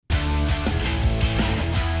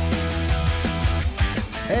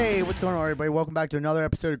Hey, what's going on, everybody? Welcome back to another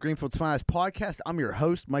episode of Greenfield's Finest Podcast. I'm your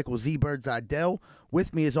host, Michael Z. Birds Idell.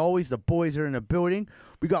 With me, as always, the boys are in the building.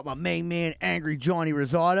 We got my main man, Angry Johnny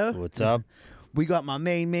Rosado. What's up? We got my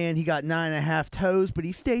main man. He got 9.5 toes, but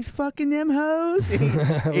he stays fucking them hoes.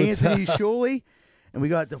 Anthony Shuley. And we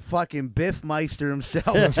got the fucking Biff Meister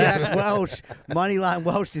himself, Jack Welsh. Moneyline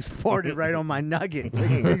Welsh just farted right on my nugget like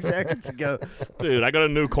 3 seconds ago. Dude, I got a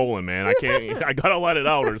new colon, man. I can't. I gotta let it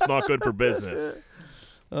out, or it's not good for business.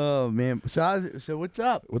 Oh man. So what's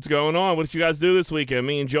up? What's going on? What did you guys do this weekend?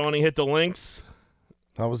 Me and Johnny hit the links.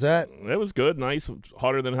 How was that? It was good, nice,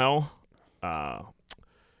 hotter than hell.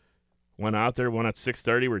 Went out there, went at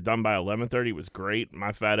 6:30. We're done by 11:30. It was great.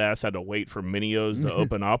 My fat ass had to wait for Minio's to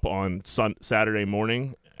open up on Saturday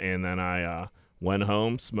morning, and then I went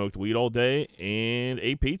home, smoked weed all day, and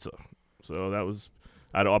ate pizza. So that was.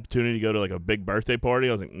 I had an opportunity to go to like a big birthday party.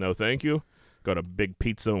 I was like, no, thank you. Got a big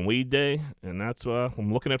pizza and weed day, and that's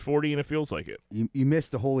I'm looking at 40, and it feels like it. You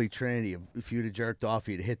missed the Holy Trinity. If you'd have jerked off,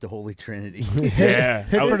 you'd hit the Holy Trinity. Yeah,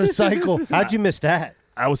 Hit for the cycle. How'd you miss that?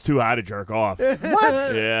 I was too high to jerk off. What?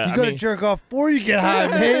 Yeah, You gotta jerk off before you get high,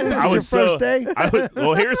 man. This is your first day.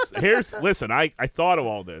 Well, here's listen. I thought of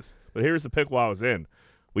all this, but here's the pick while I was in.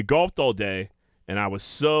 We golfed all day, and I was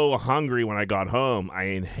so hungry when I got home. I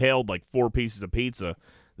inhaled like 4 pieces of pizza.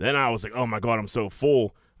 Then I was like, oh my god, I'm so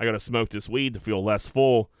full. I gotta smoke this weed to feel less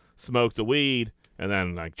full. Smoke the weed, and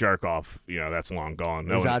then like jerk off. That's long gone.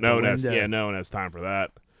 No one has time for that.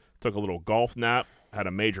 Took a little golf nap. Had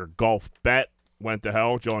a major golf bet. Went to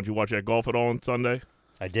hell. John, did you watch that golf at all on Sunday?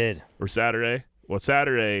 I did. Or Saturday? Well,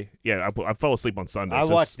 Saturday, yeah, I fell asleep on Sunday. I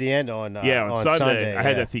watched the end on on Sunday. I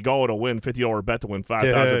had that Thigala to win, $50 bet to win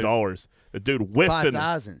 $5,000. The dude whiffs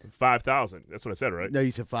 5,000. 5,000. That's what I said, right? No,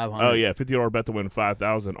 you said 500. Oh yeah, $50 bet to win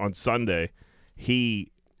 5,000 on Sunday. He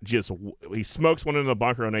smokes one into the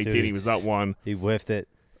bunker on 18. Dude, he was up one. He whiffed it.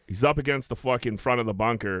 He's up against the fucking front of the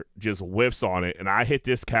bunker, just whiffs on it, and I hit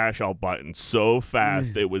this cash out button so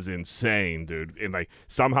fast it was insane, dude. And like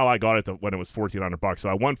somehow I got it when it was $1,400, so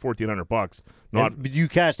I won $1,400. But you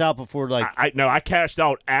cashed out before I cashed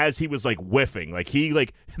out as he was like whiffing, like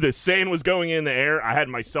the sand was going in the air. I had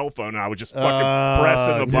my cell phone and I was just fucking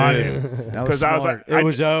pressing the button because I was like, it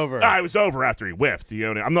was over. It was over after he whiffed.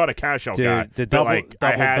 I'm not a cash out guy. The double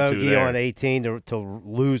I had bogey to on 18 to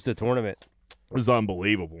lose the tournament. It was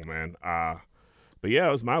unbelievable, man. But yeah,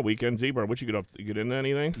 it was my weekend. Zebra, what you get up? You get into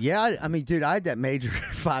anything? Yeah, I mean, dude, I had that major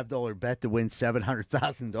 $5 bet to win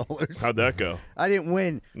 $700,000. How'd that go? I didn't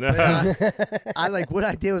win. But, what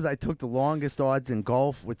I did was I took the longest odds in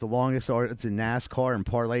golf with the longest odds in NASCAR and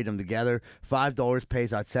parlayed them together. $5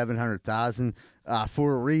 pays out $700,000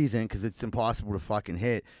 for a reason, because it's impossible to fucking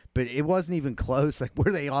hit. But it wasn't even close. Like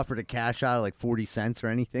where they offered a cash out of like 40 cents or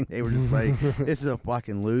anything. They were just like, "This is a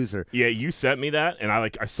fucking loser." Yeah, you sent me that, and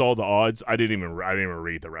I saw the odds. I didn't even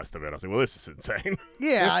read the rest of it. I was like, "Well, this is insane."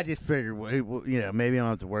 Yeah, I just figured, maybe I don't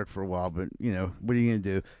have to work for a while, but what are you gonna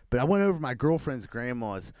do? But I went over to my girlfriend's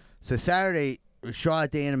grandma's. So Saturday, shot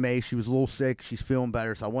at the anime. She was a little sick. She's feeling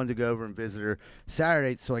better, so I wanted to go over and visit her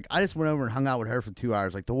Saturday. So I just went over and hung out with her for 2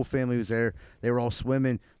 hours. Like the whole family was there. They were all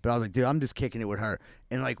swimming, but I was like, dude, I'm just kicking it with her.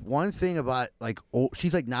 And like one thing about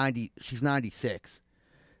she's like 90. She's 96,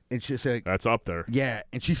 and she's like, that's up there. Yeah,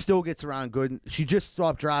 and she still gets around good. She just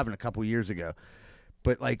stopped driving a couple years ago,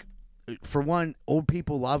 but like for one, old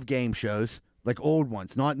people love game shows, like old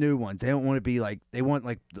ones, not new ones. They don't want to be like they want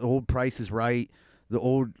like the old Price is Right. The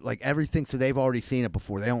old, like everything, so they've already seen it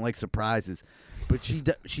before. They don't like surprises. But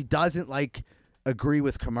she doesn't like agree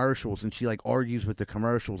with commercials, and she like argues with the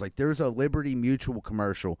commercials. Like there's a Liberty Mutual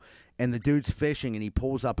commercial, and the dude's fishing, and he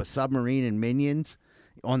pulls up a submarine and Minions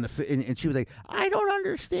on the and she was like, I don't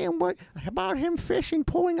understand what about him fishing,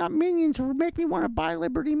 pulling up Minions would make me want to buy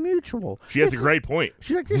Liberty Mutual. She has a great point.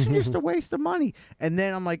 She's like, this is just a waste of money. And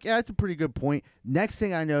then I'm like, yeah, that's a pretty good point. Next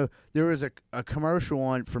thing I know, there was a commercial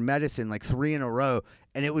on for medicine, like 3 in a row,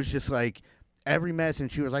 and it was just like every medicine.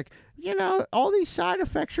 She was like, all these side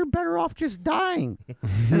effects, you're better off just dying.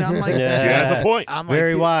 And I'm like, She has a point. I'm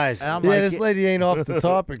Very like, wise. This lady ain't off the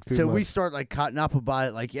topic too so much. we start like cutting up about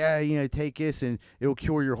it, like, yeah, take this and it'll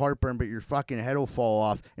cure your heartburn, but your fucking head will fall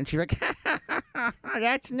off. And she's like,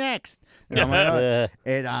 that's next. And I'm like,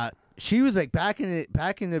 and she was like back in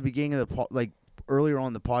the beginning of the earlier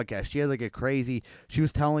on the podcast, she had like she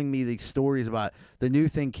was telling me these stories about the new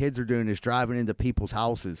thing kids are doing is driving into people's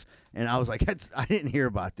houses And I was like, I didn't hear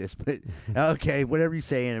about this, but okay, whatever you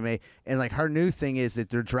say, anime. And like her new thing is that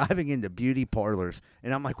they're driving into beauty parlors.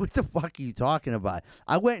 And I'm like, what the fuck are you talking about?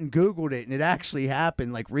 I went and Googled it, and it actually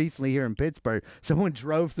happened like recently here in Pittsburgh. Someone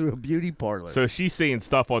drove through a beauty parlor. So she's seeing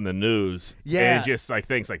stuff on the news. Yeah. And just like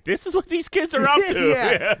thinks like, this is what these kids are up to.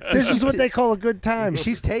 Yeah. This is what they call a good time.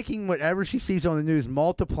 She's taking whatever she sees on the news,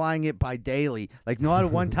 multiplying it by daily. Like not a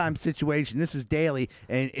one-time situation. This is daily,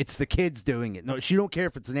 and it's the kids doing it. No, she don't care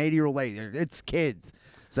if it's an 80-year-old lady. It's kids.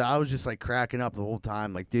 So I was just like cracking up the whole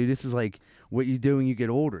time. Like, dude, this is like what you do when you get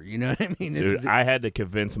older. You know what I mean? Dude, I had to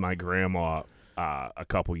convince my grandma a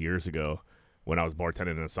couple years ago when I was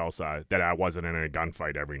bartending in the South Side that I wasn't in a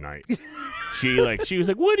gunfight every night. She was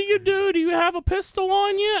like, what do? Do you have a pistol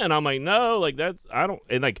on you? And I'm like, no, like I don't.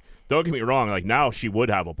 And like, don't get me wrong, like now she would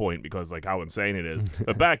have a point because like how insane it is.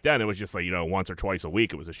 But back then it was just like, once or twice a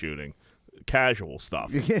week it was a shooting. Casual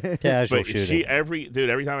stuff. Casual But shooting. every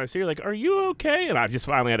time I see her, like, are you okay? And I just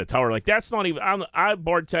finally had to tell her, like, that's not even. I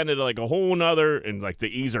bartended like a whole nother, and like to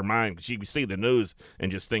ease her mind, because she could see the news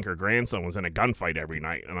and just think her grandson was in a gunfight every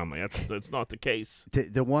night. And I'm like, that's not the case.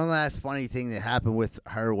 The one last funny thing that happened with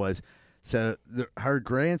her was, so her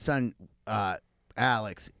grandson,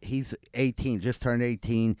 Alex, he's 18, just turned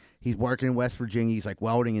 18. He's working in West Virginia. He's like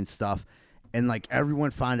welding and stuff. And like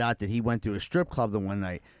everyone found out that he went to a strip club the one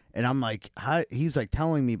night. And I'm like, he was like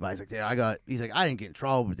telling me, but he's like, yeah, he's like, I didn't get in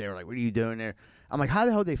trouble, but they were like, what are you doing there? I'm like, how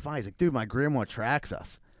the hell did they find? He's like, dude, my grandma tracks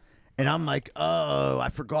us. And I'm like, oh, I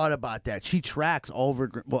forgot about that. She tracks all of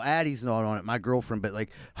her. Well, Addie's not on it, my girlfriend, but like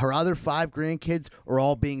her other 5 grandkids are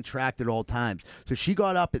all being tracked at all times. So she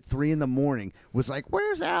got up at 3 a.m, was like,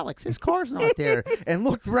 where's Alex? His car's not there. And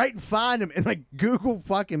looked right and found him and like Google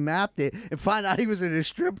fucking mapped it and find out he was at a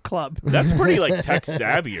strip club. That's pretty like tech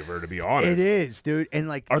savvy of her, to be honest. It is, dude. And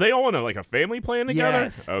like, are they all in a family plan together?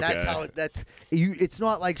 yes, Okay. that's how. It's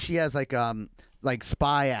not like she has like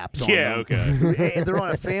spy apps on Yeah, them. okay. And they're on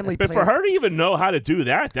a family But plan. for her to even know how to do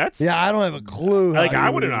that, that's Yeah, I don't have a clue. like how I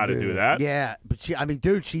you wouldn't know how to do that. Yeah, but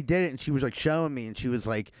dude, she did it, and she was like showing me, and she was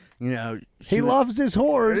like, He loves his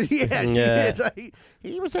horse. Yeah, she Yeah. is. Like,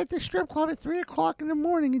 he was at the strip club at 3 o'clock in the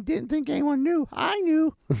morning and didn't think anyone knew. I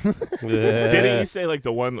knew. Didn't you say like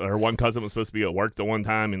her one cousin was supposed to be at work the one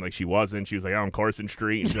time and like she wasn't? She was like out on Carson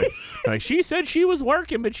Street. And like she said she was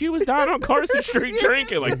working, but she was down on Carson Street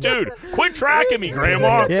drinking. Like, dude, quit tracking me,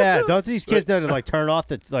 Grandma. Yeah, don't these kids know to like turn off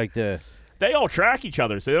the They all track each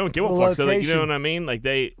other, so they don't give a The fuck. So that, you know location. what I mean? Like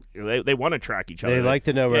they want to track each other. They like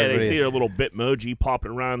to know where Yeah, they everybody see is. their little Bitmoji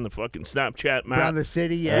popping around the fucking Snapchat map. Around the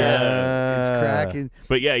city, yeah. It's cracking.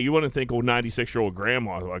 But yeah, you wouldn't think old 96-year-old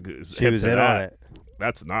grandma like She was in on it.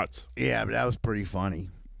 That's nuts. Yeah, but that was pretty funny.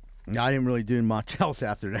 I didn't really do much else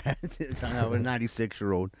after that. I was a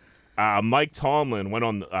 96-year-old. Mike Tomlin went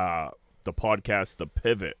on the podcast The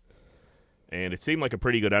Pivot, and it seemed like a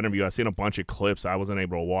pretty good interview. I've seen a bunch of clips. I wasn't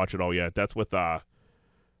able to watch it all yet. That's with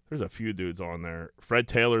there's a few dudes on there. Fred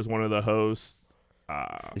Taylor's one of the hosts.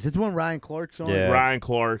 Is this the one Ryan Clark's on? Yeah. Ryan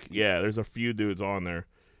Clark. Yeah, there's a few dudes on there.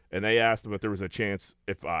 And they asked him if there was a chance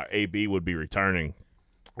if AB would be returning.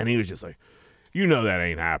 And he was just like, that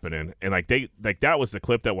ain't happening. And that was the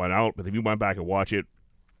clip that went out. But if you went back and watch it,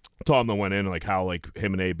 Tomlin went in like how like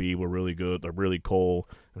him and AB were really good. They're really cool.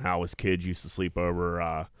 And how his kids used to sleep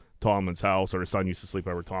over Tomlin's house, or his son used to sleep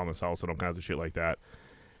over Tomlin's house, and all kinds of shit like that.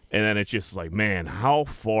 And then it's just like, man, how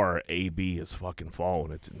far AB is fucking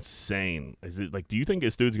fallen. It's insane. Is it like, do you think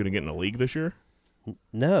this dude's gonna get in the league this year?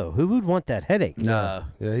 No, who would want that headache? No.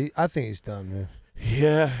 Yeah, I think he's done, man.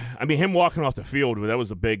 Yeah, I mean him walking off the field, that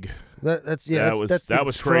was a big. That's That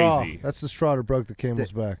was straw. crazy. That's the straw that broke the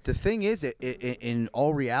camel's back. The thing is, in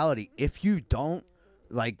all reality, if you don't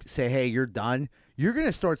like say, hey, you're done, you're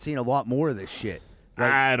gonna start seeing a lot more of this shit.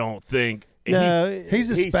 Like, I don't think. No, He's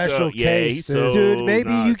a special case, he's dude. so dude, maybe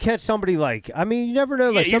not- you catch somebody like, I mean, you never know.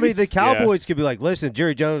 Like you somebody, could- the Cowboys could be like, listen,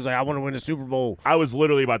 Jerry Jones, like, I want to win a Super Bowl. I was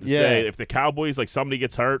literally about to Yeah. say, if the Cowboys, like somebody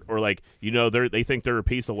gets hurt, or like they think they're a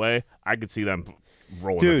piece away, I could see them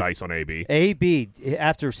rolling the Dude. dice on AB. AB,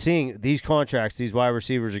 after seeing these contracts these wide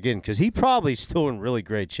receivers are getting, because he probably still in really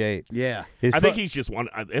great shape. yeah. His I think pro- he's just one.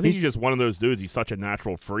 I think he's just one of those dudes. He's such a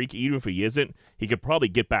natural freak. Even if he isn't, he could probably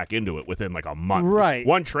get back into it within like a month. Right.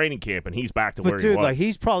 One training camp, and he's back to where But he dude, was. like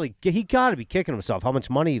he got to be kicking himself how much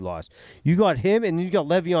money he lost. You got him, and you got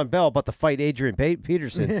Le'Veon Bell about to fight Adrian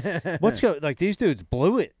Peterson. What's go like these dudes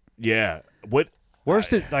blew it. yeah. What?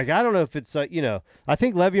 Worst, like I don't know if it's I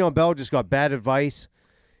think Le'Veon Bell just got bad advice,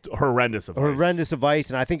 Horrendous advice,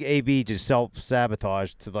 and I think AB just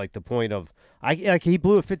self-sabotaged to like the point of he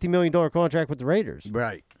blew a $50 million contract with the Raiders,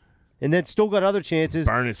 Right. and then still got other chances,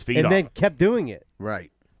 Burn his feet and off. then kept doing it.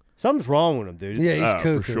 Right. Something's wrong with him, dude. Yeah, he's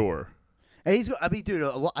cuckoo. for sure. And I mean, dude,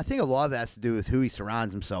 I think a lot of that has to do with who he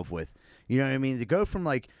surrounds himself with. You know what I mean? To go from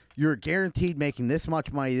like you're guaranteed making this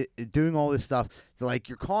much money, doing all this stuff, to like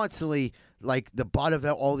you're constantly like the butt of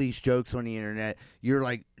all these jokes on the internet. You're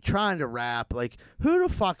like trying to rap. Like who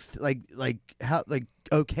the fuck's like how like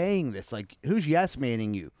okaying this? Like who's yes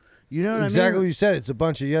manning you? You know what Exactly I mean? what you said. It's a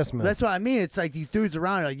bunch of yes men. That's what I mean. It's like these dudes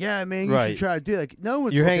around, like, yeah, man, you should try to do it. Like, no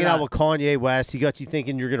one's You're hanging looking out with Kanye West. He got you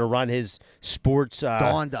thinking you're going to run his sports.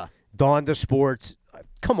 Donda Sports.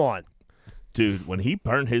 Come on. Dude, when he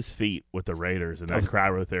burned his feet with the Raiders and that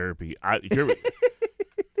cryotherapy,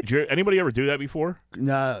 anybody ever do that before?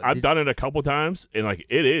 No. I've done it a couple times, and like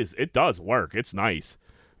it does work. It's nice,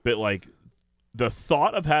 but like the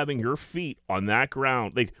thought of having your feet on that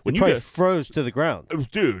ground, like when you froze to the ground,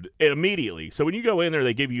 dude, immediately. So when you go in there,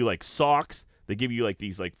 they give you like socks. They give you like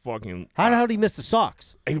these like fucking. How the hell did he miss the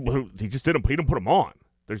socks? He just didn't. He didn't put them on.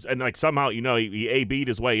 And like somehow, you know, he AB'd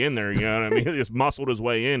his way in there. You know what I mean? He just muscled his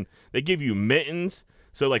way in. They give you mittens,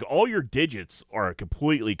 so like all your digits are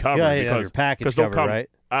completely covered. Yeah, because your package covered,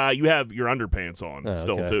 right? You have your underpants on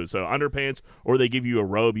still too. So underpants, or they give you a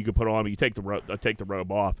robe you can put on. But you take the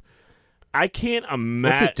robe off. I can't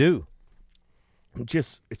imagine. What's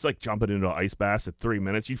it do? It's like jumping into an ice bath at 3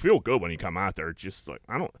 minutes. You feel good when you come out there. It's just like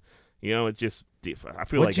it's just. I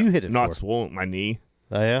feel What'd like you hit it not for? swollen. My knee.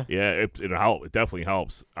 Oh yeah. Yeah, it helps. It definitely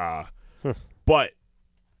helps. But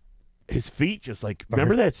his feet just like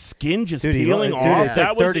remember that skin just peeling off. It's that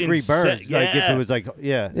like was third-degree burns. Yeah. Like if it was like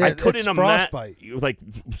I couldn't it's frostbite. imagine like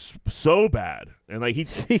so bad, and like he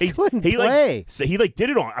couldn't play. Like so he like did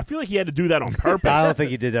it on. I feel like he had to do that on purpose. I don't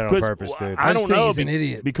think he did that on purpose, dude. I don't think know. He's an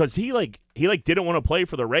idiot because he didn't want to play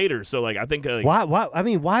for the Raiders. So like I think why? I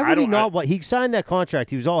mean, why would he not? He signed that contract.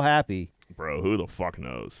 He was all happy. Bro, who the fuck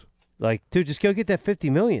knows? Like, dude, just go get that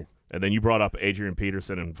 $50 million. And then you brought up Adrian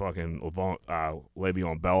Peterson and fucking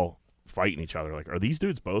Le'Veon Bell fighting each other. Like, are these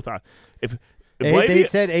dudes both out? They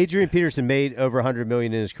said Adrian Peterson made over $100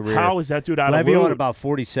 million in his career. How is that dude out of Le'Veon about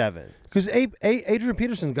 47. Because Adrian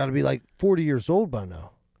Peterson's got to be like 40 years old by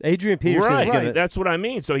now. Adrian Peterson, right? That's what I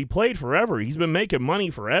mean. So he played forever. He's been making money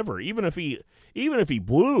forever. Even if he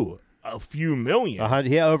blew a few million,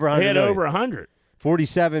 he had over 100. He had over 100.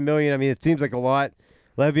 47 million. I mean, it seems like a lot.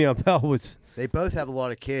 Le'Veon Bell was. They both have a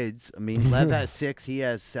lot of kids. I mean, Lev has 6. He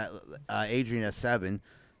has Adrian has 7.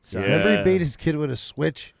 So remember he beat his kid with a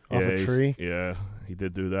switch off a tree? Yeah, he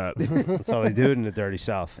did do that. That's how they do it in the dirty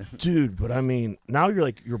South, dude. But I mean, now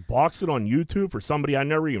you're boxing on YouTube for somebody I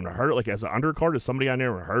never even heard of, like as an undercard of somebody I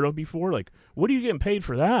never heard of before. Like, what are you getting paid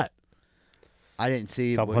for that? I didn't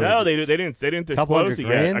see. No, they didn't disclose it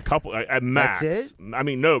yet. A couple at max. That's it? I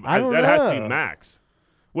mean, no, I don't that know. has to be max.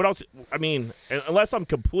 What else? I mean, unless I'm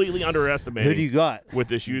completely underestimating. Who do you got with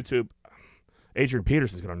this YouTube? Adrian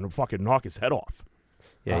Peterson's gonna fucking knock his head off.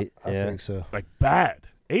 Yeah, I think so. Like bad.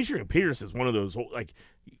 Adrian Peterson is one of those like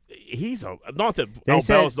he's not that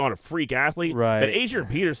Bell is not a freak athlete, right? But Adrian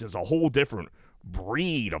Peterson is a whole different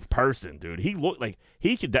breed of person, dude. He looked like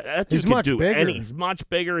he could. That dude he's could much do bigger. any. He's much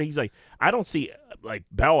bigger. He's like I don't see like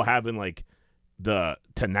Bell having like the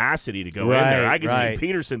tenacity to go in there. I can see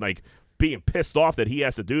Peterson like being pissed off that he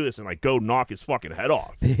has to do this and like go knock his fucking head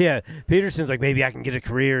off. Yeah, Peterson's like maybe I can get a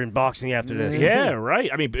career in boxing after this. Yeah, right.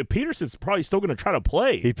 I mean, Peterson's probably still going to try to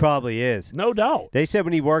play. He probably is, no doubt. They said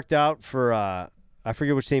when he worked out for I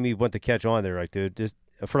forget which team he went to catch on there, like dude, just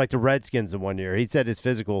for like the Redskins in one year. He said his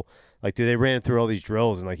physical, like dude, they ran him through all these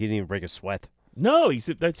drills and like he didn't even break a sweat. No, he's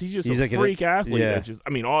just a like freak athlete. Yeah. That's just,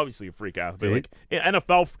 I mean, obviously a freak athlete. Like in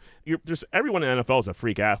NFL, there's everyone in the NFL is a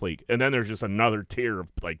freak athlete, and then there's just another tier of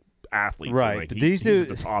like athletes. Right, and, like, but he's at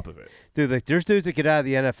the top of it. Dude, like there's dudes that get out of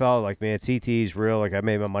the NFL, like man, CTE's real. Like I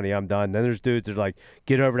made my money, I'm done. Then there's dudes that like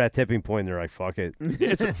get over that tipping point, and they're like, fuck it.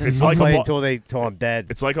 It's I'll like play until I'm dead.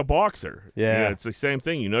 It's like a boxer. Yeah. It's the same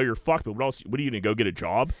thing. You know you're fucked, but what else? What are you gonna go get a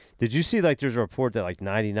job? Did you see like there's a report that like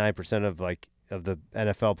 99% of the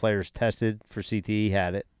NFL players tested for CTE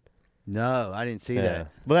had it? No, I didn't see that.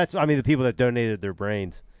 Well, that's the people that donated their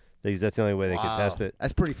brains. That's the only way they could test it.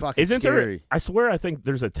 That's pretty fucking Isn't scary. there? I swear, I think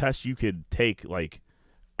there's a test you could take like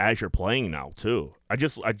as you're playing now too. I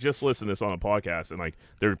just listened to this on a podcast and like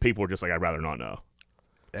there are people who are just like I'd rather not know.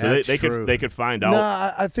 So they could find out.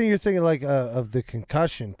 No, I think you're thinking like of the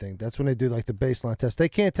concussion thing. That's when they do like the baseline test. They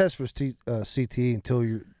can't test for CTE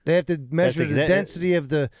until they have to measure the density of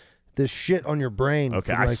the shit on your brain.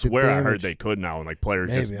 Okay, for, like, I swear the I heard they could now, and like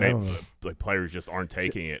players players just aren't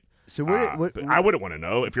taking it. So but I wouldn't want to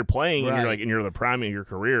know if you're playing and Right. you're the prime of your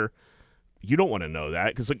career. You don't want to know that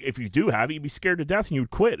because like, if you do have it, you'd be scared to death and you'd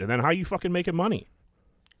quit. And then how are you fucking making money?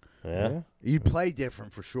 Yeah. You play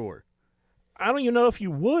different for sure. I don't even know if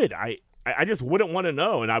you would. I just wouldn't want to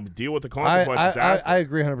know, and I would deal with the consequences after. I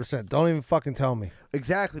agree 100%. Don't even fucking tell me.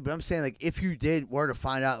 Exactly, but I'm saying like if you were to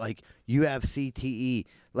find out like you have CTE,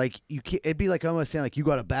 like it'd be like almost saying like you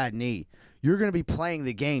got a bad knee. You're gonna be playing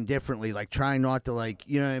the game differently, like trying not to like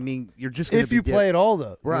you know what I mean. You're just gonna if you play it all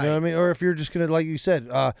though, right? You know what I mean, or if you're just gonna like you said,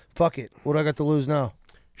 fuck it. What do I got to lose now?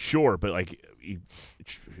 Sure, but like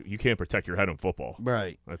you can't protect your head in football,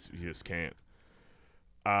 right? You just can't.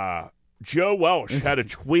 Joe Welsh had a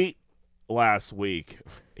tweet last week.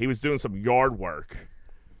 He was doing some yard work,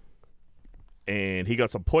 and he got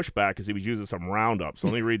some pushback because he was using some Roundup. So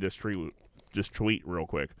let me read this tweet real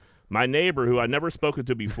quick. My neighbor, who I'd never spoken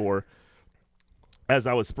to before, as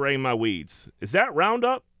I was spraying my weeds, is that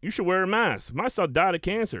Roundup? You should wear a mask. My son died of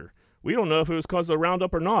cancer. We don't know if it was because of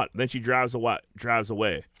Roundup or not. Then she drives away.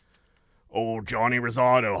 Oh, Johnny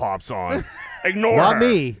Rosado hops on. Ignore her. Not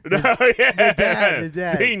me. No, yeah. The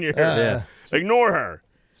dad. Senior. Yeah. Ignore her.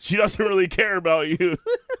 She doesn't really care about you.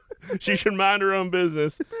 She should mind her own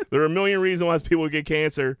business. There are a million reasons why people get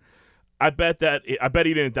cancer. I bet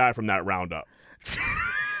he didn't die from that Roundup.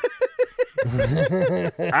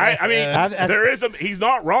 He's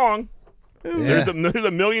not wrong. Yeah. There's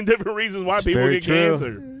a million different reasons why people very get true.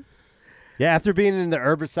 cancer. Yeah, after being in the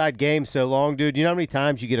Herbicide game so long, dude, you know how many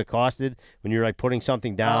times you get accosted when you're like putting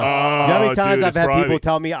something down? You know how many times dude, I've had probably, people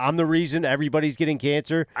tell me I'm the reason everybody's getting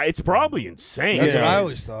cancer? It's probably insane. That's what Yeah. I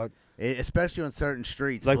always thought. Especially on certain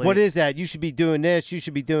streets. Like, what is that? You should be doing this. You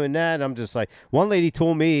should be doing that. And I'm just like, one lady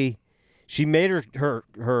told me she made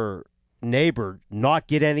her neighbor not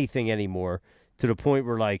get anything anymore to the point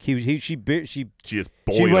where like she just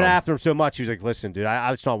went after him so much. She was like, listen, dude,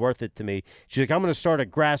 it's not worth it to me. She's like, I'm going to start a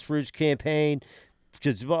grassroots campaign.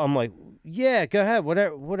 Because I'm like, yeah, go ahead.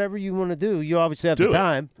 Whatever you want to do. You obviously have the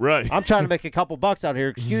time. Right. I'm trying to make a couple bucks out here.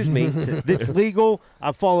 Excuse me. It's legal.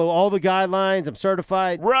 I follow all the guidelines. I'm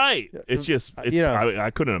certified. Right. It's just, you know. I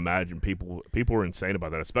couldn't imagine people were insane about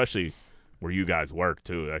that, especially where you guys work,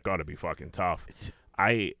 too. That got to be fucking tough.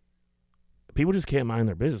 People just can't mind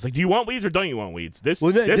their business. Like, do you want weeds or don't you want weeds? This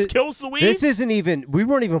kills the weeds? This isn't even, we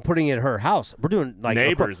weren't even putting it in her house. We're doing like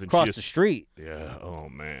neighbors across the street. Yeah. Oh,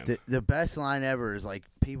 man. The best line ever is like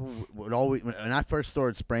people would always, when I first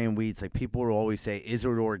started spraying weeds, like people would always say, is it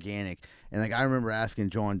organic? And like I remember asking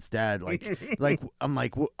John's dad,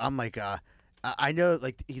 I know,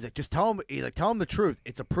 like, he's like, just tell him the truth.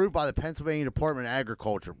 It's approved by the Pennsylvania Department of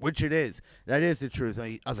Agriculture, which it is. That is the truth.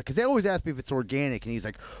 And I was like, because they always ask me if it's organic. And he's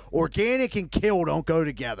like, organic and kill don't go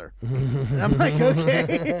together. And I'm like,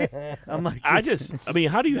 okay. I'm like, how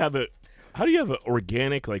do you have an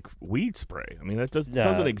organic, like, weed spray? I mean, that doesn't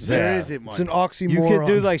exist. there isn't much. It's an oxymoron. You could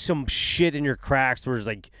do like some shit in your cracks where it's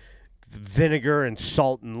like vinegar and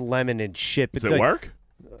salt and lemon and shit. Does it work?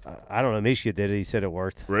 I don't know. Mishka did it. He said it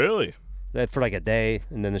worked. Really? That for like a day,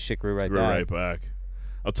 and then the shit grew right back.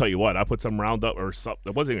 I'll tell you what. I put some Roundup or something.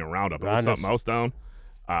 It wasn't even Roundup. It was something else down,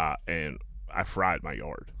 and I fried my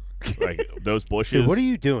yard. Like those bushes. Dude, what are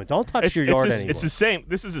you doing? Don't touch your yard anymore. It's the same.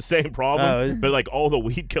 This is the same problem. But like all the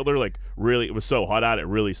weed killer, like really, it was so hot out. It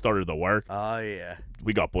really started to work. Oh yeah.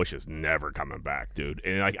 We got bushes never coming back, dude.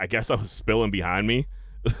 And like I guess I was spilling behind me.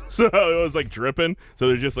 So it was like dripping. So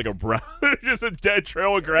there's just like just a dead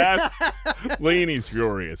trail of grass. Leanie's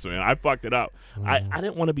furious, man. I fucked it up. I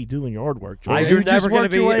didn't want to be doing yard work. You're never going to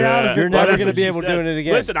be. You're never going to be able to do it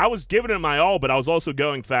again. Listen, I was giving it my all, but I was also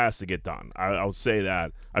going fast to get done. I'll say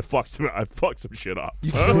that. I fucked some shit up.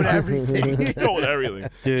 You killed everything. You killed everything.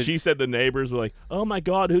 Dude. She said the neighbors were like, "Oh my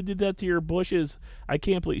God, who did that to your bushes? I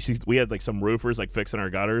can't believe." We had like some roofers like fixing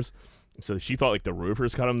our gutters. So she thought like the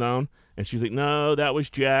roofers cut him down, and she's like, "No, that was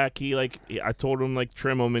Jack. I told him like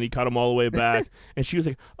trim him, and he cut him all the way back." And she was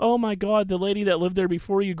like, "Oh my God, the lady that lived there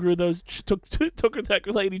before you grew those took that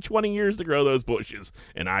lady 20 years to grow those bushes."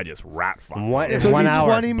 And I just rat fucked. It took you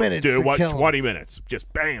 20 minutes. Dude, to kill 20 minutes?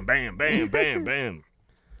 Just bam, bam, bam, bam, bam.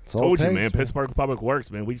 all Told it you, takes, man. Pittsburgh Public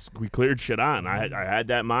Works, man. We cleared shit on. I had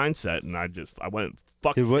that mindset, and I went.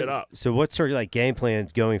 Fuck shit up. So what's our like game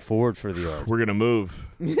plans going forward for the yard? We're gonna move.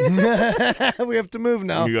 We have to move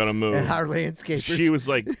now. You gotta move. And our landscapers. She was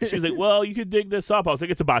like, well, you could dig this up. I was like,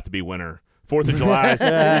 it's about to be winter. 4th of July.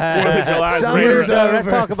 4th of July. Summer's over. Let's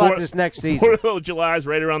talk about this next season. 4th of July is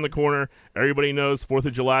right around the corner. Everybody knows 4th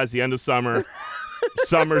of July is the end of summer.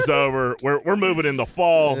 Summer's over. We're moving in the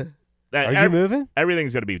fall. Are you moving?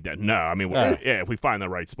 Everything's gonna be dead. No, I mean, yeah, if we find the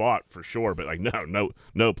right spot for sure. But like,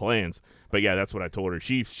 no plans. But yeah, that's what I told her.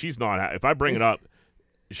 She's not. If I bring it up,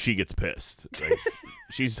 she gets pissed. Like,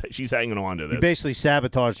 she's hanging on to this. You basically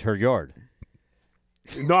sabotaged her yard.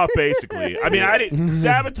 Not basically. I mean, I didn't.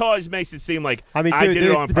 Sabotage makes it seem like I dude, did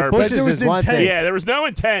it on the purpose. bushes There was is one intent. thing. Yeah, there was no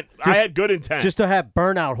intent. I had good intent. Just to have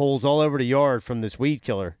burnout holes all over the yard from this weed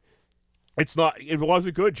killer. It's not. It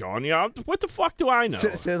wasn't good, John. Yeah. What the fuck do I know?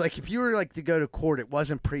 So like, if you were like to go to court, it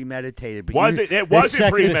wasn't premeditated. But Was it? It wasn't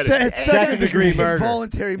second- premeditated. it's Second-degree murder.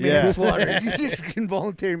 Involuntary Yeah. manslaughter. You just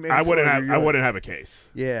involuntary manslaughter. I wouldn't have a case.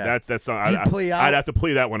 Yeah. That's not. You'd plea out? I'd have to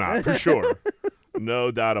plea that one out for sure. No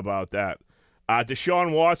doubt about that.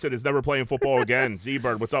 Deshaun Watson is never playing football again.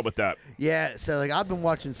 Z-Bird, what's up with that? Yeah, so like I've been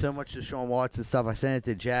watching so much of Deshaun Watson stuff. I sent it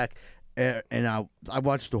to Jack, and I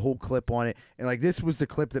watched the whole clip on it. And like this was the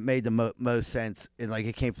clip that made the most sense, and like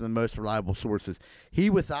it came from the most reliable sources. He,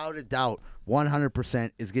 without a doubt,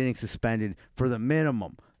 100% is getting suspended for the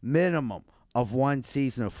minimum of one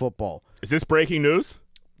season of football. Is this breaking news?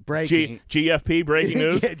 Breaking. GFP breaking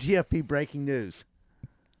news? Yeah, GFP breaking news.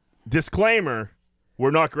 Disclaimer,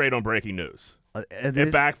 we're not great on breaking news. And It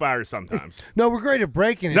this- backfires sometimes. No, we're great at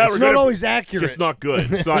breaking it. No, It's we're not good at- always accurate. Just not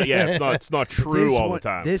good. It's not. Yeah, it's not true This all one- the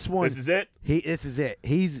time. this one- This is it. This is it.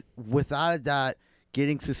 He's without a doubt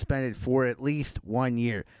getting suspended for at least 1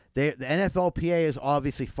 year. The NFLPA is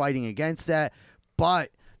obviously fighting against that,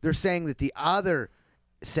 but they're saying that the other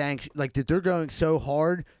sanction, like that, they're going so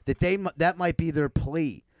hard that that might be their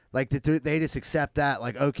plea. Like that, they just accept that.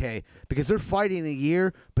 Like, okay, because they're fighting a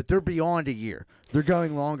year, but they're beyond a year. They're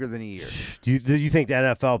going longer than a year. Do you think the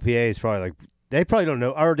NFLPA is probably like they probably don't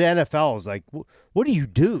know, or the NFL is like, what do you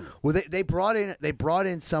do? Well, they brought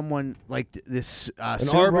in someone like this An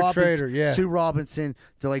Sue arbitrator, Robinson, yeah. Sue Robinson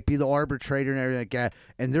to like be the arbitrator and everything like that,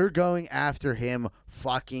 and they're going after him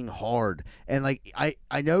fucking hard. And like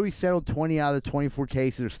I know he settled 20 out of the 24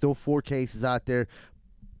 cases. There's still 4 cases out there,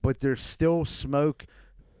 but there's still smoke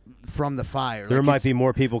from the fire. There Like, might it's- be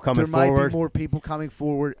more people coming there might forward. be more people coming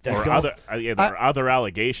forward. that Or don't- there are other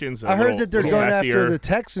allegations. I heard that they're going messier. after the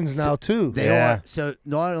Texans now too. They Yeah. are. So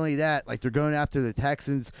not only that, like they're going after the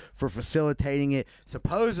Texans for facilitating it.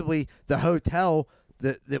 Supposedly the hotel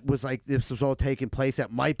that was like this was all taking place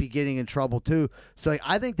that might be getting in trouble too. So like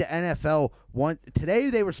I think the NFL today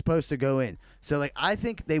they were supposed to go in. So like I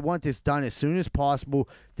think they want this done as soon as possible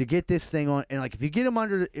to get this thing on. And like if you get him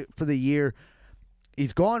under for the year,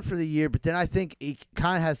 he's gone for the year. But then I think he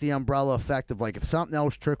kind of has the umbrella effect of like if something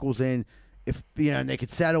else trickles in. If and they could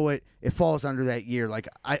settle it, it falls under that year. Like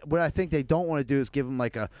what I think they don't want to do is give him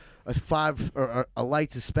like a 5 or a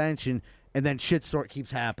light suspension, and then shit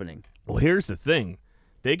keeps happening. Well, here's the thing.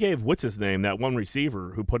 They gave what's his name, that one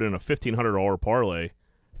receiver who put in a $1,500 parlay.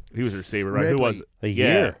 He was a receiver, right? Who was it? A Yeah,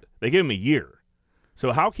 year. they gave him a year.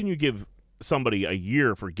 So how can you give somebody a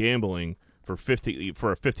year for gambling for a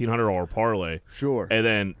 $1,500 parlay, Sure. and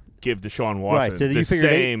then give Deshaun Watson Right, so the you figure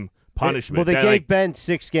same punishment? Well, they That, gave like, Ben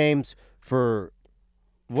 6 games for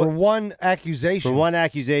for one accusation. one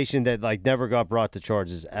accusation that like never got brought to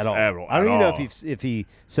charges at all. At I don't even know all. if he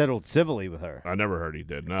settled civilly with her. I never heard he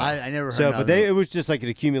did. No. I never heard. So, none but of it. it was just like an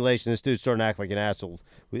accumulation. This dude's starting to act like an asshole.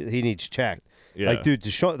 He needs checked. Yeah. Like, dude,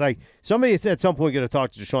 Deshaun. Like, somebody at some point going to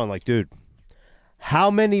talk to Deshaun. Like, dude, how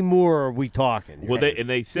many more are we talking? well,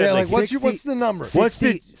 they said yeah, like, like what's 60 the number? What's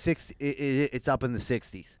the- 60? It's up in the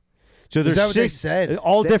 60s. so there's that what they 6 said?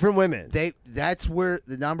 all They- different women. That's where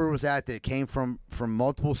the number was at. That came from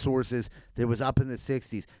multiple sources. That was up in the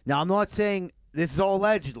 60s. Now I'm not saying this is all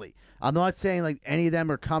allegedly. I'm not saying like any of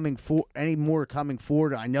them are coming for any more coming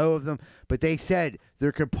forward. I know of them, but they said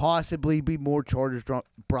there could possibly be more charges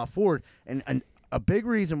brought forward, and a big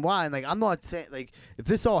reason why. And like I'm not saying like if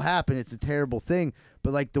this all happened, it's a terrible thing.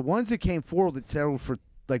 But like the ones that came forward that settled for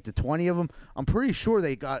like the 20 of them, I'm pretty sure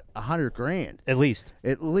they got $100,000 At least.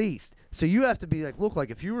 at least. So you have to be like, look, like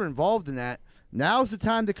if you were involved in that, now's the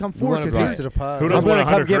time to come We forward. want a 'cause piece of the pie. Who I'm doesn't going want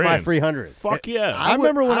to come get my $100,000? free 100. fuck yeah. I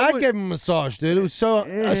remember when I I would- gave him a massage, dude. It was so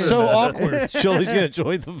awkward. Shirley's going to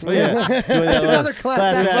join the Yeah. join that Another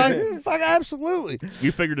class action. Fuck, absolutely.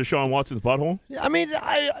 You figured Deshaun Watson's butthole? I mean,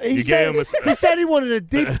 he You said gave him he said he wanted a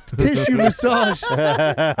deep tissue massage.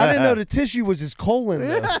 I didn't know the tissue was his colon.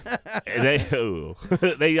 Though.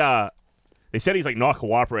 They said he's like not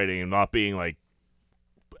cooperating and not being like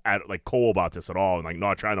cool about this at all, and like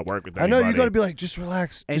not trying to work with I anybody. know you got to be like, just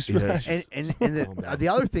relax, And, just relax. and the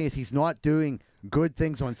other thing is he's not doing good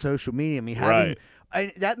things on social media. I mean, having Right.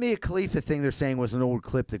 and that Mia Khalifa thing they're saying was an old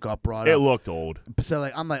clip that got brought It up. looked old. So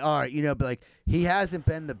like I'm like, all right, but like he hasn't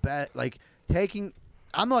been the best. Like taking,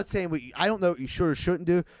 I'm not saying I don't know what you should or shouldn't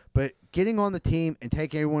do, but getting on the team and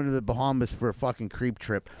taking everyone to the Bahamas for a fucking creep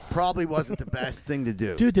trip probably wasn't the best thing to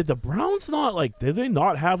do. Dude, did the Browns not did they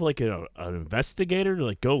not have like an investigator to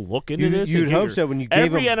like go look into this? You'd and hope get so when you gave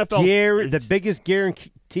every him NFL the biggest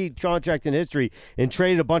guaranteed contract in history and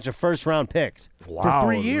traded a bunch of first-round picks. Wow,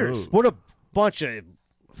 3 years. dude. What a bunch of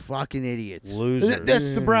Fucking idiots. losers.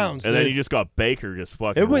 That's the Browns. And then dude. you just got Baker just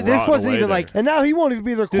fucking. This rotting wasn't away even there. like And now he won't even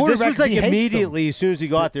be their Dude, quarterback. this was 'cause like he hates them. immediately as soon as he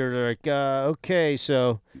got there. They're like, okay,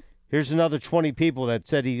 so here's another 20 people that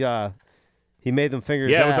said he made them finger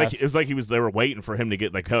his Yeah, ass. it was like they were waiting for him to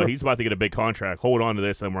get like, oh, he's about to get a big contract. Hold on to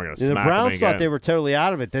this, and we're gonna And the smack Browns him thought again. they were totally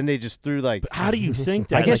out of it. Then they just threw like. How do you think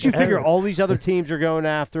that? I guess Like, you figure all these other teams are going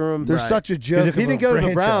after him. They're Right. such a joke. Because if he of didn't a go to the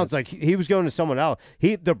franchise. Browns, like he was going to someone else.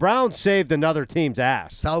 The Browns saved another team's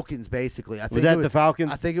ass. Falcons, basically. I think Was that it was, the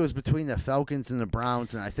Falcons? I think it was between the Falcons and the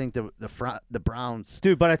Browns, and I think the Browns.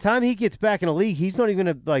 Dude, by the time he gets back in the league, he's not even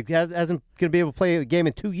gonna hasn't gonna be able to play a game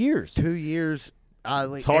in 2 years. 2 years.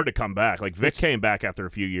 it's hard to come back. Like Vic came back after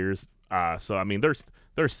a few years. So I mean,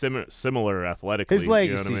 they're similar athletically. His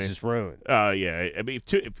legacy's you know what I mean? just ruined. Yeah. I mean,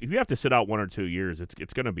 if you have to sit out 1 or 2 years,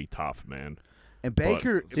 it's gonna be tough, man. And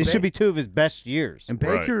Baker. These should be 2 of his best years. And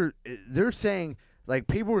Baker, they're saying, like,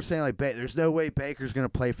 people were saying, like, there's no way Baker's going to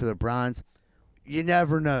play for the Browns. You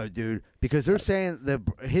never know, dude, because they're saying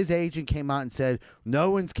his agent came out and said, no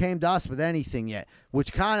one's came to us with anything yet,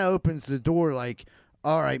 which kind of opens the door, like,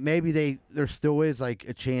 all right, maybe there still is, like,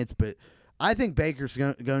 a chance, but I think Baker's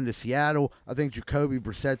going to Seattle. I think Jacoby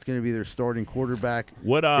Brissett's going to be their starting quarterback.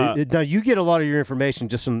 What? Now you get a lot of your information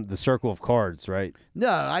just from the circle of cards, right? No,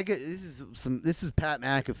 I get this is Pat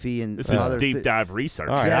McAfee and This some is other deep dive research.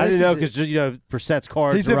 All right, Yeah, I this didn't know is because Brissett's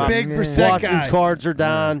cards. He's are a up. big Brissett Watson's guy. cards are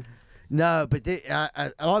down. No, but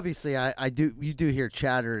obviously I do. You do hear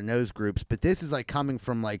chatter in those groups, but this is like coming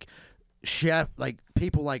from like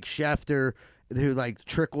people like Schefter who like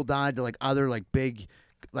trickle down to like other like big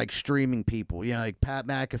like streaming people. You know, like Pat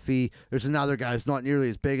McAfee. There's another guy who's not nearly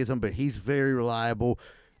as big as him, but he's very reliable.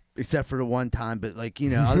 Except for the one time, but like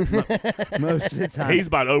most of the time, He's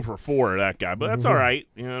about 0 for 4, that guy, but that's all right.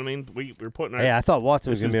 You know what I mean? We're putting. Yeah, I thought Watson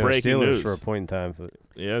was This going to is be on the breaking Steelers news. for a point in time, but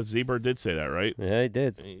Yeah, Z-Bird did say that, right? yeah, he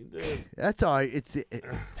did. He did. that's all right.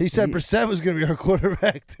 He said Brissett was going to be our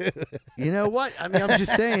quarterback too. You know what? I mean, I'm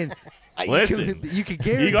just saying. Listen, you could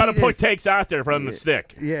guarantee. You got to put this. takes out there for them to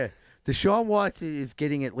stick. Yeah, Deshaun Watson is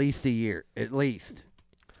getting at least a year, at least.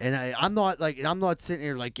 And I'm not sitting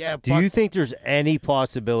here like, yeah. Do you think there's any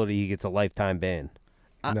possibility he gets a lifetime ban?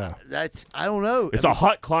 No. I don't know. It's a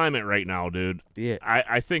hot climate right now, dude. Yeah.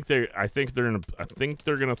 I think they're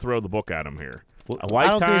gonna throw the book at him here. A I don't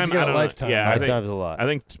lifetime. think he's gonna don't know. lifetime. Yeah, Lifetime's a lot. I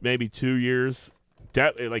think maybe 2 years.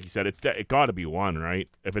 Like you said, it got to be 1, right?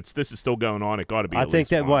 If this is still going on, it got to be. I at think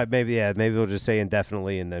least that 1. maybe they'll just say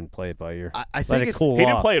indefinitely and then play it by ear. I Let think it it's, cool He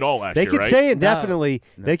didn't off. play it all last They year, could right? say indefinitely.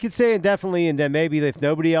 No. They could say indefinitely, and then maybe if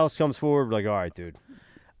nobody else comes forward, like, all right, dude,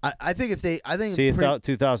 I think if they, I think see you pretty-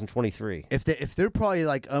 2023. if they're probably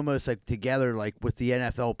like almost like together like with the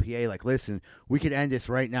NFLPA, like listen, we could end this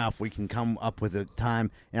right now if we can come up with a time.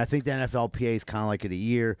 And I think the NFLPA is kind of like at a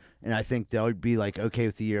year, and I think they'll be like okay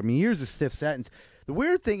with the year. I mean, year's a stiff sentence. The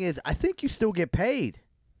weird thing is, I think you still get paid,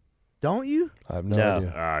 don't you? I have no No.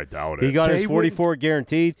 idea. I doubt it. He got So his he 44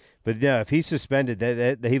 guaranteed, but yeah, if he's suspended,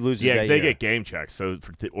 that he loses. Yeah, that because they year. get game checks. So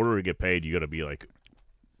in order to get paid, you got to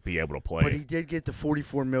be able to play. But he did get the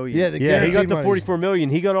 $44 million. Yeah, the Yeah, he got guaranteed the money. 44 million.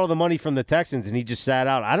 He got all the money from the Texans, and he just sat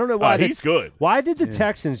out. I don't know why. he's good. Why did the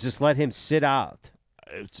Texans just let him sit out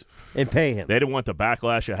It's- and pay him? They didn't want the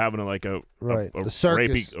backlash of having Right, a the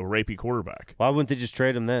circus. rapey quarterback. Why wouldn't they just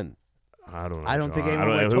trade him then? I don't know. I don't think John.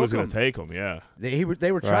 anyone I don't know would who was took going to him. take him. Yeah, They were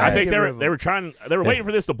trying. Right. I to think get they rid were of they him. were trying. They were waiting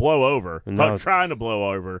for this to blow over. No. They were trying to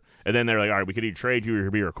blow over, and then they're like, all right, we could either trade you or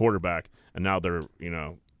be your quarterback. And now they're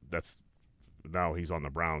now he's on the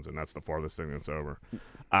Browns, and that's the farthest thing that's over.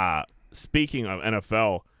 Speaking of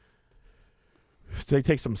NFL, they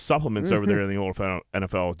take some supplements over there in the old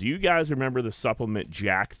NFL. Do you guys remember the supplement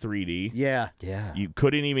Jack 3D? Yeah. Yeah. You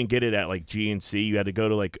couldn't even get it at like GNC. You had to go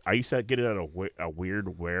to I used to get it at a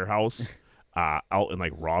weird warehouse out in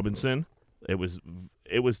like Robinson. It was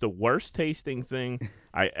the worst tasting thing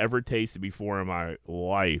I ever tasted before in my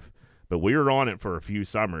life. But we were on it for a few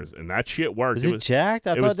summers, and that shit worked. Was it jacked?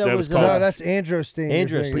 I it thought was- that that was. was called- No, that's Androstein.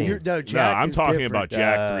 you're Androstein. thinking. No, Jack. I'm is talking different. about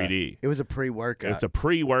Jack 3D. It was a pre-workout. It's a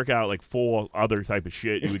pre-workout, like full other type of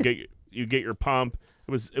shit. You would get your pump.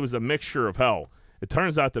 It was a mixture of hell. It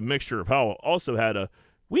turns out the mixture of hell also had a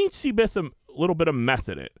weensy bit a little bit of meth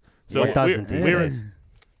in it. So What doesn't these days?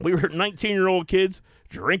 we were 19-year-old kids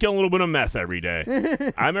drinking a little bit of meth every day.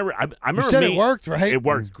 I remember You said me, it worked, right? It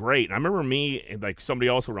worked great. And I remember me and like somebody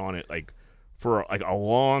else were on it like for like a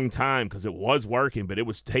long time because it was working, but it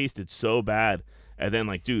was tasted so bad. And then,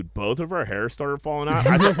 like, dude, both of our hair started falling out.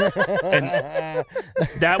 And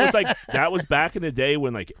that was back in the day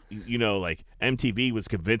when, like, you know, like MTV was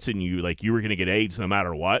convincing you, like, you were gonna get AIDS no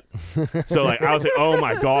matter what. So, like, I was like, oh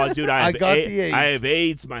my god, dude, I have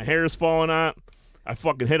AIDS. My hair's falling out. I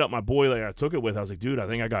fucking hit up my boy like I took it with. I was like, dude, I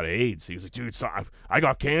think I got AIDS. He was like, dude, I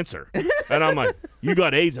got cancer. And I'm like, you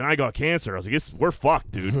got AIDS and I got cancer. I was like, we're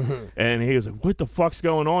fucked, dude. And he was like, what the fuck's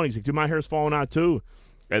going on? He's like, dude, my hair's falling out too.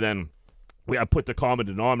 And then I put the common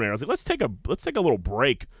denominator. I was like, let's take a little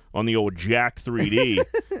break on the old Jack 3D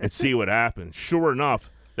and see what happens. Sure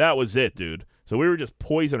enough, that was it, dude. So we were just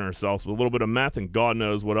poisoning ourselves with a little bit of meth and God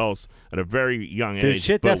knows what else at a very young age. Dude,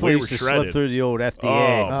 shit definitely used to slip through the old FDA.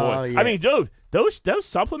 Oh, boy. Oh, yeah. I mean, dude, those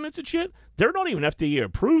supplements and shit, they're not even FDA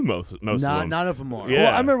approved, most of them. None of them are. Yeah.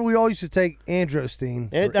 Well, I remember we all used to take Androstene,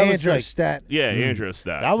 or That was like- Androstat. Yeah,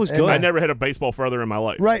 Androstat. That was good. I never hit a baseball further in my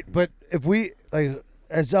life. Right, but if we, like,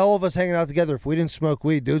 as all of us hanging out together, if we didn't smoke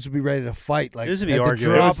weed, dudes would be ready to fight. Like, Dudes would be at the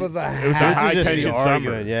arguing. drop It of a It was a hat. high just be tension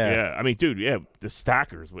arguing, summer. yeah. I mean, dude, the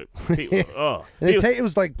stackers with people. Oh, And it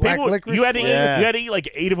was like black licorice. you had to flavor. eat, like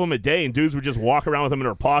 8 of them a day, and dudes would just walk around with them in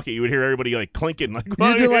their pocket. You would hear everybody like clinking, like,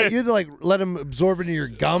 You had to like let them absorb into your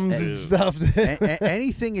gums and stuff.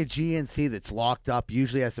 Anything at GNC that's locked up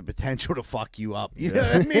usually has the potential to fuck you up. You know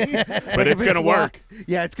what I mean? But it's gonna work.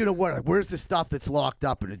 Yeah, it's gonna work. Like, where's the stuff that's locked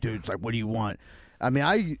up? And the dude's like, "What do you want?" I mean,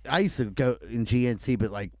 I used to go in GNC,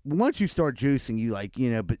 but like once you start juicing, you like,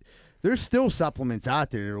 you know, but there's still supplements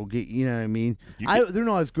out there that'll get, you know what I mean? They're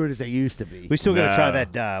not as good as they used to be. We still got to try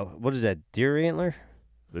that, what is that, deer antler?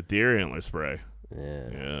 The deer antler spray. Yeah.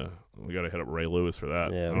 Yeah. We got to hit up Ray Lewis for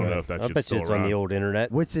that. Yeah, I don't know if that I shit's bet still you it's around. on the old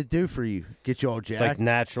internet. What's it do for you? Get you all It's jacked? like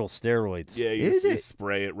natural steroids. Yeah, Is you it?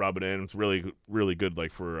 spray it, rub it in. It's really, really good,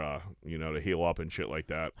 like for you know, to heal up and shit like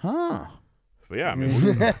that. Huh. But yeah, I mean,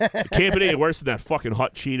 it can't be any worse than that fucking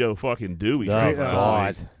hot Cheeto fucking Dewey. Oh, drink God.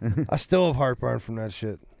 last night. I still have heartburn from that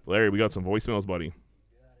shit. Larry, we got some voicemails, buddy.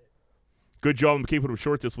 Good job in keeping them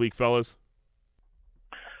short this week, fellas.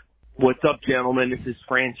 What's up, gentlemen? This is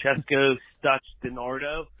Francesco Stutch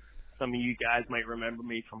DiNardo. Some of you guys might remember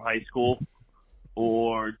me from high school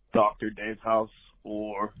or Dr. Dave's house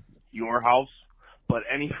or your house. But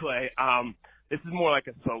anyway, this is more like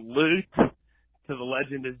a salute to the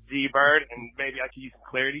legend of Z-Bird, and maybe I could use some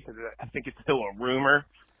clarity because I think it's still a rumor,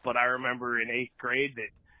 but I remember in 8th grade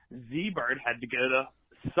that Z-Bird had to go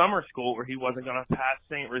to summer school where he wasn't going to pass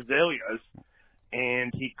St. Rosalia's,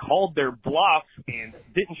 and he called their bluff and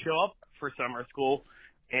didn't show up for summer school,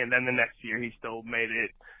 and then the next year he still made it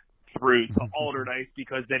through to Alderdice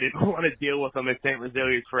because they didn't want to deal with him at St.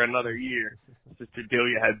 Rosalia's for another year. Sister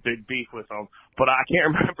Delia had big beef with him, but I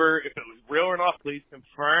can't remember if it was real or not. Please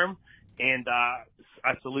confirm. And I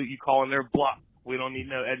salute you calling their bluff. We don't need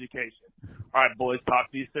no education. All right, boys.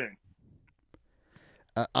 Talk to you soon.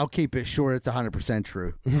 I'll keep it short. It's 100%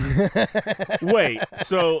 true. Wait,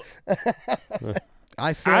 so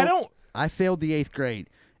I failed the 8th grade,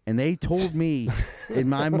 and they told me and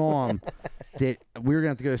my mom that we were going to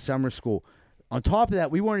have to go to summer school. On top of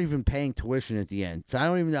that, we weren't even paying tuition at the end. So I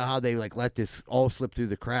don't even know how they like let this all slip through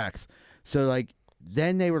the cracks. So like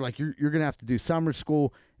then they were like, you're going to have to do summer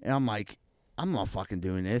school. And I'm like, I'm not fucking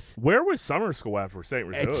doing this. where was summer school at for St.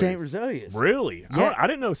 Rosalia's? At St. Rosalia's. Really? Yeah. I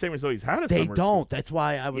didn't know St. Rosalia's had a They summer don't. school. That's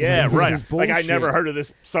why I was Yeah, like, this right. is Like, I bullshit. never heard of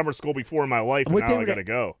this summer school before in my life, and What now they I would- got to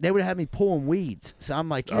go. They would have me pulling weeds. So I'm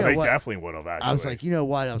like, you know They what? definitely would have, actually. I was like, you know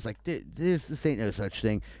what? I was like, this ain't no such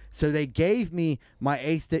thing. So they gave me my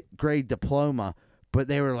 8th grade diploma, but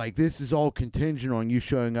they were like, this is all contingent on you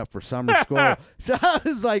showing up for summer school. So I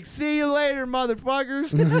was like, see you later,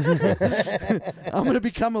 motherfuckers. I'm going to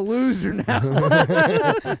become a loser now.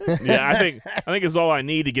 yeah, I think it's all I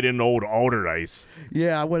need to get into old Alderdice.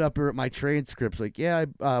 Yeah, I went up there at my transcripts like, yeah,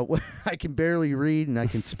 I can barely read and I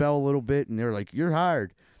can spell a little bit. And they were like, you're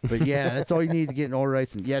hired. But yeah, that's all you need to get in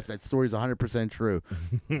Alderdice. And yes, that story's 100% true.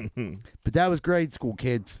 But that was grade school,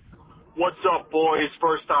 kids. What's up, boys?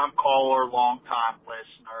 First time caller, long time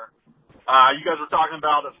listener. You guys were talking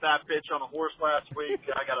about a fat bitch on a horse last week.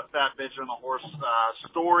 I got a fat bitch on a horse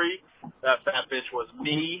story. That fat bitch was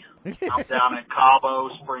me. I'm down in Cabo,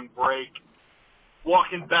 spring break.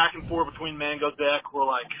 Walking back and forth between Mango Deck. We're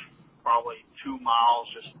like probably 2 miles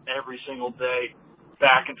just every single day.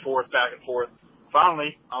 Back and forth, back and forth.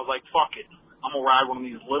 Finally, I was like, fuck it. I'm going to ride one of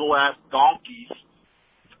these little-ass donkeys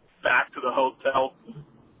back to the hotel.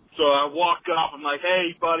 So I walk up. I'm like,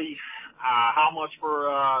 hey, buddy, how much for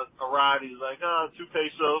a ride? He's like, 2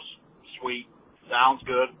 pesos. Sweet. Sounds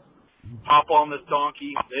good. Hop on this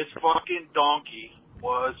donkey. This fucking donkey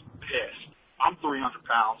was pissed. I'm 300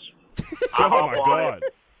 pounds. I Oh, hop my on God.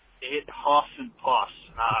 it. It huffs and puffs.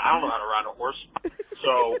 I don't know how to ride a horse.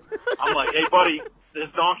 So I'm like, hey, buddy, this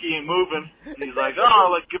donkey ain't moving. And he's like, oh,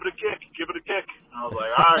 like, give it a kick. And I was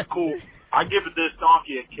like, all right, cool. I give it this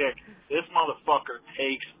donkey a kick. This motherfucker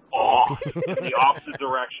takes off in the opposite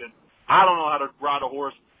direction. I don't know how to ride a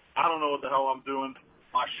horse. I don't know what the hell I'm doing.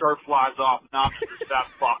 My shirt flies off. Now I'm just a fat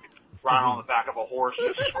fuck riding on the back of a horse,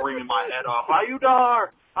 just screaming my head off. How you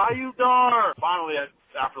dar? Finally,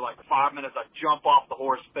 after like 5 minutes, I jump off the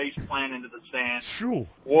horse, face plant into the sand, Shoo.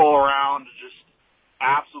 whirl around, just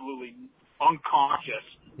absolutely unconscious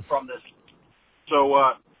from this. So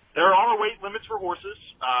there are weight limits for horses.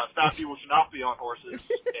 Fat people should not be on horses.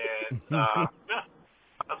 And yeah,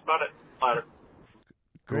 that's about it. Later.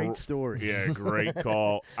 Great story. Yeah, great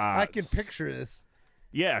call. I can picture this.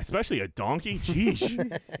 Yeah, especially a donkey.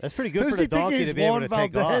 Jeez. That's pretty good Who's for the he thinking donkey he's to be able Juan to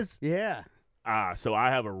take off. Valdez? Yeah. So I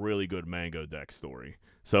have a really good Mango Deck story.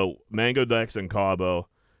 So Mango Deck's in Cabo.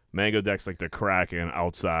 Mango Deck's like the Kraken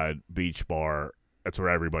outside beach bar. That's where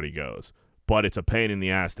everybody goes. But it's a pain in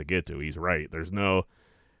the ass to get to. He's right. The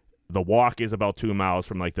walk is about 2 miles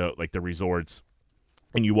from like the resorts.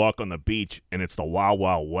 And you walk on the beach, and it's the Wild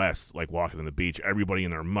Wild West, like walking on the beach. Everybody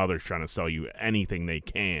and their mother's trying to sell you anything they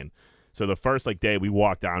can. So the first day we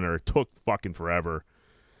walked down there, it took fucking forever.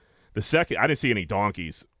 The second, I didn't see any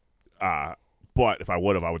donkeys, but if I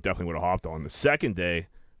would have, I definitely would have hopped on. The second day,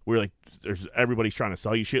 we were like, everybody's trying to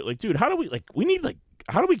sell you shit. Like, dude, how do we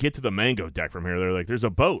get to the Mango Deck from here? They're like, there's a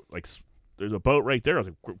boat. Like, there's a boat right there. I was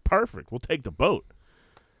like, perfect. We'll take the boat.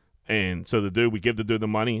 And so we give the dude the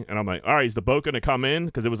money, and I'm like, all right, is the boat gonna come in?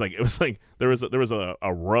 Because it was like there was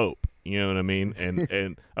a rope, you know what I mean? And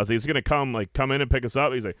I was like, is it gonna come in and pick us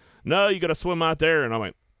up? He's like, no, you gotta swim out there. And I'm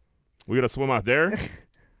like, we gotta swim out there?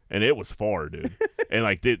 And it was far, dude. And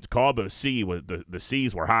like the Cabo Sea was the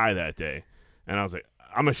seas were high that day, and I was like,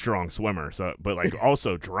 I'm a strong swimmer, but like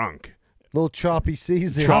also drunk. Little choppy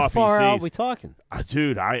seas there. How Choppy far out seas. we talking?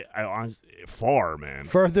 Dude, I far, man.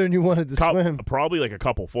 Further than you wanted to swim. Probably like a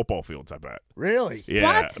couple football fields, I bet. Really?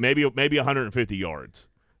 Yeah, What? maybe 150 yards.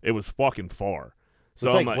 It was fucking far.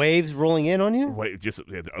 So It's I'm like waves rolling in on you? wait, just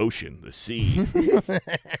the ocean, the sea.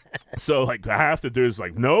 So like I have to do is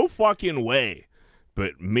like no fucking way.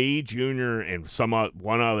 But me, Junior, and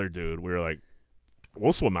one other dude, we were like,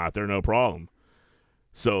 we'll swim out there, no problem.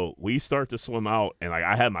 So we start to swim out, and like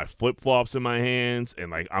I had my flip flops in my hands,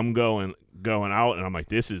 and like I'm going out, and I'm like,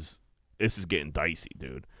 this is getting dicey,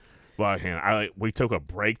 dude. We took a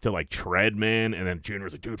break to like tread, man, and then Junior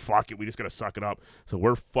was like, dude, fuck it, we just gotta suck it up. So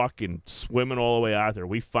we're fucking swimming all the way out there.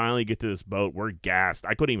 We finally get to this boat. We're gassed.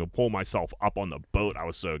 I couldn't even pull myself up on the boat. I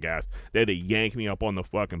was so gassed. They had to yank me up on the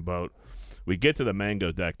fucking boat. We get to the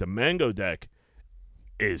Mango Deck. The Mango Deck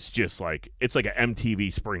is just like, it's like an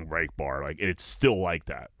MTV spring break bar. Like, it's still like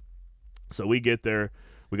that. So we get there.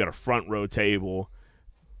 We got a front row table.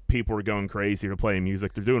 People are going crazy. They're playing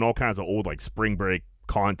music. They're doing all kinds of old like spring break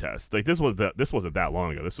contests. Like this wasn't that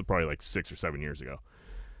long ago. This was probably like 6 or 7 years ago.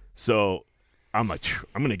 So I'm like,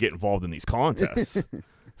 I'm gonna get involved in these contests.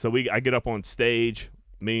 So I get up on stage.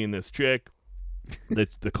 Me and this chick.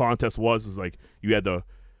 The contest was like you had to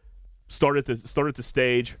start at the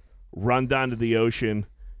stage, run down to the ocean,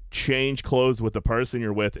 change clothes with the person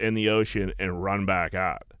you're with in the ocean, and run back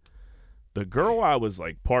out. The girl I was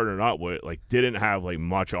like partnered up with like didn't have like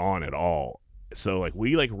much on at all. So like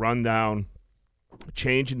we like run down,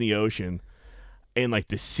 change in the ocean, and like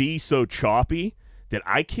the sea's so choppy that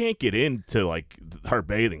I can't get into like her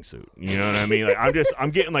bathing suit. You know what I mean? Like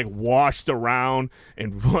I'm getting like washed around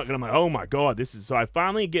and I'm like, oh my God, this is. So I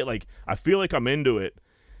finally get like, I feel like I'm into it,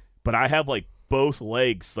 but I have like both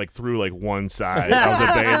legs like through like one side of the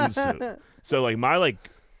bathing suit. So like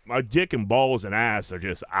my dick and balls and ass are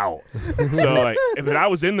just out. So like, but I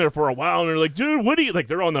was in there for a while, and they're like, dude, what do you like?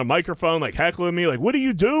 They're on the microphone like heckling me, like, what are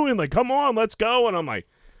you doing? Like, come on, let's go. And I'm like,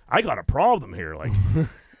 I got a problem here. Like,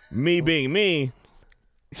 me being me.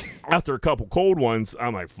 After a couple cold ones,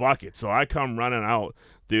 I'm like, fuck it. So I come running out,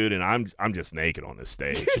 dude, and I'm just naked on this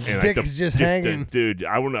stage. And Dick is just hanging. Dude,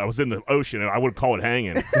 I was in the ocean, and I would call it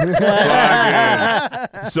hanging.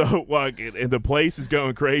 So, and the place is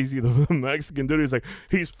going crazy. The Mexican dude is like,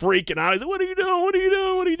 he's freaking out. He's like, what are you doing? What are you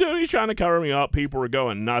doing? What are you doing? He's trying to cover me up. People were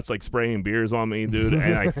going nuts, like spraying beers on me, dude.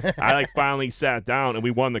 And I like finally sat down, and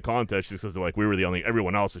we won the contest just because like we were the only.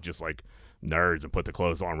 Everyone else was just like nerds and put the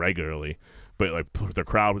clothes on regularly. But like the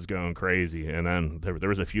crowd was going crazy, and then there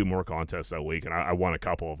was a few more contests that week, and I won a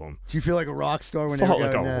couple of them. Do you feel like a rock star when you Felt were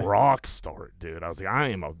like going a rock star, dude. I was like, I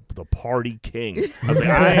am the party king. I was like,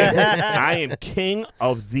 I am king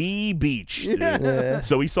of the beach, dude. Yeah.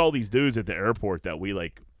 So we saw these dudes at the airport that we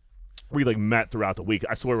met throughout the week.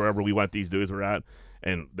 I swear wherever we went, these dudes were at,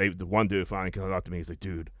 And the one dude finally comes up to me. He's like,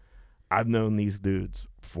 dude, I've known these dudes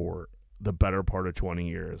for the better part of 20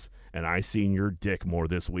 years, and I seen your dick more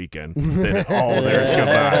this weekend than all theirs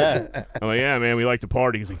combined. I'm like, yeah, man, we like to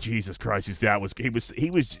party. He's like, Jesus Christ, he thought it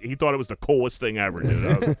was the coolest thing ever,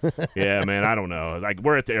 dude. Yeah, man, I don't know. Like,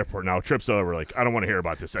 we're at the airport now. Trip's over. Like, I don't want to hear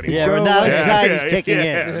about this anymore. Yeah, but now anxiety's kicking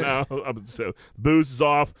in. No, so booze is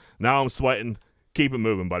off. Now I'm sweating. Keep it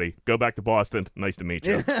moving, buddy. Go back to Boston. Nice to meet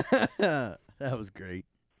you. That was great.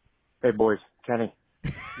 Hey, boys. Kenny.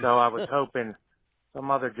 So I was hoping some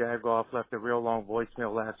other jagoff left a real long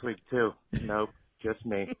voicemail last week, too. Nope, just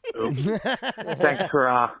me. Oops. Thanks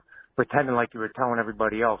for pretending like you were telling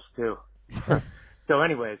everybody else, too. So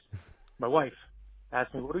anyways, my wife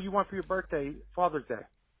asked me, what do you want for your birthday, Father's Day?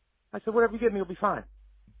 I said, whatever you get me will be fine.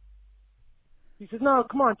 He says, no,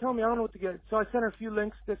 come on, tell me. I don't know what to get. So I sent her a few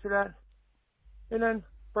links, this or that. And then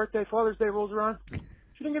birthday, Father's Day rolls around.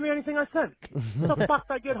 She didn't give me anything I sent. What the fuck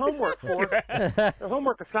did I get homework for? A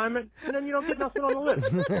homework assignment, and then you don't get nothing on the list.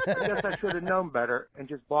 I guess I should have known better and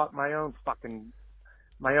just bought my own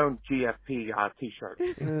GFP T-shirt.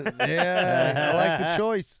 Yeah, I like the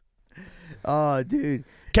choice. Oh, dude.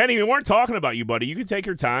 Kenny, we weren't talking about you, buddy. You can take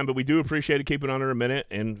your time, but we do appreciate it. Keep it under a minute,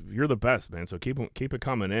 and you're the best, man. So keep it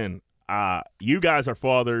coming in. You guys are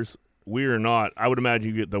fathers. We are not. I would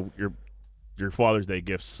imagine you get your Father's Day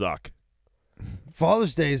gifts suck.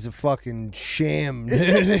 Father's Day is a fucking sham,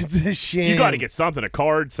 dude. It's a sham. You got to get something, a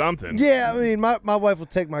card, something. Yeah, I mean, my wife will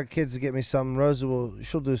take my kids to get me something. Rosa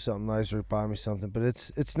she'll do something nicer, buy me something, but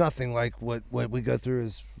it's nothing like what we go through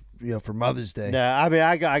as for Mother's Day. Yeah, I mean,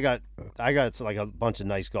 I got like a bunch of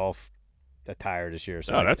nice golf attire this year,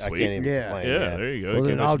 so that's I sweet. can't even complain. Yeah, there you go. Well,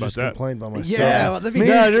 then I'll just complain by myself. Yeah, well, let me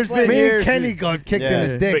there's been me and Kenny got kicked in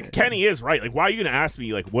the dick. But Kenny is right. Like, why are you gonna ask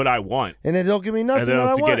me like what I want, and then don't give me nothing and then that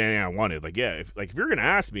I to want? get anything I wanted? Like, yeah, if you're gonna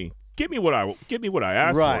ask me, give me what I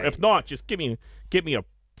asked Right. for. If not, just give me a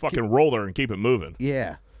fucking roller and keep it moving.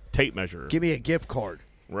 Yeah. Tape measure. Give me a gift card.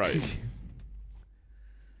 Right.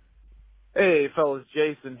 Hey, fellas,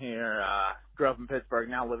 Jason here. Grew up in Pittsburgh,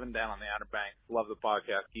 now living down on the Outer Banks. Love the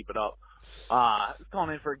podcast. Keep it up. Just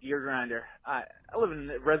calling in for a gear grinder. I live in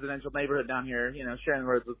a residential neighborhood down here, sharing the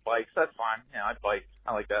roads with bikes. That's fine. I bike.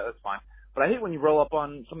 I like that. That's fine. But I hate when you roll up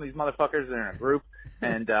on some of these motherfuckers that are in a group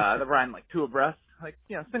and they're riding like two abreast. Like,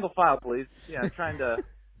 single file, please. Trying to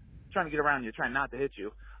get around you, trying not to hit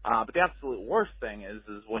you. But the absolute worst thing is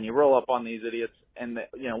when you roll up on these idiots and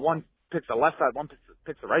one picks the left side, one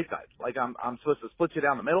picks the right side. Like I'm supposed to split you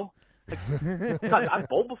down the middle. Like, God, I've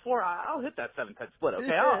bowled before. I'll hit that 7-10 split.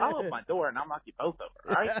 Okay, I'll open my door and I'll knock you both over.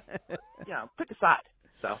 All right, pick a side.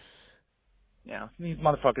 So, these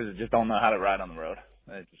motherfuckers that just don't know how to ride on the road.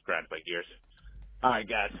 It just grinds my gears. All right,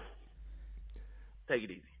 guys, take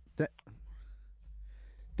it easy.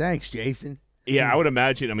 Thanks, Jason. Yeah, I would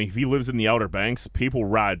imagine. I mean, if he lives in the Outer Banks, people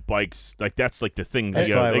ride bikes. Like, that's like the thing. They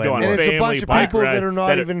go on and family it's a bunch of bike people ride that are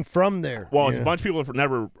not even from there. Well, it's a bunch of people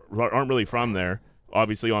that aren't really from there,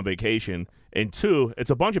 obviously on vacation. And two, it's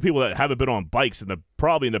a bunch of people that haven't been on bikes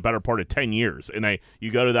probably in the better part of 10 years. And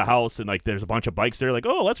you go to the house and like there's a bunch of bikes there. Like,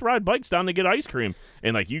 oh, let's ride bikes down to get ice cream.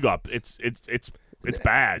 And like it's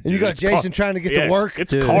bad. And you got Jason trying to get to work.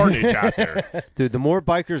 It's carnage out there. Dude, the more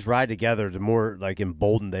bikers ride together, the more like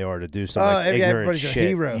emboldened they are to do some ignorant everybody's shit. a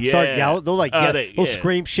hero. Yeah. Start yelling. They'll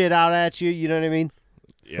scream shit out at you. You know what I mean?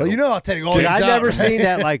 Yeah, well, I'll take all Dude, these I've out. never seen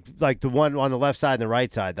that like the one on the left side and the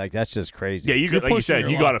right side. Like that's just crazy. Yeah, You're like you pushing said,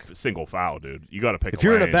 your you luck. got a single foul, dude. You got to pick. If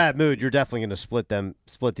you're in a lane. bad mood, you're definitely going to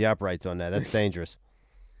split the uprights on that. That's dangerous.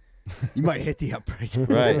 You might hit the upright.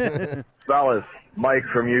 Right. Fellas, Mike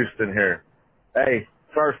from Houston here. Hey,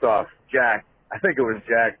 first off, Jack. I think it was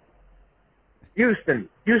Jack. Houston,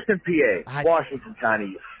 PA, Washington County,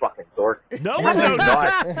 you fucking dork. No one knows.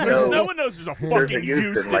 No one knows there's a fucking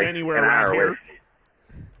Houston like anywhere an around hour here. away.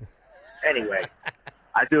 Anyway,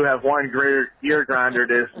 I do have one gear grinder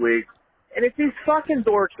this week, and it's these fucking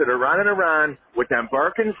dorks that are running around with them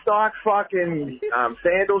Birkenstock fucking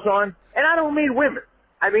sandals on, and I don't mean women.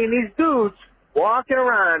 I mean these dudes walking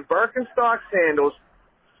around Birkenstock sandals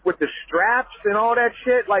with the straps and all that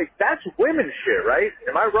shit. Like, that's women's shit, right?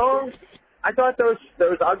 Am I wrong? I thought those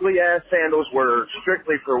ugly-ass sandals were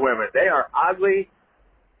strictly for women. They are ugly.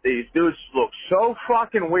 These dudes look so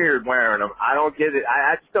fucking weird wearing them. I don't get it.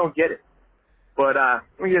 I just don't get it. But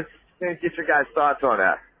let me just get your guys' thoughts on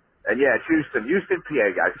that. And yeah, it's Houston, PA,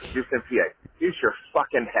 guys. Houston, PA. Use your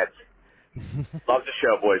fucking heads. Love the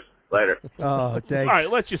show, boys. Later. Oh, thanks. All right,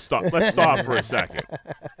 let's just stop. Let's stop for a second.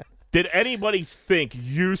 Did anybody think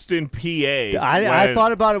Houston, PA? I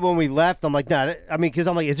thought about it when we left. I'm like, nah. I mean, because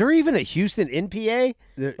I'm like, is there even a Houston in PA?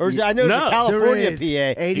 Or is I know there's a California,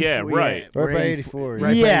 PA. 84, yeah, right. Right by 84.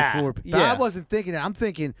 Right Yeah. by 84. But Yeah. I wasn't thinking that. I'm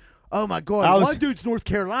thinking, oh my God, one dude's North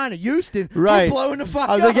Carolina, Houston. Right. We're blowing the fuck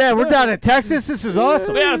I was up. like, yeah, we're down in Texas. This is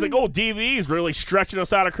awesome. Yeah, I was like, oh, DV's really stretching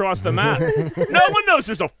us out across the map. No one knows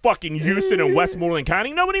there's a fucking Houston in Westmoreland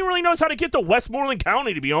County. Nobody really knows how to get to Westmoreland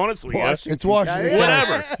County, to be honest with you. It's Washington.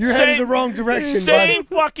 Whatever. You're heading the wrong direction, Same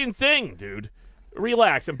fucking thing, dude.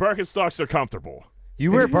 Relax, and Birkenstocks are comfortable.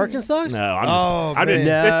 You wear Birkenstocks? No, I'm just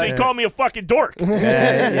man. they call me a fucking dork.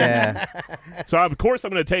 Yeah. So of course I'm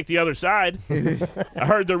going to take the other side. I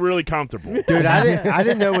heard they're really comfortable. Dude, I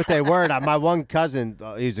didn't know what they were. My one cousin,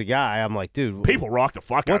 he's a guy. I'm like, dude, People rock the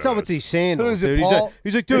fuck out what's of up with those. these sandals, Who is it, dude? Paul?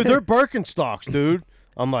 He's like, dude, they're Birkenstocks, dude.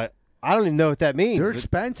 I'm like, I don't even know what that means. They're but-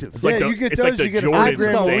 expensive. It's like Yeah, the, you get it's like those, the you get a Jordan 5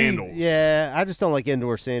 grand a week. sandals. Yeah, I just don't like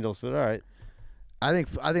indoor sandals, but all right. I think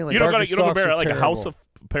like You don't Birkenstocks got to are like a terrible.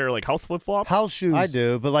 pair of like house flip flops. House shoes. I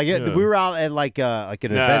do, but like Yeah. we were out at like an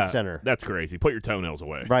event center. That's crazy. Put your toenails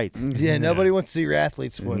away. Right. Yeah, nobody wants to see your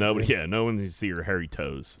athlete's foot. Nobody. Yeah, no one needs to see your hairy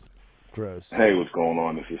toes. Gross. Hey, what's going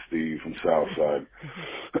on? This is Steve from Southside.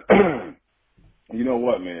 You know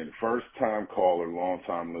what, man? First time caller, long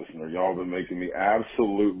time listener. Y'all been making me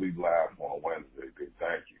absolutely laugh on a Wednesday, dude.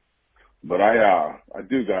 Thank you. But I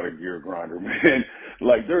do got a gear grinder, man.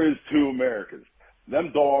 Like there is two Americas.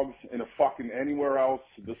 Them dogs in a fucking anywhere else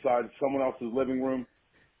besides someone else's living room,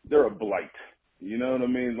 they're a blight. You know what I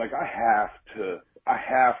mean? Like I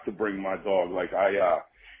have to bring my dog. Like I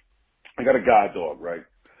got a guide dog, right?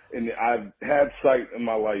 And I've had sight in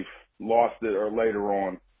my life, lost it or later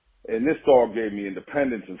on. And this dog gave me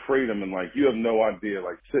independence and freedom. And like, you have no idea,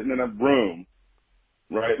 like sitting in a room,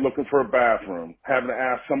 right? Looking for a bathroom, having to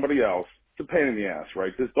ask somebody else. It's a pain in the ass,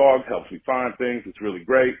 right? This dog helps me find things. It's really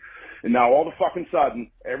great. And now all the fucking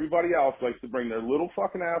sudden, everybody else likes to bring their little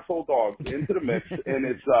fucking asshole dog into the mix. And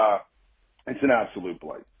it's an absolute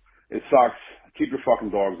blight. It sucks. Keep your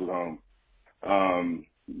fucking dogs at home.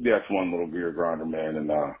 Yeah, it's one little gear grinder, man. And,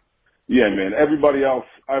 yeah, man, everybody else,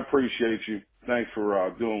 I appreciate you. Thanks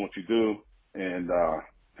for doing what you do. And,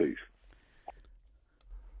 peace.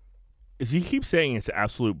 Is he keep saying it's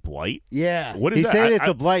absolute blight? Yeah. What is He's that? saying it's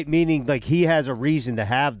a blight, meaning like he has a reason to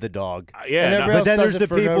have the dog. Yeah, And no, everybody But then else there's does the it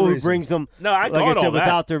for no people who reason. brings them. no, I like got I said, all that.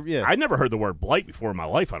 without their. Yeah. I never heard the word blight before in my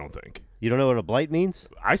life. I don't think. You don't know what a blight means?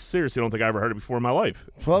 I seriously don't think I ever heard it before in my life.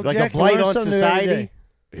 Well, Like Jack, a blight you learn on something new every society?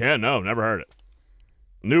 day. Yeah, no, never heard it.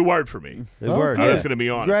 New word for me. The Oh, word. I'm yeah. just gonna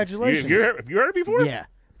be honest. Congratulations. Have you heard it before? Yeah.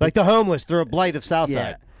 Like the homeless, they're a blight of Yeah.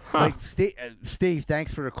 Southside. Like Steve,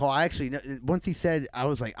 thanks for the call. I actually, once he said, I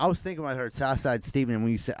was thinking when I heard Southside Steven, and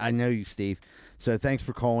when you said, I know you, Steve. So thanks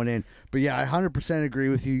for calling in. But yeah, I 100% agree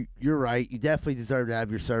with you. You're right. You definitely deserve to have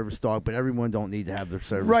your service dog, but everyone don't need to have their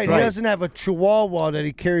service Right, dog. he doesn't have a chihuahua that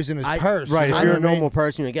he carries in his purse. Right, you if know you're a what I mean? normal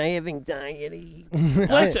person, you're like, I have anxiety.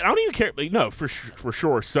 Listen, I don't even care. Like, no, for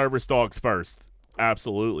sure, service dogs first.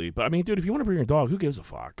 Absolutely. But I mean, dude, if you want to bring your dog, who gives a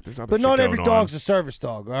fuck? There's other But shit not going every on. dog's a service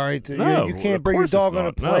dog, all right? No, you can't of bring your course dog it's on a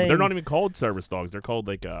not. No, plane. they're not even called service dogs. They're called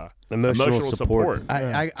like Emotional support.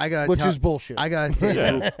 I gotta Which tell- is bullshit. I gotta say,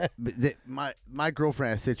 Yeah. but my girlfriend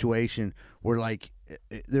had a situation where like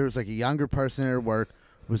there was like a younger person at her work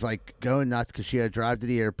was like going nuts because she had to drive to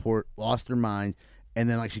the airport, lost her mind, and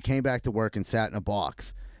then like she came back to work and sat in a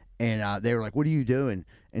box, and they were like, "What are you doing?"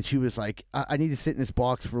 And she was like, I need to sit in this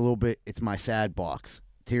box for a little bit. It's my sad box."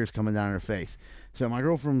 Tears coming down her face. So my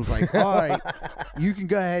girlfriend was like, "All right, you can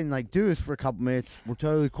go ahead and like do this for a couple minutes. We're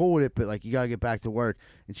totally cool with it, but like you gotta get back to work."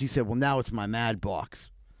 And she said, "Well, now it's my mad box."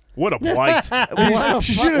 What a blight.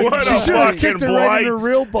 She should have What a kicked fucking her right in her blight.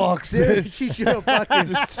 real box. Dude, she should have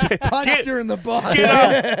fucking punched her in the box.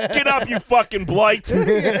 Get up, you fucking blight.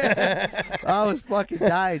 I was fucking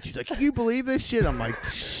dying. She's like, "Can you believe this shit?" I'm like,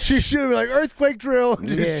 She should have been like earthquake drill and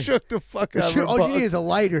just Yeah. shook the fuck out of her all you box. need is a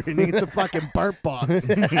lighter and it's a fucking burp box.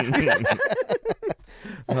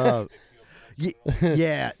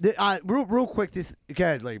 Yeah. Real quick, go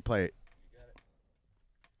ahead, let you play it.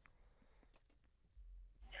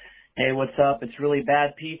 Hey, what's up? It's really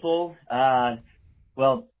bad people.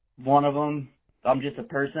 Well, one of them, I'm just a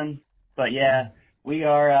person. But yeah, we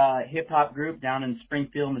are a hip-hop group down in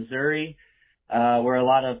Springfield, Missouri, where a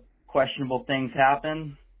lot of questionable things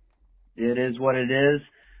happen. It is what it is.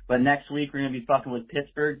 But next week, we're going to be fucking with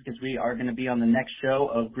Pittsburgh because we are going to be on the next show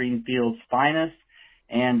of Greenfield's Finest.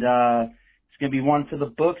 And it's going to be one for the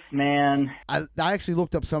books, man. I actually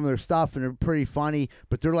looked up some of their stuff, and they're pretty funny,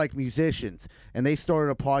 but they're like musicians. And they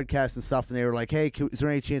started a podcast and stuff, and they were like, "Hey, is there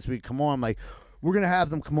any chance we could come on?" I'm like, "We're going to have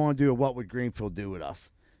them come on and do a What Would Greenfield Do With Us?"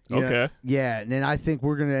 You know? Okay. Yeah, and then I think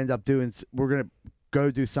we're gonna end up we're gonna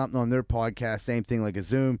go do something on their podcast, same thing like a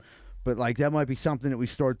Zoom, but like that might be something that we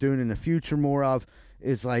start doing in the future more of,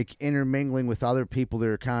 is like intermingling with other people that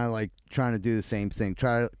are kind of like trying to do the same thing,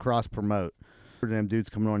 try to cross promote. Them dudes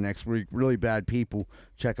coming on next week, really bad people.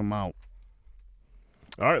 Check them out.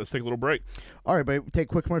 All right, let's take a little break. All right, babe, take a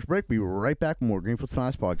quick commercial break. Be right back with more Greenfield's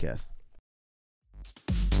Finest Podcast.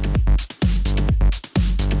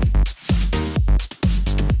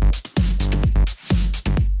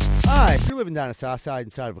 Hi, if you're living down the south side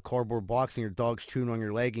inside of a cardboard box and your dog's chewing on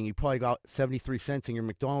your leg and you probably got 73 cents in your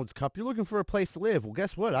McDonald's cup, you're looking for a place to live. Well,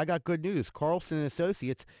 guess what? I got good news. Carlson &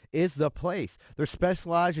 Associates is the place. They're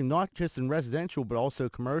specialized in not just in residential, but also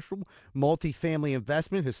commercial, multi-family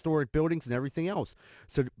investment, historic buildings, and everything else.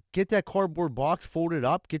 So get that cardboard box, fold it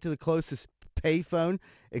up, get to the closest payphone,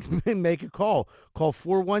 and make a call. Call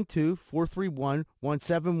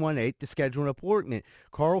 412-431-1718 to schedule an appointment.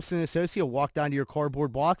 Carlson & Associates will walk down to your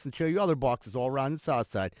cardboard box and show you other boxes all around the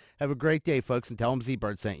south side. Have a great day, folks, and tell them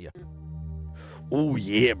Z-Bird sent you. Oh,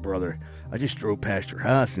 yeah, brother. I just drove past your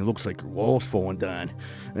house, and it looks like your wall's falling down.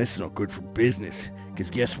 That's not good for business,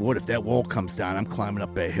 because guess what? If that wall comes down, I'm climbing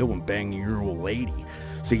up that hill and banging your old lady.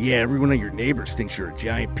 So yeah, every one of your neighbors thinks you're a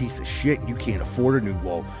giant piece of shit and you can't afford a new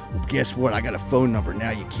wall. Well, guess what? I got a phone number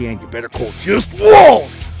now you can. You better call Just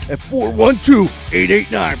Walls at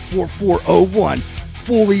 412-889-4401.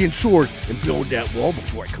 Fully insured, and build that wall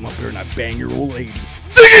before I come up here and I bang your old lady.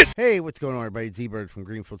 Dig it! Hey, what's going on, everybody? Z-Bird from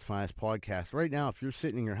Greenfield's Finest Podcast. Right now, if you're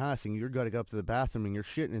sitting in your house and you're going to go up to the bathroom and you're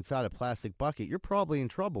shitting inside a plastic bucket, you're probably in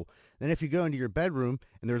trouble. Then if you go into your bedroom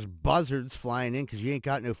and there's buzzards flying in because you ain't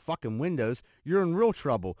got no fucking windows, you're in real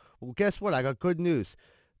trouble. Well, guess what? I got good news.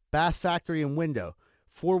 Bath Factory and Window,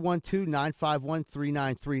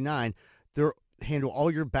 412-951-3939. They'll handle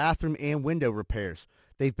all your bathroom and window repairs.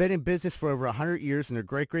 They've been in business for over 100 years, and their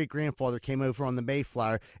great-great-grandfather came over on the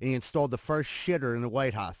Mayflower, and he installed the first shitter in the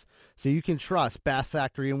White House. So you can trust Bath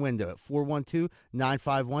Factory and Window at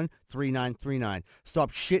 412-951-3939.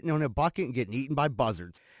 Stop shitting on a bucket and getting eaten by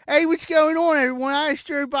buzzards. Hey, what's going on, everyone? I just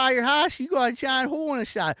drove by your house. You got a giant hole in the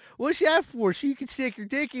side. What's that for? So you can stick your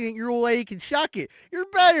dick in it and your old lady can suck it. You're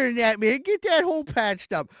better than that, man. Get that hole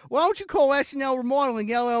patched up. Why don't you call S&L Remodeling,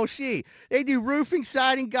 LLC? They do roofing,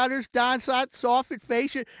 siding, gutters, downsides, soffit,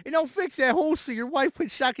 fascia, and they'll fix that hole so your wife quit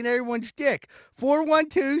sucking everyone's dick.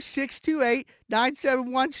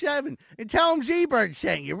 412-628-9717. And tell them Z-Bird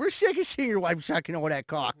sent you. We're sick of seeing your wife sucking all that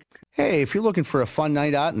cock. Hey, if you're looking for a fun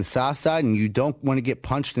night out in the South Side and you don't want to get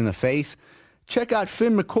punched in the face, check out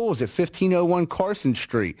Finn McCool's at 1501 Carson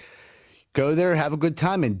Street. Go there, have a good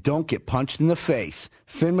time, and don't get punched in the face.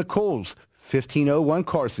 Finn McCool's, 1501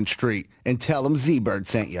 Carson Street, and tell them Z-Bird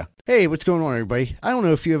sent you. Hey, what's going on, everybody? I don't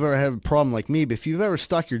know if you've ever had a problem like me, but if you've ever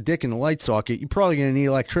stuck your dick in the light socket, you're probably going to need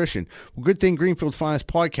an electrician. Well, good thing Greenfield's Finest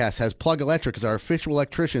Podcast has Plug Electric as our official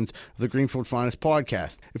electricians of the Greenfield Finest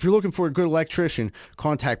Podcast. If you're looking for a good electrician,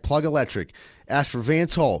 contact Plug Electric. Ask for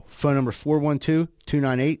Vance Hall. Phone number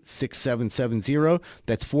 412-298-6770.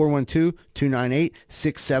 That's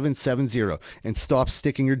 412-298-6770. And stop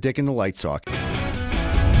sticking your dick in the light socket.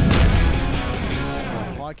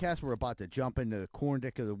 Podcast, we're about to jump into the Corn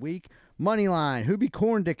Dick of the Week. Moneyline, who be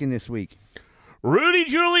Corn Dicking this week? Rudy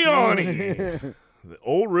Giuliani.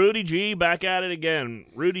 Old Rudy G back at it again.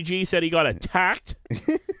 Rudy G said he got attacked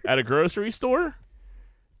at a grocery store,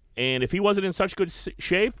 and if he wasn't in such good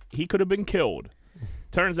shape, he could have been killed.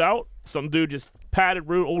 Turns out some dude just patted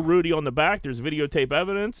old Rudy on the back. There's videotape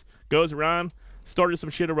evidence. Goes around, started some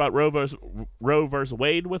shit about Roe versus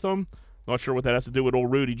Wade with him. Not sure what that has to do with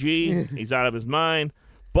old Rudy G. He's out of his mind.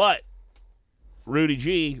 But Rudy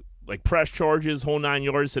G, like, pressed charges, whole 9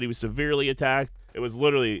 yards, said he was severely attacked. It was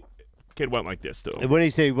literally, kid went like this to him. And when he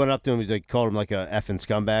said he went up to him, he's like, called him like a effing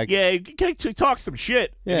scumbag. Yeah, he talked some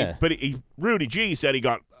shit. Yeah. But Rudy G said he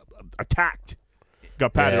got attacked,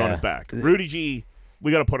 got patted on his back. Rudy G,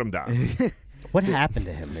 we got to put him down. What happened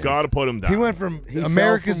to him, man? Got to put him down. He went from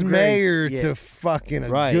America's mayor to fucking a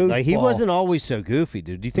goofball. Like, he wasn't always so goofy,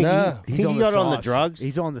 dude. Do you think he got on the drugs?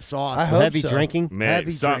 He's on the sauce. I hope heavy so. drinking? Man,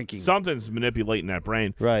 heavy drinking. Something's manipulating that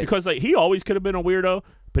brain. Right. Because like he always could have been a weirdo,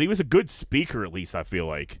 but he was a good speaker at least, I feel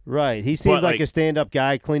like. Right. He seemed But, like a stand-up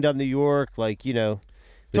guy, cleaned up New York, like, you know.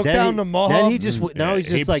 Took down the mob. Then he just, now he's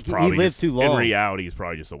just like, he lived too long. In reality, he's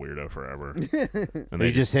probably just a weirdo forever. And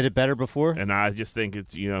he just hit it better before? And I just think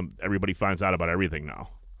it's, everybody finds out about everything now.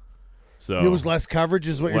 So there was less coverage,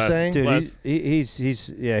 is what you're saying? Dude,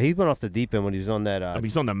 he went off the deep end when he was on that.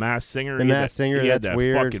 he's on The Masked Singer. The Masked Singer, he had that's that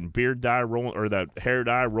weird. fucking beard dye rolling, or that hair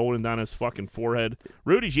dye rolling down his fucking forehead.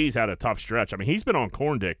 Rudy G's had a tough stretch. I mean, he's been on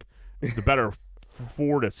Corn Dick the better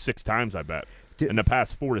 4 to 6 times, I bet. in the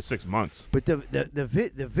past 4 to 6 months. But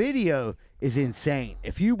the video is insane.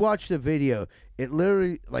 If you watch the video, it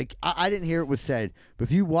literally, like, I didn't hear it was said, but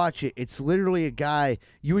if you watch it, it's literally a guy.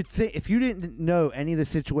 You would think, if you didn't know any of the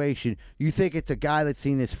situation, you think it's a guy that's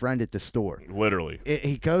seen his friend at the store. Literally.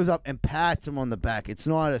 He goes up and pats him on the back. It's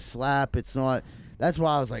not a slap. It's not. That's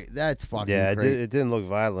why I was like, that's fucking crazy. It didn't look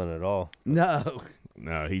violent at all. No.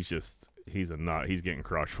 No, he's a nut. He's getting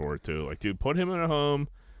crushed for it, too. Like, dude, put him in a home.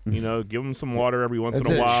 You know, give him some water every once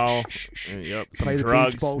in a while. Yep, some Play the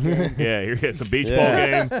drugs. beach ball game. Yeah, here's some beach ball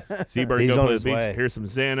game. Seabird, He's go on play his the beach. way. Here's some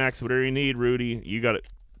Xanax, whatever you need, Rudy. You got it.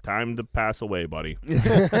 Time to pass away, buddy.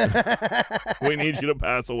 We need you to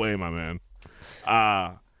pass away, my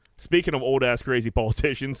man. Speaking of old-ass crazy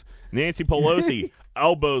politicians, Nancy Pelosi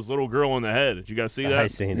elbows little girl in the head. Did you guys see that? I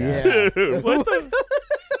seen that. Dude,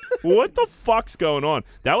 what the fuck's going on?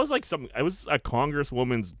 That was like it was a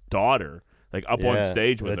congresswoman's daughter. Like up on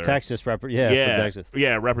stage with her. Texas from Texas.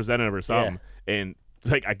 Yeah, representative or something. Yeah. And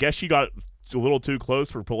like I guess she got a little too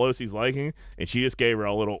close for Pelosi's liking, and she just gave her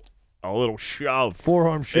a little shove.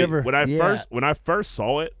 Forearm shiver. When I first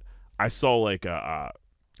saw it, I saw like a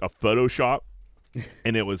Photoshop,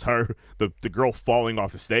 and it was her, the girl falling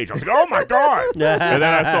off the stage. I was like, oh my god! And then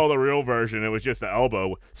I saw the real version. It was just the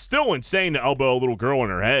elbow. Still insane to elbow a little girl in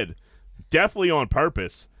her head. Definitely on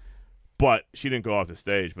purpose. But she didn't go off the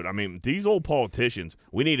stage. But, I mean, these old politicians,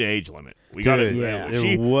 we need an age limit. We got to. Yeah.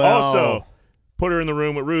 She also put her in the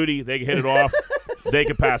room with Rudy. They can hit it off. They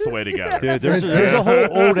could pass away together. Dude, there's a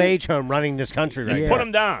whole old age home running this country right Just now. put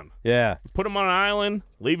them down. Yeah. Put them on an island.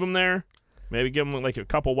 Leave them there. Maybe give them like a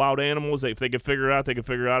couple wild animals. If they can figure it out, they can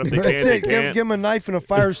figure it out. If they That's can't, it. they can't. Give him a knife and a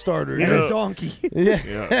fire starter. And a donkey.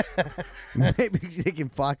 Yeah. Maybe they can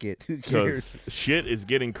fuck it. Who cares? Shit is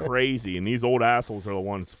getting crazy, and these old assholes are the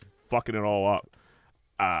ones fucking it all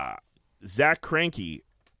up. Zach Greinke,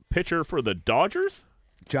 pitcher for the Dodgers?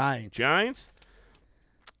 Giants?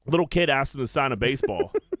 Little kid asked him to sign a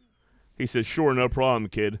baseball. He says, sure, no problem,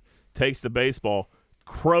 kid. Takes the baseball.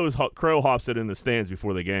 Crow hops it in the stands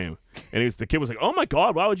before the game. And the kid was like, oh, my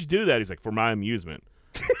God, why would you do that? He's like, for my amusement.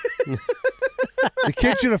 The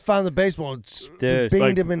kid should have found the baseball and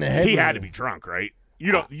beamed him in the head. He had to be drunk, right?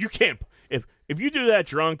 You can't. If you do that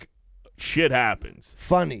drunk, shit happens.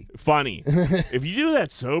 Funny. If you do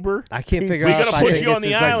that sober, I can't figure we out. gotta put you on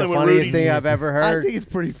the island like the with funniest Rudy. thing I've ever heard. I think it's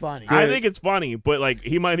pretty funny. I think it's funny, but like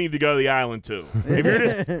he might need to go to the island too.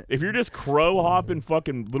 If you're just crow hopping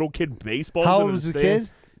fucking little kid baseballs. How in old was the stand, kid?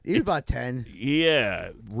 He was about 10.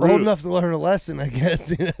 Yeah, Old enough to learn a lesson, I guess.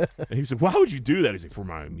 And he was like, "Why would you do that?" He's like, "For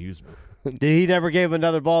my amusement." Did he never gave him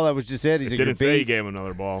another ball? That was just it. He's like, Didn't say he gave him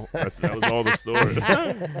another ball. That was all the story.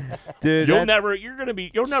 Dude,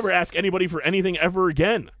 you'll never ask anybody for anything ever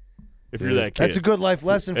again. If you're that kid, That's a good life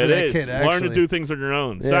lesson for It that is. kid. Learn Actually. to do things on your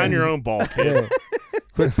own. Yeah. Sign your own ball, kid.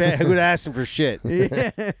 Quit asking for shit. Can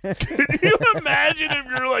you imagine if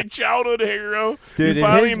you're like childhood hero? Dude, you in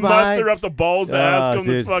finally his muster mind- up the balls to ask him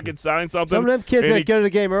dude. to fucking sign something. Some of them kids and that go to the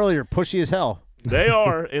game earlier, pushy as hell. they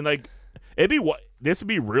are, and like this would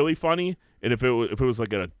be really funny, and if it was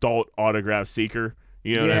like an adult autograph seeker,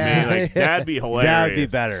 you know what I mean? Like that'd be hilarious. That would be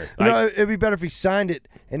better. No, it'd be better if he signed it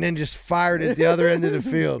and then just fired it at the other end of the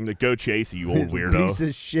field. Like, go chase you old weirdo. Piece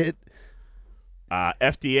of shit.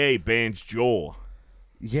 FDA bans Joel.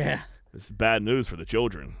 Yeah. This is bad news for the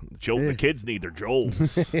children. The kids need their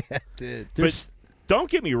Joels. Yeah, dude. But don't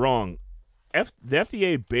get me wrong. The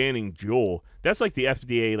FDA banning Joel, that's like the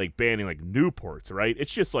FDA like banning like Newports, right?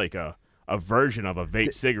 It's just like a version of a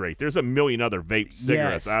vape cigarette. There's a million other vape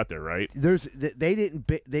cigarettes out there, right?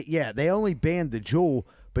 They only banned the Juul,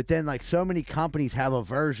 but then like so many companies have a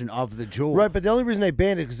version of the Juul. Right, but the only reason they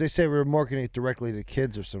banned it because they say we were marketing it directly to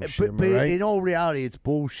kids or some shit. But Right? in all reality, it's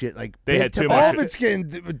bullshit. Like They had too all much. of it's getting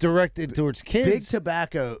directed towards kids. Big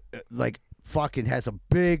tobacco, like fucking has a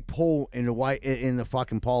big pull in the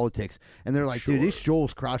fucking politics, and they're like, dude, this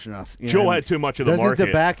Joel's crushing us. You know Joel what I had too much of the Doesn't market.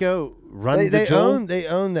 tobacco run They, the they Joel?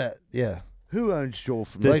 own that. Yeah. mean? Who owns Joel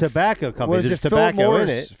from The tobacco company. Was There's it Philip tobacco Morris?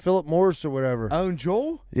 in it. Philip Morris or whatever. Own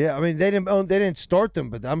Joel? Yeah, I mean they didn't start them,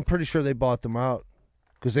 but I'm pretty sure they bought them out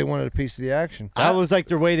because they wanted a piece of the action. That was like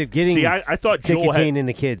their way of getting See, I thought Joel nicotine had in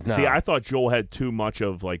the kids now. See, I thought Joel had too much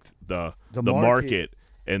of like the market,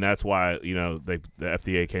 and that's why the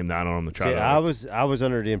FDA came down on him to try See, to. I was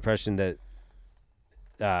under the impression that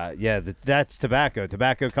that's tobacco.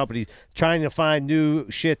 Tobacco companies trying to find new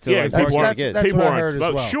shit to like people market aren't, kids. that's people what I aren't heard as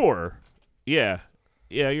smoke- well. Sure, yeah.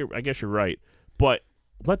 I guess you're right, but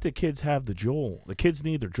let the kids have the Joel. The kids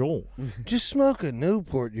need their Joel. Just smoke a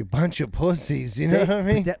Newport, you bunch of pussies. You know what I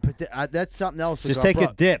mean? That's something else. that Just got take a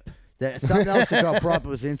brought- dip. Something else that got brought up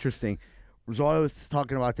was interesting. Was I was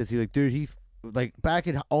talking about this. He was like, dude, like back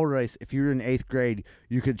at Alderdice, if you were in 8th grade,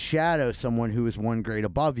 you could shadow someone who was 1 grade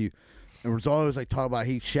above you. And it was always like talking about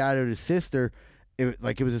he shadowed his sister. It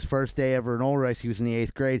was his first day ever in Alderdice. He was in the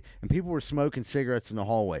 8th grade, and people were smoking cigarettes in the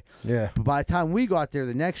hallway. Yeah. But by the time we got there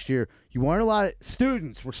the next year, you weren't a lot of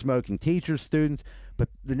students were smoking, teachers, students. But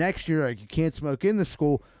the next year, like, you can't smoke in the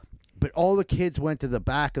school. But all the kids went to the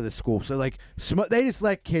back of the school. So, like, they just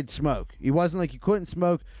let kids smoke. It wasn't like you couldn't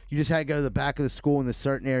smoke. You just had to go to the back of the school in a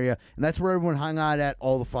certain area. And that's where everyone hung out at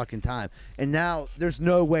all the fucking time. And now there's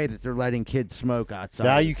no way that they're letting kids smoke outside.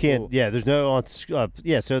 Now of you the can't. school. Yeah, there's no.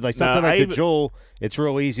 So like something like the Joel, it's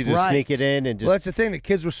real easy to Right. sneak it in and just. Well, that's the thing. The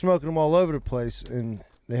kids were smoking them all over the place, and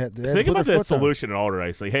they had to Think put about their that foot down. solution at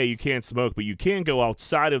Alderdice. Like, hey, you can't smoke, but you can go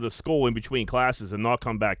outside of the school in between classes and not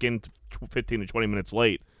come back in 15 to 20 minutes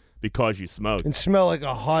late because you smoked. And smell like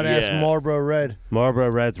a hot ass Yeah. Marlboro Red.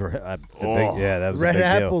 Marlboro Reds were the big. Yeah, that was Red a big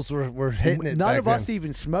apples were hitting it. None back of us then.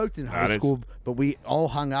 even smoked in Nah, high that's- school, but we all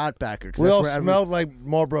hung out back here. 'cause We that's all where smelled like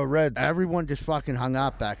Marlboro Reds. everyone just fucking hung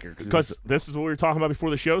out back here. Because this is what we were talking about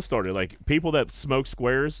before the show started. Like, people that smoke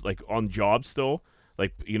squares, like, on jobs still,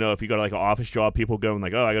 like, you know, if you got, like, an office job, people going,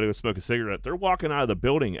 like, oh, I got to go smoke a cigarette. They're walking out of the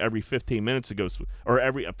building every 15 minutes to go, or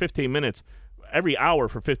every 15 minutes, every hour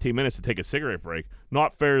for 15 minutes to take a cigarette break.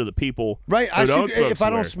 Not fair to the people Right. who I don't should, smoke if I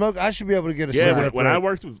don't squares. smoke, I should be able to get a Yeah, cigarette. when I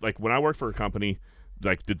break. worked when I worked for a company,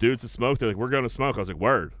 like, the dudes that smoke, they're like, we're going to smoke. I was like,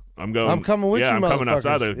 word. I'm going. I'm coming with yeah, you, I'm coming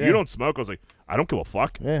outside. motherfuckers. They're like, Yeah. You don't smoke. I was like, I don't give a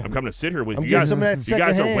fuck. Yeah. I'm coming to sit here with I'm you getting guys. some of that You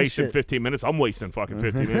guys are secondhand wasting shit. 15 minutes. I'm wasting fucking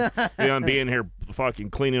 15 minutes. I'm being here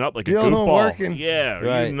fucking cleaning up like a The only one goofball. working. Yeah, are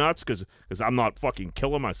Right. you nuts? Because I'm not fucking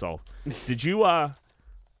killing myself. Did you?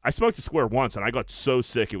 I smoked a square once and I got so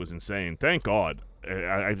sick it was insane. Thank God.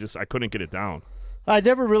 I couldn't get it down. I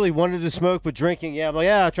never really wanted to smoke, but drinking, yeah, I'm like,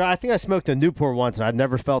 yeah, I'll try. I think I smoked a Newport once, and I'd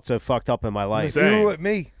never felt so fucked up in my life. Same. You were with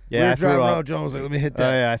me. Yeah, we were I threw driving up. around. John was like, "Let me hit Oh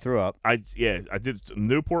that." yeah, I threw up. I did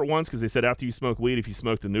Newport once because they said after you smoke weed, if you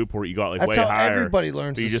smoke the Newport, you got like That's way how higher. everybody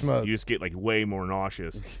learns you to just, smoke. You just get like way more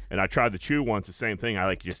nauseous. And I tried the chew once, the same thing.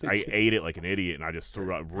 I ate it like an idiot, and I just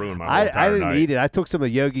ruined my whole I entire didn't night. eat it. I took some of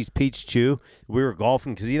Yogi's peach chew. We were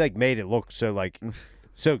golfing because he like made it look so like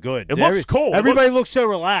so good. It looks cool. It Everybody looks so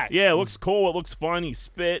relaxed. Yeah, it looks cool. It looks fun. You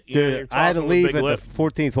spit. You know, you're Dude, I had to talking with a leave big at lip. the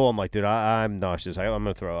 14th hole. I'm like, dude, I'm nauseous. I'm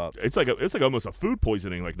gonna throw up. It's like almost a food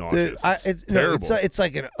poisoning, like Dude, nauseous. it's terrible. it's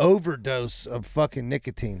like an overdose of fucking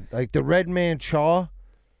nicotine. Like the Red Man Chaw.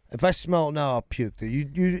 If I smell it now, I'll puke.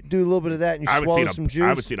 Dude. You do a little bit of that and you I haven't swallow seen some I juice.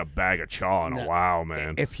 haven't seen a bag of chaw in a while,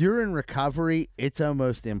 man. If you're in recovery, it's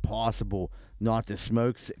almost impossible not to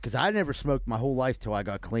smoke. Because I never smoked my whole life till I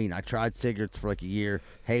got clean. I tried cigarettes for like a year,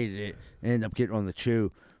 hated it, ended up getting on the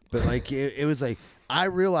chew. But like it was like I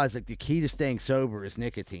realized like the key to staying sober is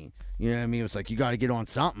nicotine. You know what I mean? It was like you got to get on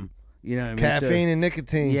something. You know what I mean? Caffeine and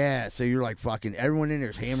nicotine. Yeah, so you're like fucking everyone in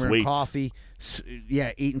there's hammering Sweets. coffee,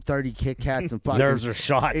 eating 30 Kit Kats and fucking Nerves are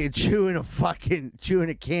shot. chewing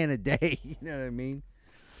a can a day. You know what I mean?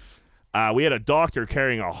 We had a doctor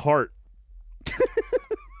carrying a heart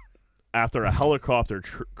after a helicopter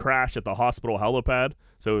crashed at the hospital helipad.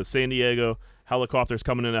 So it was San Diego. Helicopters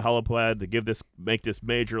coming in the helipad to make this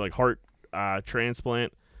major like heart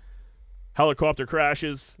transplant. Helicopter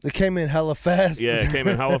crashes. They came in hella fast. Yeah, it came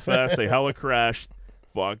in hella fast. They hella crashed.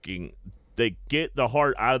 They get the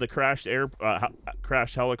heart out of the crashed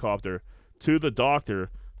crashed helicopter to the doctor.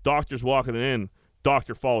 Doctor's walking in.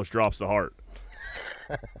 Doctor falls, drops the heart.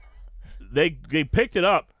 They picked it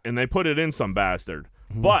up and they put it in some bastard.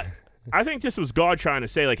 But I think this was God trying to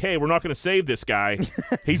say, like, hey, we're not going to save this guy.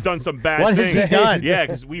 He's done some bad What has things. he done? Yeah,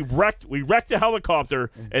 because we wrecked the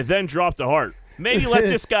helicopter and then dropped the heart. Maybe let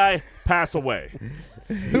this guy pass away.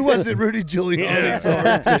 Who was it? Rudy Giuliani's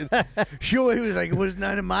heart. Sure, he was like, it was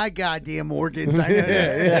none of my goddamn organs. I know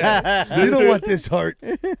that. Yeah. You This don't dude- want this heart.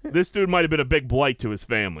 This dude might have been a big blight to his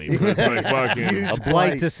family. It's like fucking. A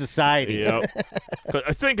blight to society. Yep.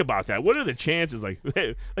 But think about that. What are the chances? Like,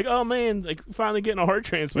 oh man, like finally getting a heart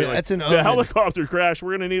transplant. Yeah, Like, that's an the omen. helicopter crash.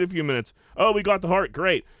 We're gonna need a few minutes. Oh, we got the heart.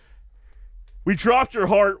 Great. We dropped your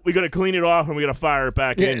heart. We got to clean it off and we got to fire it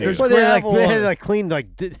back in. there's you. Well, they like gravel they on had it. like cleaned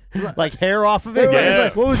like hair off of it. Yeah. It was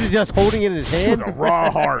like, what was he just holding it in his hand? A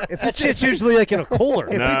raw heart. That shit's usually like in a cooler.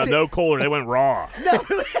 No cooler. They went raw.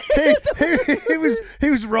 he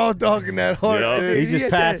was raw dogging that heart. Yeah. dude. He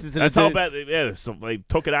just passed it to That's the how dude. bad. Yeah, so they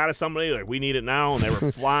took it out of somebody. Like we need it now, and they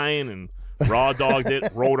were flying and raw dogged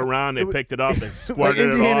it, rolled around. They picked it up. They Like squirted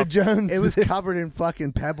it Indiana off. Jones. It was covered in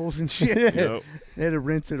fucking pebbles and shit. Yep. They had to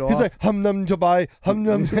rinse it off. He's like hum num jabai hum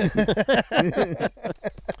num.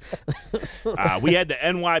 We had the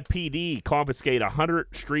NYPD confiscate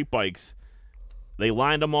 100 street bikes They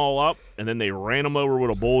lined them all up, and then they ran them over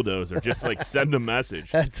with a bulldozer, just like send a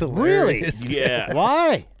message. That's Really? hilarious. Yeah.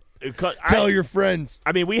 Why? Tell your friends.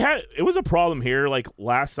 I mean, it was a problem here, like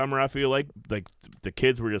last summer. I feel like the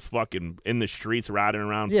kids were just fucking in the streets riding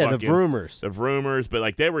around. Yeah, fucking, the Vroomers. The Vroomers, but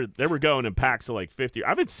like they were going in packs of like 50. I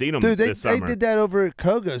haven't seen them Dude, this summer. they did that over at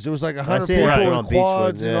Koga's. It was like 100 seen it people on in Beechwood,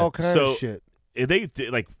 quads and yeah. all kinds of shit. They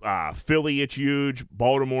did, like Philly, it's huge.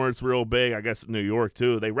 Baltimore, it's real big. I guess New York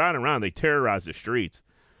too. They ride around. They terrorize the streets.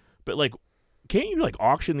 But like, can't you like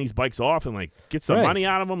auction these bikes off and like get some Right. money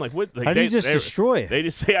out of them? Like what? Like, How do you just destroy it? They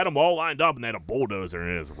just had them all lined up and they had a bulldozer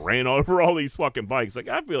and it just ran over all these fucking bikes. Like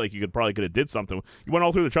I feel like you could have did something. You went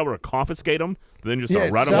all through the trouble to confiscate them, then just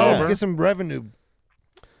run them sell, over. get some revenue.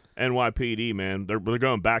 NYPD, man, they're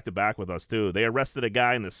going back to back with us too. They arrested a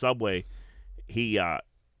guy in the subway. He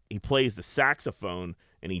plays the saxophone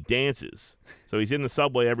and he dances. So he's in the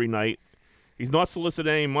subway every night. He's not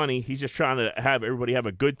soliciting any money. He's just trying to have everybody have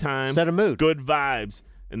a good time, Set a mood. good vibes.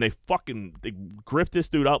 And they gripped this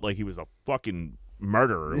dude up like he was a fucking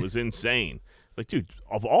murderer. It was insane. It's like, dude,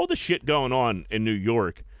 of all the shit going on in New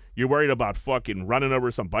York, you're worried about fucking running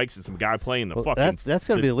over some bikes and some guy playing the fucking. That's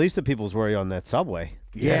got to be the least of people's worry on that subway.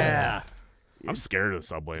 Yeah. I'm scared of the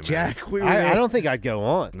subway, man. Jack, we were I don't think I'd go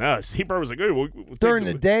on. No, Zebra was like, hey, we'll During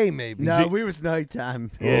take the day, maybe. No, we was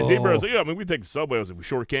nighttime. Yeah, Zebra was like, yeah, I mean, we take the subway. I was like, we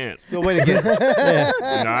sure can't. Good way to get. Yeah.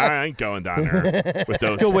 No, I ain't going down there with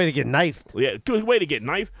those. Good way to get knifed. Yeah, good way to get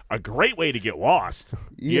knifed. A great way to get lost.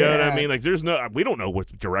 You know what I mean? Like, we don't know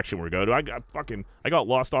what direction we're going to. I got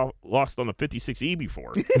lost on the 56E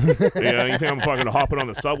before. You think I'm fucking hopping on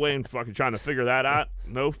the subway and fucking trying to figure that out?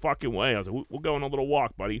 No fucking way. I was like, we'll go on a little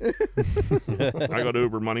walk, buddy. I got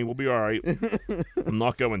Uber money. We'll be all right. I'm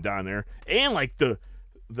not going down there. And like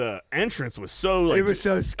the entrance was so like it was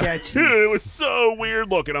so sketchy. Dude, it was so weird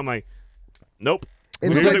looking. I'm like, nope. It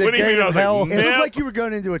looked like What do you mean? I was like, It looked nope. like you were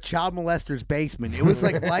going into a child molester's basement. It was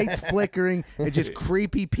like lights flickering and just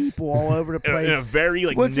creepy people all over the place. In a very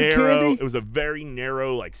like What's it, narrow. candy? It was a very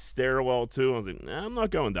narrow like stairwell too. I was like, nah, I'm not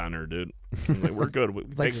going down there, dude. I'm like, we're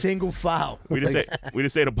good. Like single file. We just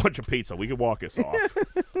ate a bunch of pizza. We could walk us off.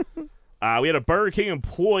 We had a Burger King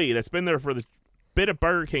employee that's been there for the bit of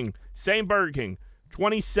Burger King, same Burger King,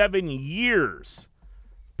 27 years.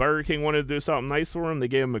 Burger King wanted to do something nice for him. They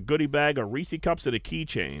gave him a goodie bag of Reese cups and a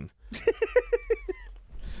keychain.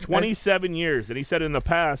 27 years. And he said in the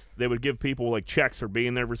past they would give people like checks for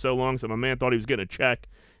being there for so long. So my man thought he was getting a check.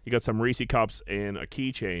 He got some Reese cups and a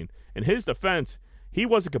keychain. In his defense, he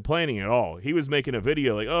wasn't complaining at all. He was making a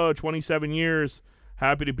video like, oh, 27 years.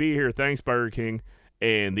 Happy to be here. Thanks, Burger King.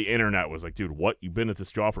 And the internet was like, dude, what? You've been at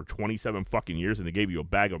this job for 27 fucking years and they gave you a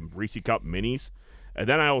bag of Reese Cup minis? And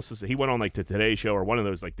then I also said, he went on like the Today Show or one of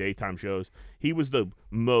those like daytime shows. He was the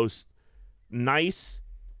most nice,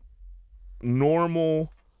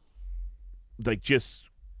 normal, like just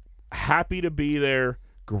happy to be there,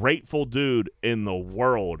 grateful dude in the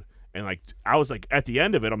world. And like I was like at the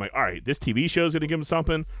end of it, I'm like, all right, this TV show's gonna give him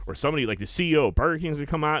something, or somebody like the CEO of Burger King's gonna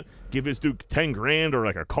come out, give his dude 10 grand or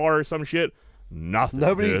like a car or some shit. Nothing.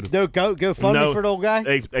 Nobody, dude. no go fund me for the old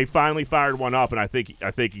guy. They finally fired one up, and I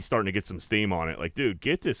think he's starting to get some steam on it. Like, dude,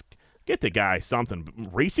 get the guy something.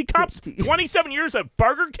 Reese Cups, 27 years at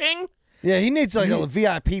Burger King. Yeah, he needs like a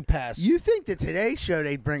VIP pass. You think the Today Show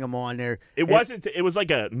they'd bring him on there? It wasn't. It was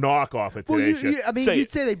like a knockoff at Today Show. You'd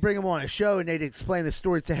say they'd bring him on a show and they'd explain the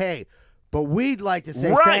story. Say, hey, but we'd like to say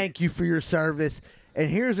Right. thank you for your service. And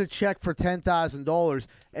here's a check for $10,000.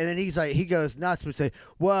 And then he goes nuts and say,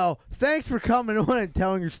 well, thanks for coming on and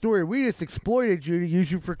telling your story. We just exploited you to use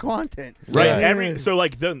you for content. Right.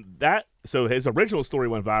 Yeah. So his original story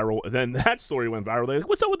went viral, and then that story went viral. They're like,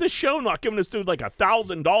 what's up with this show not giving this dude like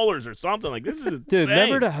 $1,000 or something? Like, this is insane. Dude,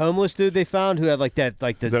 remember the homeless dude they found who had like that,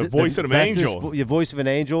 like The voice of an angel. The voice of an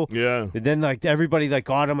angel. Yeah. And then like everybody like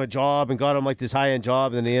got him a job and got him like this high end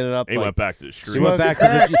job, and then he ended up. He like, went back to the street. He went back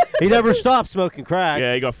to he never stopped smoking crack.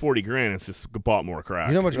 Yeah, he got 40 grand. It's just bought more crack.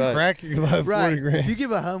 You know how much crack you can buy for 40 grand? If you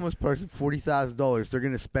give a homeless person $40,000, they're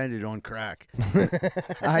going to spend it on crack.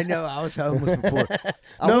 I know. I was homeless before.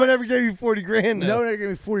 No one ever gave you 40 grand. No one ever gave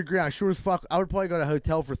me 40 grand. I sure as fuck. I would probably go to a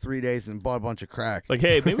hotel for 3 days and buy a bunch of crack. Like,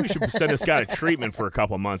 hey, maybe we should send this guy to treatment for a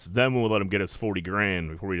couple months. Then we'll let him get his 40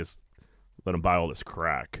 grand before we just let him buy all this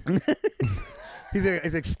crack. He's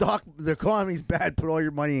like, stock. The economy's bad. Put all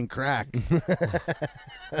your money in crack.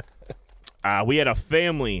 We had a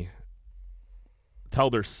family tell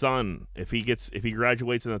their son if he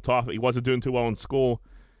graduates in the top, he wasn't doing too well in school.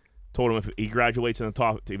 Told him if he graduates in the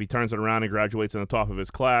top, if he turns it around and graduates in the top of his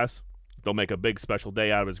class, they'll make a big special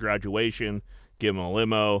day out of his graduation, give him a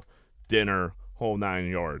limo, dinner, whole 9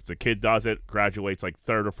 yards. The kid does it, graduates like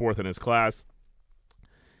third or fourth in his class.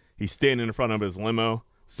 He's standing in front of his limo.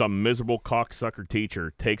 Some miserable cocksucker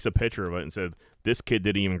teacher takes a picture of it and said, "This kid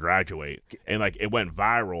didn't even graduate," and like it went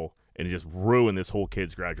viral and it just ruined this whole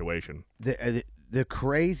kid's graduation. The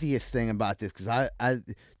craziest thing about this, because I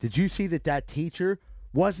did you see that teacher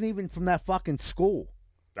wasn't even from that fucking school?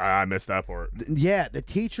 I missed that part. Yeah, the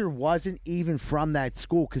teacher wasn't even from that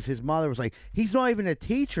school because his mother was like, he's not even a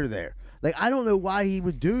teacher there. Like, I don't know why he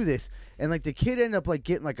would do this. And, like, the kid ended up, like,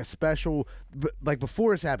 getting, like, a special, like,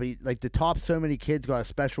 before this happened, like, the top so many kids got a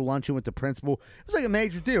special luncheon with the principal. It was, like, a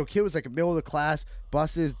major deal. Kid was, like, in the middle of the class,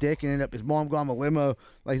 busted his dick, and ended up, his mom got him a limo.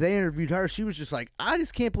 Like, they interviewed her. She was just like, I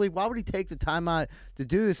just can't believe, why would he take the time out to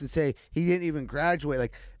do this and say he didn't even graduate?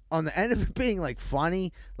 Like, on the end of it being, like,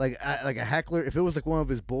 funny, like a heckler, if it was, like, one of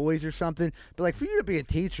his boys or something. But, like, for you to be a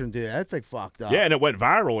teacher and do that, that's, like, fucked up. Yeah, and it went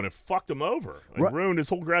viral, and it fucked him over. Like, ruined his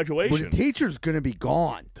whole graduation. But the teacher's going to be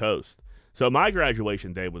gone. Toast. So my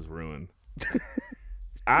graduation day was ruined.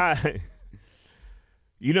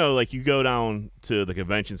 You know, like, you go down to the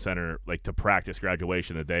convention center, like, to practice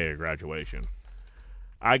graduation the day of graduation.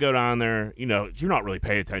 I go down there, you know, you're not really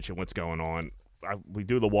paying attention to what's going on. We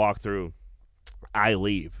do the walkthrough. I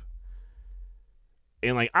leave.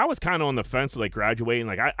 And, like, I was kind of on the fence with, like, graduating.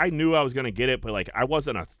 Like, I knew I was going to get it, but, like, I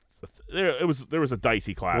wasn't there was a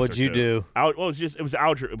dicey class. What'd you do? It was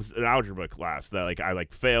algebra. It was an algebra class that, like, I,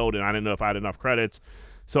 like, failed, and I didn't know if I had enough credits.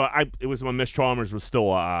 So it was when Miss Chalmers was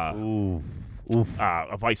still a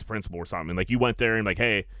vice principal or something. And, like, you went there and, like,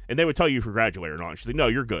 hey, and they would tell you if you graduate or not. She's like, no,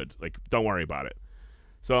 you're good. Like, don't worry about it.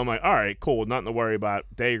 So I'm like, all right, cool, nothing to worry about.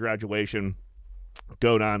 Day of graduation,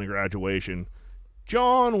 go down to graduation.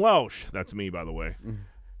 John Welsh, that's me, by the way.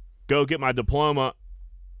 Go get my diploma,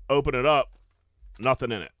 open it up,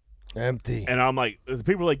 nothing in it. Empty. And I'm like,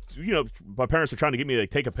 people are like, you know, my parents are trying to get me to,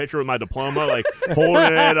 like, take a picture with my diploma, like,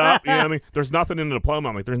 holding it up. You know what I mean? There's nothing in the diploma.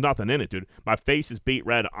 I'm like, there's nothing in it, dude. My face is beat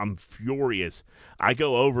red. I'm furious. I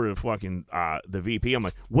go over to fucking the VP. I'm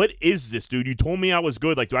like, what is this, dude? You told me I was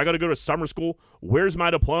good. Like, do I got to go to summer school? Where's my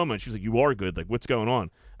diploma? And she's like, you are good. Like, what's going on?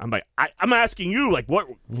 I'm like, I'm asking you, like, what?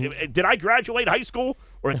 Did I graduate high school?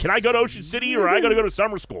 Or can I go to Ocean City? Or I got to go to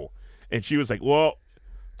summer school? And she was like, well,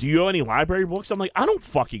 do you know any library books? I'm like, I don't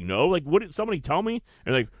fucking know. Like, what did somebody tell me?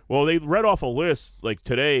 And like, well, they read off a list, like,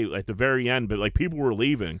 today, like, the very end, but, like, people were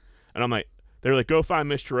leaving. And I'm like, they're like, go find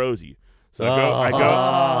Miss Chirozzi. So I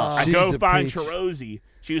go find Chirozzi.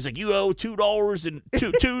 She was like, you owe $2 and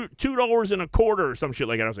 $2 and a quarter or some shit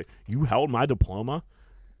like that. I was like, you held my diploma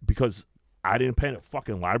because I didn't pay a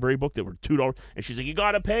fucking library book that were $2. And she's like, you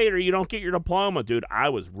got to pay it or you don't get your diploma, dude. I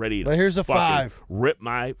was ready to But here's a $5. Rip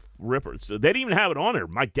my ripper. So they didn't even have it on there.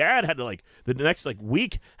 My dad had to, like, the next, like,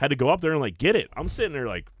 week had to go up there and, like, get it. I'm sitting there,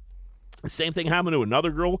 like, the same thing happened to another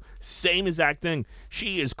girl. Same exact thing.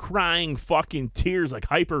 She is crying fucking tears, like,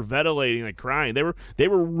 hyperventilating, like, crying. They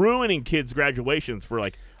were ruining kids' graduations for,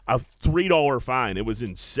 like, a $3 fine. It was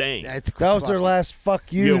insane. That was their last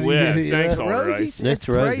fuck you. Yeah, thanks, all right. Miss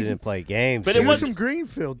Rose didn't play games. But it wasn't from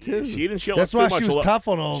Greenfield too. She didn't show That's us why too much she was tough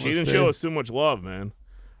on all of us. She didn't dude. show us too much love, man.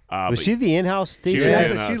 Was she the in-house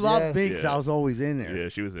teacher? She loved me because I was always in there. Yeah,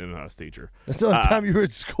 she was an in-house teacher. That's the only time you were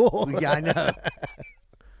at school. Yeah, I know.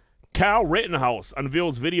 Cal Rittenhouse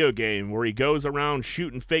unveils video game where he goes around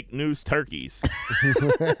shooting fake news turkeys.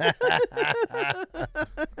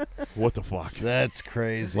 What the fuck? That's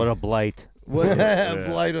crazy. What a blight. Blight on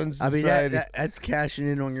I mean, society. that's cashing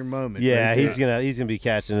in on your moment. Yeah, right he's there. gonna be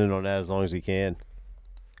cashing in on that as long as he can.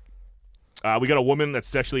 We got a woman that's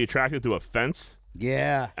sexually attracted to a fence.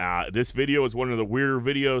 Yeah. This video is one of the weirder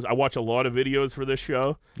videos. I watch a lot of videos for this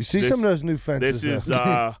show. You see some of those new fences. This is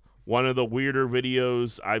one of the weirder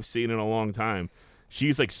videos I've seen in a long time.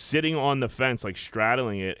 She's, like, sitting on the fence, like,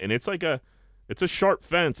 straddling it, and it's like it's a sharp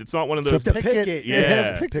fence. It's not one of those. It's a picket.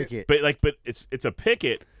 Yeah, picket. But it's a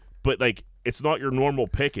picket, but, like, it's not your normal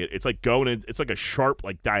picket. It's like going in. It's like a sharp,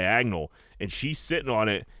 like, diagonal, and she's sitting on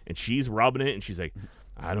it and she's rubbing it, and she's like,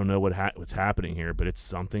 I don't know what's happening here, but it's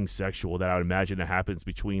something sexual that I would imagine that happens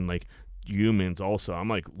between, like, humans also. I'm,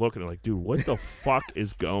 like, looking at like, dude, what the fuck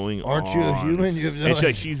is going on? Aren't you a human? You have no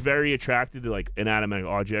and she's very attracted to, like, inanimate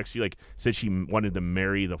objects. She, like, said she wanted to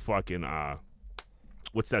marry the fucking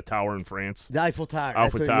what's that tower in France? The Eiffel Tower.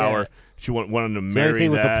 Eiffel Tower. Yeah. She wanted to marry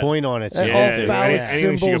anything that. with a point on it. All phallic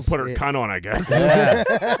anything symbols. she could put her cunt on, I guess.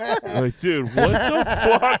 Like, dude, what the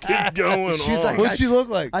fuck is going She's on? like, What'd she look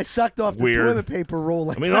like? I sucked off the Weird. toilet paper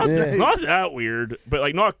roll. I mean, not that weird, but,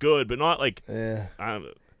 like, not good, but not, like, Yeah. I don't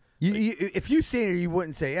know. If you seen her, you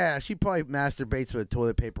wouldn't say, yeah, she probably masturbates with a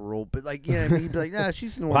toilet paper roll. But, like, you know what I mean? You'd be like, nah,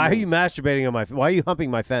 she's normal. Why are you masturbating on my? Why are you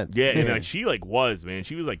humping my fence? Yeah, and, like, she, like, was, man.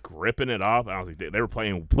 She was, like, gripping it up. And I was like, they were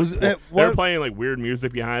playing. Was it, they were playing, like, weird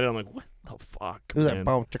music behind it. I'm like, what the the fuck? It was man? that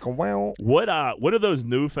boom chicka wow. What are those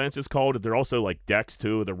new fences called? They're also like decks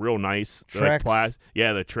too. They're real nice. They're like Trex.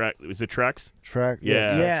 yeah, the Trex. Is it Trex? Track.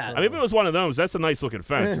 Yeah. Yeah. I mean, if it was one of those, that's a nice looking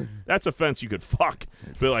fence. That's a fence you could fuck.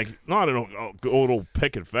 But like, not an old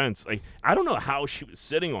picket fence. Like, I don't know how she was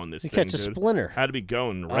sitting on this You thing, catch a dude. splinter. Had to be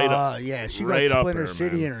going right up. Yeah, she right got up Splinter there,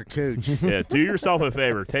 City man. in her coach. Yeah, do yourself a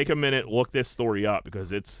favor. Take a minute, look this story up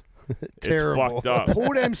because it's Terrible. fucked up.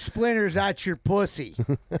 Pull them splinters out your pussy.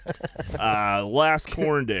 Last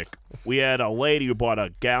corn dick. We had a lady who bought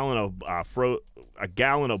a gallon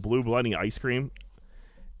of Blue Bloody ice cream,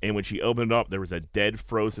 and when she opened it up, there was a dead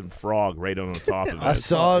frozen frog right on the top of it. I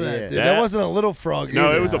saw that. Dude. That wasn't a little frog. No,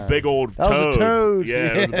 either. it was a big old That toad. was a toad.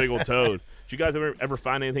 Yeah, it was a big old toad. Did you guys ever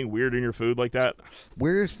find anything weird in your food like that?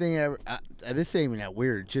 Weirdest thing ever. This ain't even that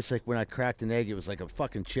weird. Just like when I cracked an egg, it was like a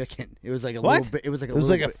fucking chicken. It was like a What? little. It was like a. It was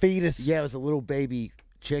little like a fetus. Yeah, it was a little baby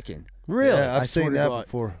chicken. Really? Yeah, I've I swear seen to that God.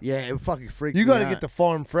 before. Yeah, it fucking freaked You me got to out. get the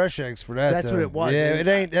farm fresh eggs for that. That's though. what it was. Yeah,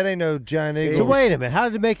 that ain't no giant egg. So wait a minute. How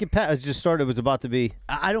did it make it pass? It just started. It was about to be.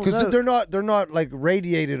 I don't know. Because they're not like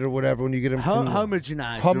radiated or whatever when you get them from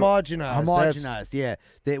homogenized. homogenized. Homogenized. Yeah,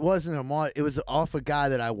 it wasn't It was off a guy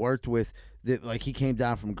that I worked with. That like he came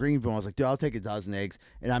down from Greenville. I was like, dude, I'll take a dozen eggs.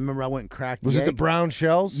 And I remember I went and cracked. Was the it the egg. brown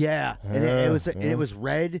shells? Yeah, and it was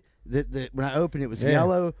red. When I opened it, was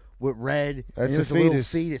yellow with red. That's and it was a little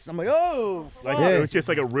fetus. fetus. I'm like, oh, Like fuck. it was just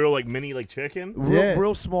like a real like mini like chicken.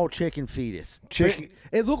 Real small chicken fetus. Chicken.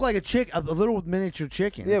 It looked like a little miniature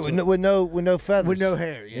chicken. Yeah, with no feathers. with no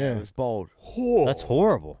hair. Yeah, it was bald. Oh. That's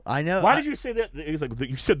horrible. I know. Why did you say that? It was like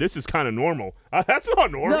you said this is kind of normal. That's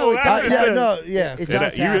not normal. No, That- yeah. It Did does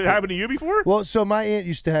that happen. happened to you before? Well, so my aunt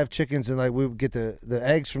used to have chickens, and like we would get the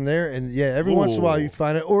eggs from there, and yeah, every once in a while Ooh. you'd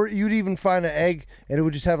find it, or you'd even find an egg, and it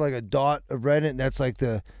would just have like a dot of red in it, and that's like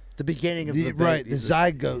the beginning of the right, baby. the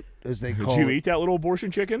zygote as they Did call you it. eat that little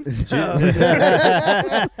abortion chicken?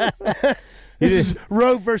 This is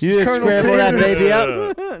Roe versus you didn't Colonel scramble that Sanders. baby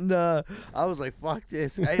up? No, I was like, fuck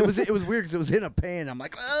this. It was weird because it was in a pan. I'm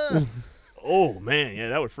like, ugh. Oh man, yeah,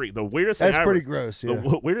 that would freak. The weirdest thing. That's I pretty ever, gross. The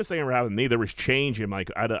Yeah. weirdest thing ever happened to me. There was change in my.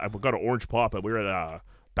 I got an orange pop, but we were at a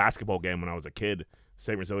basketball game when I was a kid.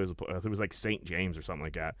 St. Mary's, it was like St. James or something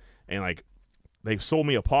like that, and like they sold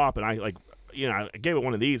me a pop, and I like. I gave it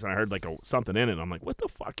one of these, and I heard like something in it. And I'm like, what the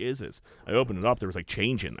fuck is this? I opened it up. There was like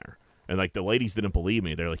change in there. And, like, the ladies didn't believe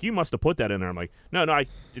me. They're like, you must have put that in there. I'm like, no,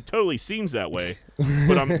 it totally seems that way.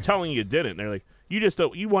 But I'm telling you it didn't. They're like,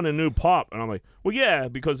 you want a new pop. And I'm like, well, yeah,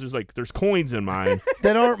 because there's coins in mine.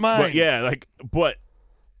 That aren't mine. But, yeah, but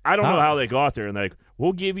I don't know how they got there. And they're like,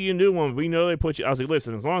 we'll give you a new one. We know they put you. I was like,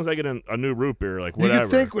 listen, as long as I get a new root beer, like, whatever. You can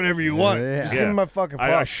think whatever you want. Yeah. Just give me my fucking pop.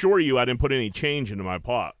 I assure you I didn't put any change into my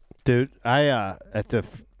pop. Dude, I at the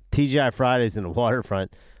TGI Fridays in the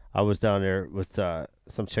waterfront, I was down there with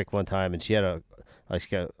some chick one time, and she had a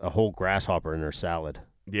whole grasshopper in her salad.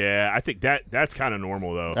 Yeah, I think that's kind of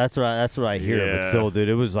normal, though. That's what I hear. But Yeah. still, dude,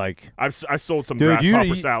 it was like I sold some Dude,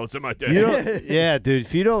 grasshopper salads in my day. you don't, yeah, dude.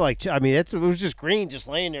 If you don't like, I mean, it was just green, just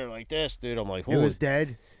laying there like this, dude. I'm like, It was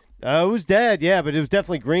dead. It was dead, yeah, but it was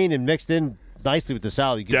definitely green and mixed in nicely with the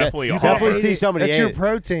salad. You could Definitely a you hopper. definitely see somebody That's ate your it.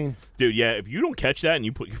 protein. Dude, yeah, if you don't catch that and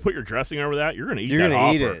you put your dressing over that, you're gonna eat You're that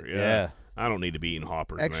gonna eat hopper. it, yeah. I don't need to be eating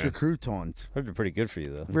hoppers, Extra man. croutons. That'd be pretty good for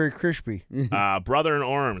you, though. Very crispy. Brother in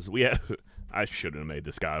arms. We have. I shouldn't have made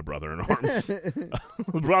this guy a brother in arms.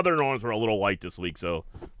 Brother in arms were a little light this week, so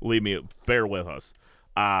bear with us.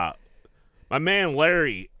 My man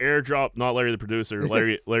Larry airdrop, not Larry the producer,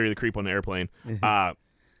 Larry the creep on the airplane.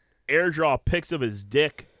 Airdrop pics of his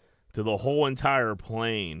dick to the whole entire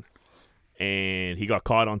plane, and he got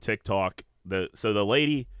caught on TikTok. So the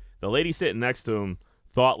lady sitting next to him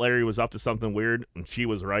thought Larry was up to something weird, and she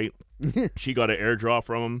was right. She got an airdrop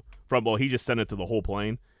from him. Well, he just sent it to the whole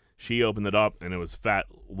plane. She opened it up, and it was fat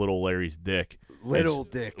little Larry's dick. Little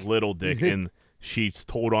dick. And she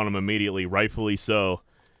told on him immediately, rightfully so.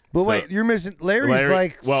 But wait, you're missing. Larry's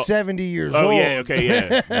like 70 years old. Oh yeah, okay,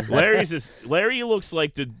 yeah. Larry looks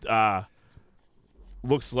like the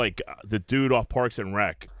dude off Parks and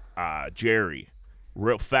Rec, Jerry,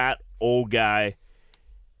 real fat old guy.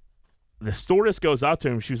 The stewardess goes up to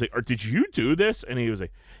him. She was like, "Did you do this?" And he was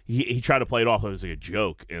like, he tried to play it off. It was like a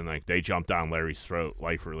joke, and like they jumped down Larry's throat,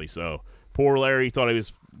 rightfully so. Poor Larry thought he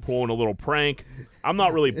was pulling a little prank. I'm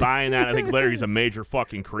not really buying that. I think Larry's a major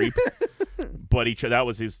fucking creep. But that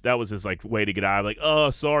was his like way to get out. Like, oh,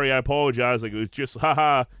 sorry, I apologize. Like it was just,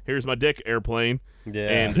 haha, here's my dick, airplane. Yeah.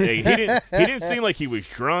 And he didn't seem like he was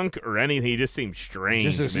drunk or anything. He just seemed strange.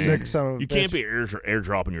 Just a man. sick son of a You can't bitch. be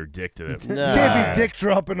airdropping your dick to them. You can't be dick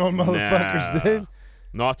dropping on motherfuckers, dude.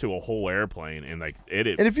 Not to a whole airplane, and like it.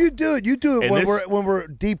 And if you do it, And when this- we're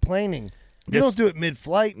deplaning. You don't do it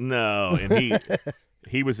mid-flight. No, and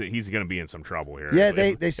he's going to be in some trouble here. Yeah,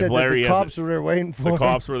 they said that the cops were there waiting for him. The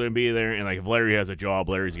cops were going to be there, and like if Larry has a job,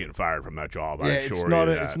 Larry's getting fired from that job. Yeah, I'm it's sure not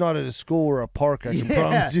it's not at a school or a park. I can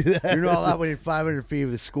promise you that. You're not allowed within 500 feet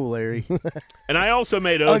of the school, Larry. And I also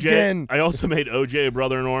made OJ. Again. I also made OJ a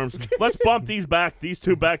brother in arms. Let's bump these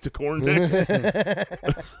two back to Corn Dicks.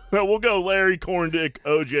 We'll go Larry Corn Dick,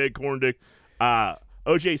 OJ Corn Dick.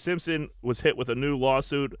 OJ Simpson was hit with a new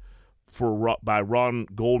lawsuit by Ron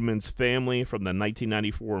Goldman's family from the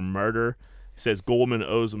 1994 murder. It says Goldman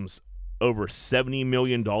owes him over $70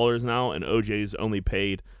 million now, and OJ's only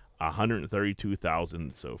paid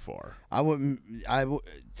 $132,000 so far.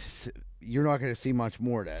 You're not going to see much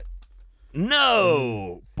more of that.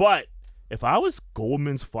 No, but if I was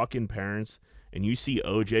Goldman's fucking parents and you see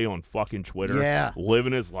OJ on fucking Twitter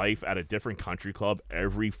living his life at a different country club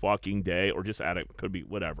every fucking day, or just could be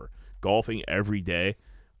whatever, golfing every day,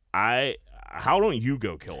 how don't you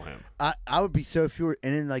go kill him? I would be so furious.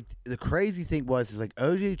 And then like the crazy thing is like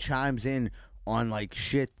OJ chimes in on like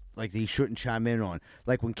shit like he shouldn't chime in on.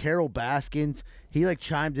 Like when Carol Baskins, he like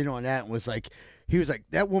chimed in on that and was like, he was like,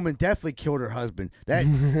 that woman definitely killed her husband.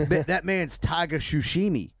 That man's Taiga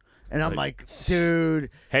Shushimi. And I'm like, dude,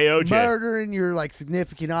 hey OJ, murdering your like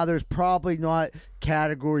significant other is probably not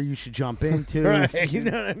category you should jump into. Right. You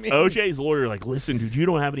know what I mean? OJ's lawyer like, listen, dude, you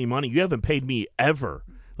don't have any money. You haven't paid me ever.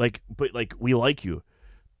 Like, but like we like you.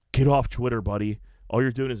 Get off Twitter, buddy. All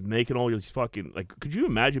you're doing is making all these fucking like. Could you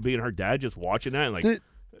imagine being her dad just watching that and like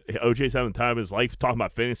OJ's having time of his life talking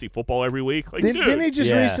about fantasy football every week? Like, didn't he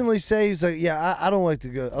just recently say he's like, I don't like to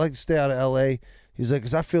go. I like to stay out of L.A. He's like,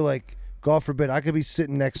 because I feel like, God forbid, I could be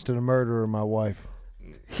sitting next to the murderer of my wife.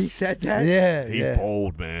 He said that? Yeah. He's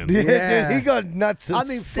bold, man. Yeah, dude, he got nuts of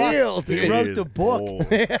steel, dude. He wrote the book.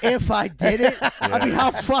 If I did it, I mean,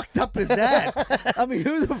 how fucked up is that? I mean,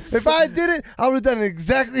 who the if I did it, I would have done it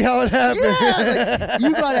exactly how it happened. Yeah, like,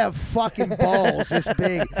 you gotta have fucking balls this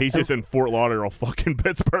big. He's just in Fort Lauderdale fucking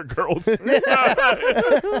Pittsburgh girls. Good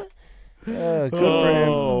for him.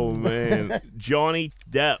 Oh, man. Johnny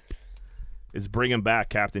Depp is bringing back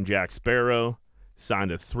Captain Jack Sparrow.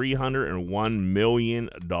 Signed a $301 million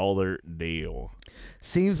deal.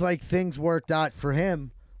 Seems like things worked out for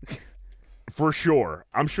him. For sure.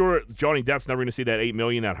 I'm sure Johnny Depp's never going to see that $8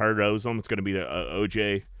 million that Heard owes him. It's going to be the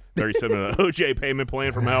OJ, 37 OJ payment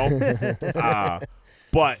plan from hell.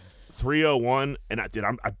 But 301, and I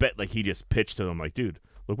bet like he just pitched to them like, dude,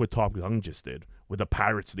 look what Top Gun just did. With the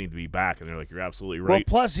Pirates need to be back, and they're like, "You're absolutely right." Well,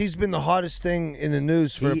 plus he's been the hottest thing in the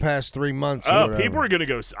news for the past 3 months. People are gonna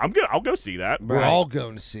go. I'll go see that. We're all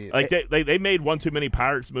going to see it. Like they made one too many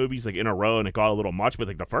Pirates movies like in a row, and it got a little much. But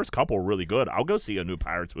like the first couple were really good. I'll go see a new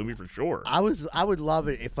Pirates movie for sure. I would love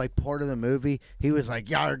it if like part of the movie he was like,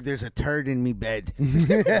 "Yarg, there's a turd in me bed." It'll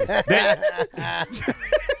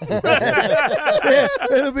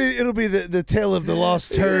be the tale of the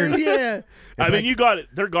lost turd. Yeah. I mean, you got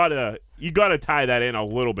to tie that in a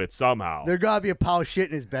little bit somehow. There got to be a pile of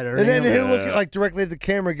shit in his bed. And then he'll look like directly at the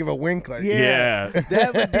camera and give a wink. Like, yeah.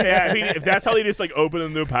 That would be I mean, if that's how they just like open a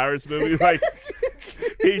new Pirates movie, like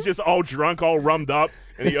he's just all drunk, all rummed up,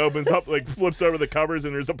 and he opens up, like flips over the covers,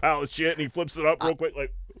 and there's a pile of shit, and he flips it up real quick,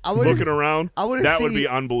 like looking around. That would be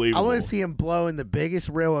unbelievable. I want to see him blowing the biggest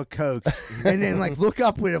reel of coke, and then like look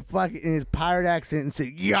up with a fucking in his pirate accent and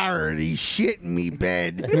say, "Yarr, he's shitting me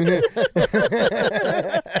bed."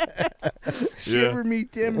 Shiver me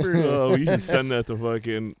timbers. Oh, you should send that to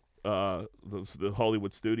fucking the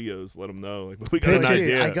Hollywood studios. Let them know. Like, we got an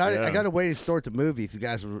idea. I got a way to start the movie if you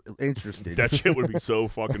guys are interested. That shit would be so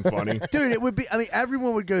fucking funny, dude. It would be. I mean,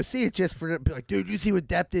 everyone would go see it just for be like, dude, you see what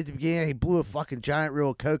Depp did at the beginning? He blew a fucking giant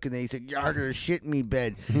reel of coke, and then he said, "Yarder, shit in me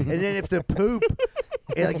bed." And then if the poop,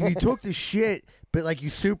 like if you took the shit, but like you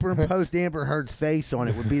superimposed Amber Heard's face on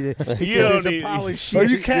it, would be the there's a pile of shit. Or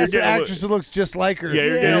you cast an actress that looks just like her. Yeah,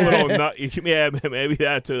 you're getting a little nut. Yeah, maybe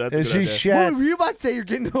that too. That's a good idea. Well, you might say you're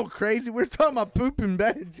getting a little crazy. We're talking about pooping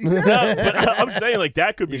beds. No, but I'm saying like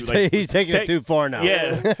that could be like he's taking it too far now.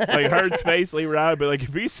 Yeah, like Heard's face, Lee Ride, but like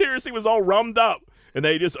if he seriously was all rummed up and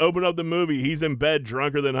they just open up the movie, he's in bed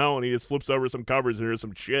drunker than hell, and he just flips over some covers and there's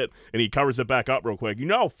some shit, and he covers it back up real quick. You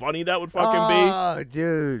know how funny that would fucking be? Oh,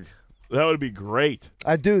 dude. That would be great.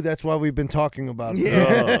 I do. That's why we've been talking about this.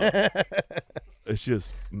 Yeah. It's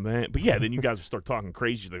just, man. But yeah, then you guys will start talking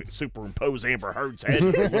crazy to superimpose Amber Heard's head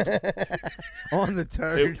on the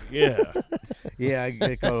turd. Yeah. Yeah,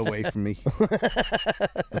 it got away from me.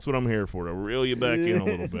 That's what I'm here for, to reel you back in a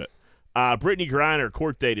little bit. Brittany Griner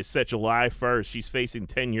court date is set July 1st. She's facing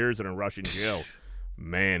 10 years in a Russian jail.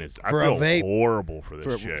 Man, I For a feel vape. horrible for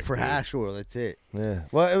this chick. For dude. hash oil. That's it. Yeah.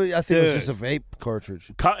 Well, I think it was just a vape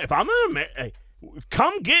cartridge. If I'm hey,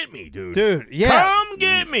 come get me, dude. Dude, yeah. Come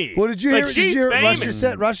get me. Well, did you hear? Like, Did you she's hear? Russia famous.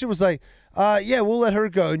 said Russia was like, yeah, we'll let her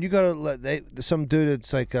go, and you gotta let some dude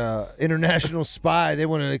that's like international spy. They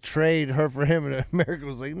want to like, trade her for him, and America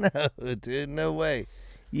was like, no, dude, no way.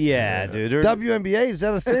 Yeah, dude. They're- WNBA, is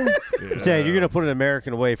that a thing? I'm saying you're gonna put an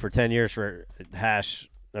American away for 10 years for hash.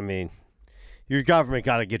 I mean, your government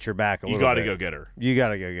got to get your back a You little got to bit. go get her. You got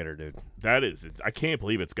to go get her, dude. That is, I can't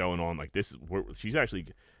believe it's going on like this. She's actually,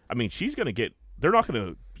 I mean, she's gonna get. They're not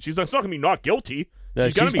gonna. It's not gonna be not guilty. No,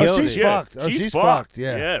 she's gonna she's be. guilty. She's yeah, fucked. Oh, she's she's fucked. fucked,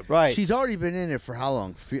 yeah. Yeah, Right. She's already been in it for how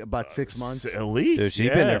long? About 6 months. At least. Dude, she's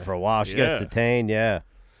yeah. been there for a while. She Yeah. got detained. Yeah.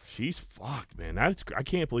 She's fucked, man. That's. I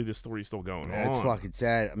can't believe this story's still going That's on. fucking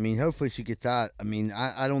sad. I mean, hopefully she gets out. I mean,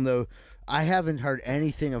 I don't know. I haven't heard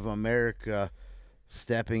anything of America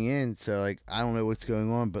stepping in, so like I don't know what's going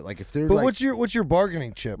on. But like if they're But like, what's your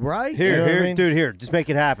bargaining chip? right Here, You know what I here, mean? dude. Here, just make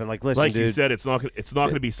it happen. Like, listen, Like dude. you said, it's not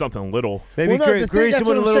gonna be something little. Maybe Well, no, the thing- grease that's her with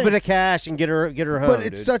what a I'm little saying. bit of cash and get her home. But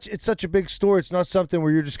it's dude. such a big store. It's not something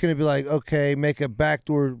where you're just going to be like, okay, make a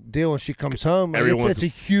backdoor deal and she comes home. Like, it's a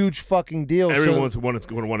huge fucking deal. Everyone's so, going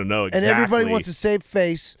to want to know and exactly. everybody wants to save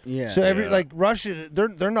face. Yeah. So Yeah. like Russia,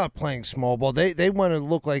 they're not playing small ball. They want to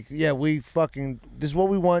look like, yeah, we fucking this is what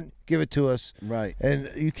we want. Give it to us. right. And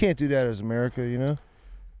you can't do that as America, you know.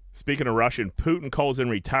 Speaking of Russian, Putin calls in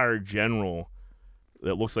retired general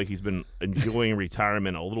that looks like he's been enjoying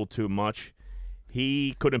retirement a little too much.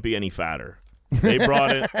 He couldn't be any fatter. They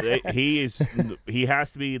brought it. He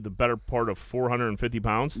has to be the better part of 450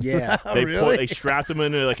 pounds. Yeah. They strapped him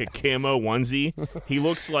into like a camo onesie. He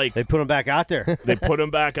looks like They put him back out there. they put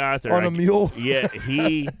him back out there On a mule. Yeah,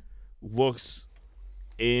 he looks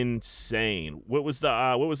insane. What was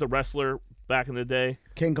the wrestler back in the day?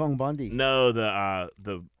 King Kong Bundy. No,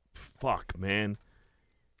 the fuck, man.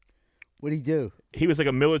 What'd he do? He was like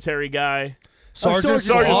a military guy. Sergeant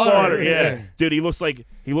Sergeant Slaughter, yeah. yeah. Dude, he looks like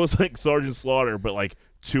Sergeant Slaughter, but like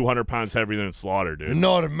 200 pounds heavier than Slaughter, dude.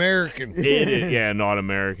 Not American. It is, yeah, not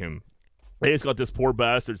American. They just got this poor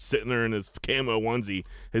bastard sitting there in his camo onesie.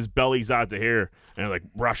 His belly's out to here. And like,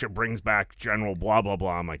 Russia brings back General blah, blah,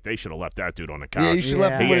 blah. I'm like, they should have left that dude on the couch. Yeah, you should have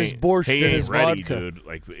left him He with his ain't- borscht he and ain't his ready, vodka. dude.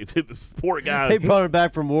 Like, this poor guy. They brought him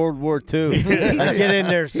back from World War II. Get in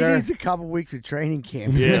there, He sir. needs a couple weeks of training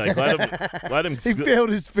camp. Yeah, like, let him He failed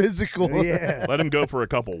his physical. Yeah. let him go for a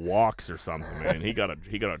couple walks or something, man. He got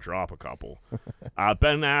to drop a couple.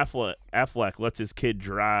 Ben Affleck lets his kid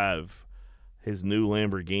drive his new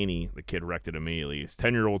Lamborghini. The kid wrecked it immediately. His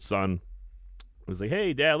 10-year-old son was like,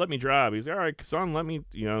 "Hey, Dad, let me drive." He's like, "All right, son, let me,"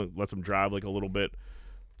 lets him drive like a little bit.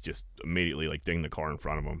 Just immediately like ding the car in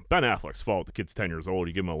front of him. Ben Affleck's fault. The kid's 10 years old.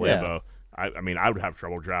 You give him a Yeah. Lambo. I mean, I would have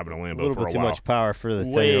trouble driving a Lambo A little for bit a too while. much power for the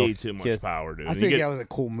Way 10-year-old too much kid. power, dude. I You think get- that was a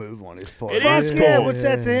cool move on his part. It Fuck is yeah, cool. what's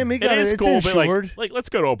that to him? He got It is it's cool, but insured. like, let's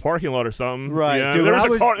go to a parking lot or something. Right, You know? dude, There when was I a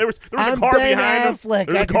was- car. There was I'm a car Ben behind him. Affleck.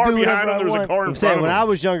 There was I a can car do whatever behind him. I There was a want. car in I'm front saying of when him. I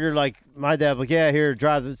was younger, like my dad, like, yeah, here,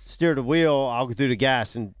 steer the wheel. I'll do the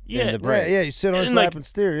gas and Yeah, the Yeah, brake. yeah, you sit on his And, lap like, and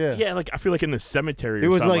steer. Yeah. Yeah, like I feel like in the cemetery. It or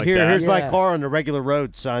was something like, here, that. here's my Yeah. car on the regular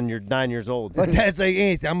road, son. You're 9 years old. My dad's like,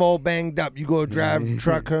 Anthony, I'm all banged up. You go drive the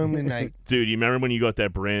truck home tonight. Dude, you remember when you got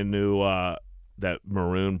that brand new that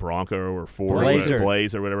maroon Bronco or Ford Blazer.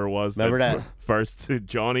 Blaze or whatever it was? Remember that? First,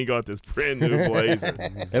 Johnny got this brand new Blazer.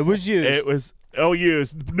 It was used. It was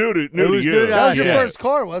used, new to It was you. new to That was your Yeah. first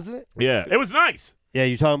car, wasn't it? Yeah, it was nice. yeah,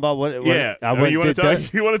 you talking about what? Yeah, I went you want did to tell?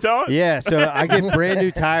 that- You want to tell it? Yeah, so I get brand new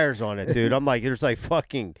tires on it, dude. I'm like, there's like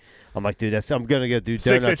fucking. I'm like, dude, I'm gonna go do 6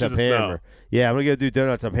 donuts inches up of snow. Hammer. Yeah, I'm gonna go do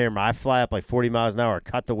donuts up Hammer. I fly up like 40 miles an hour,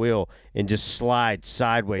 cut the wheel, and just slide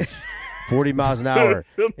sideways, 40 miles an hour,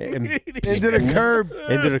 and Into the curb.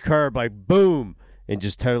 into the curb, like boom, and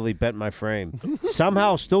just totally bent my frame.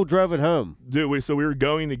 Somehow, still drove it home. Dude, we were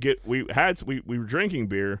going to get we were drinking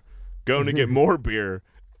beer, going to get more beer,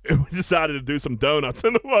 and we decided to do some donuts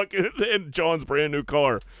in the fucking in John's brand new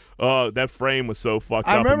car. That frame was so fucked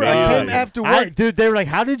I up. remember I immediately. came after work. Dude, they were like,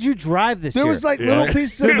 "How did you drive this?" There here?" was like Yeah. little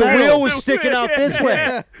pieces of Dude, the metal. wheel was sticking out this way.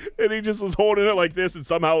 Yeah. And he just was holding it like this, and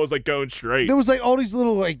somehow it was like going straight. There was like all these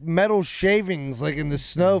little like metal shavings like in the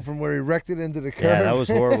snow from where he wrecked it into the curb. Yeah, that was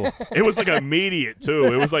horrible. It was like immediate too.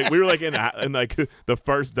 It was like we were like in like the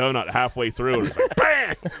first donut halfway through, and it was like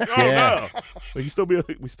bang! Oh Yeah. no!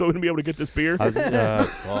 Like, we still gonna be able to get this beer?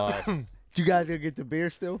 God. Did you guys gonna get the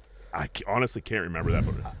beer still? I honestly can't remember that.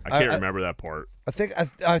 I can't remember that part. I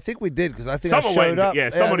think we did because I think Someone I showed went- up. yeah,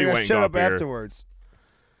 somebody I think went I and showed got up beer. afterwards.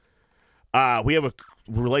 We have a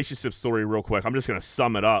relationship story real quick. I'm just gonna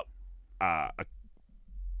sum it up.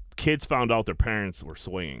 Kids found out their parents were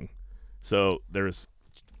swinging. So there's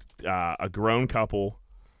a grown couple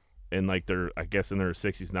in like I guess in their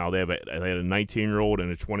 60s now. They had a 19-year-old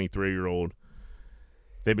and a 23-year-old.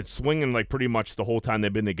 They've been swinging like pretty much the whole time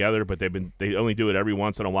they've been together, but they only do it every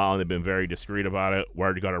once in a while, and they've been very discreet about it.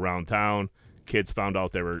 Word got around town. Kids found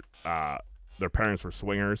out they were their parents were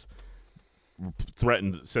swingers.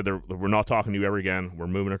 Threatened, said we're not talking to you ever again. We're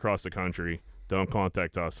moving across the country. Don't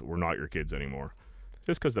contact us. We're not your kids anymore.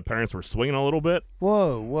 Just because the parents were swinging a little bit.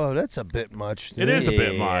 Whoa, that's a bit much, dude. It is a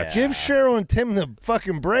bit much. Give Cheryl and Tim the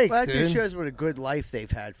fucking break, Well, that dude. just shows what a good life they've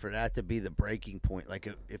had for that to be the breaking point. Like,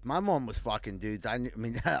 if my mom was fucking dudes,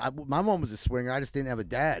 my mom was a swinger. I just didn't have a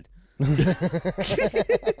dad.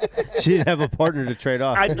 She didn't have a partner to trade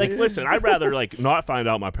off. Listen, I'd rather not find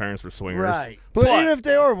out my parents were swingers. Right. But even if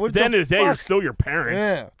they are, what at the end of the day, fuck? you're still your parents.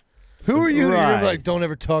 Yeah. Who are you to Right. be like, don't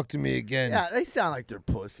ever talk to me again? Yeah, they sound like they're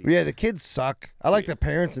pussies. Yeah, the kids suck. I like the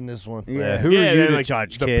parents in this one. Yeah, who are you to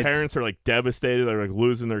judge the kids? parents are devastated. They're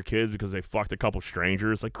losing their kids because they fucked a couple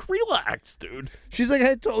strangers. Relax, dude. She's like,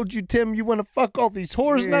 I told you, Tim, you want to fuck all these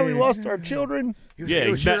whores. Now we lost our children. Yeah,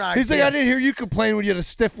 It was your idea. He's like, I didn't hear you complain when you had a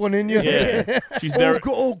stiff one in you. Yeah. She's Oh, never,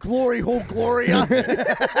 glory, oh, Gloria.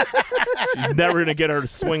 she's never gonna get her to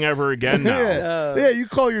swing ever again now. Yeah, you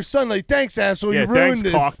call your son like, thanks, asshole, Yeah, you ruined thanks,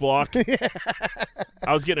 this. cock block.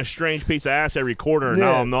 I was getting a strange piece of ass every quarter, and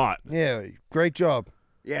now I'm not. Yeah, great job.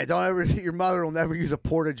 Yeah, don't ever. Your mother will never use a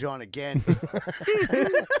porta-john again.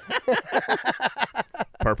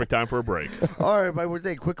 Perfect time for a break. All right, everybody, we'll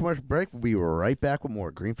take a quick commercial break. We'll be right back with more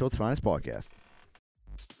Greenfield's Finest Podcast.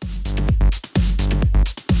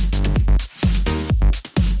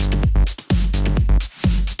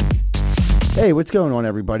 Hey, what's going on,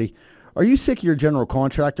 everybody? Are you sick of your general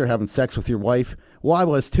contractor having sex with your wife? Well, I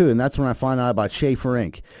was too, and that's when I found out about Schaefer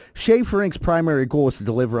Inc. Schaefer Inc.'s primary goal is to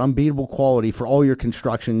deliver unbeatable quality for all your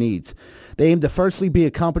construction needs. They aim to firstly be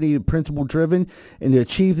a company principle-driven, and to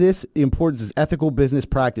achieve this, the importance is ethical business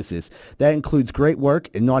practices. That includes great work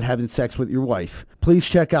and not having sex with your wife. Please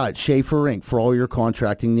check out Schaefer Inc. for all your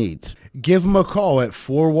contracting needs. Give them a call at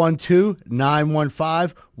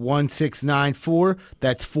 412-915-1694.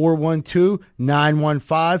 That's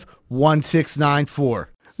 412-915-1694.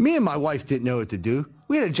 Me and my wife didn't know what to do.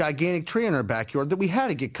 We had a gigantic tree in our backyard that we had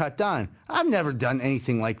to get cut down. I've never done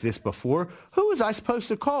anything like this before. Who was I supposed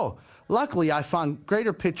to call? Luckily, I found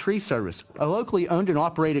Greater Pitt Tree Service, a locally owned and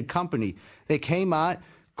operated company. They came out,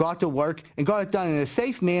 got to work, and got it done in a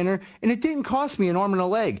safe manner, and it didn't cost me an arm and a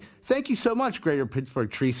leg. Thank you so much, Greater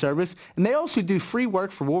Pittsburgh Tree Service. And they also do free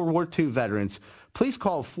work for World War II veterans. Please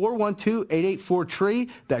call 412-884-TREE.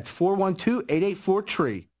 That's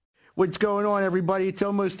 412-884-TREE. What's going on, everybody? It's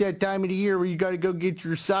almost that time of the year where you got to go get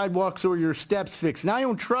your sidewalks or your steps fixed. And I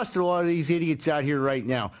don't trust a lot of these idiots out here right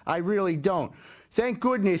now. I really don't. Thank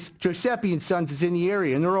goodness Giuseppe & Sons is in the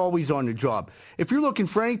area, and they're always on the job. If you're looking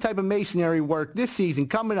for any type of masonry work this season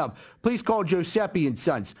coming up, please call Giuseppe &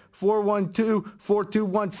 Sons,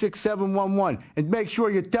 412-421-6711, and make sure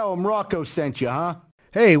you tell them Rocco sent you, huh?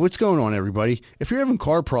 Hey, what's going on, everybody? If you're having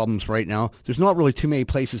car problems right now, there's not really too many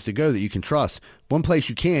places to go that you can trust. One place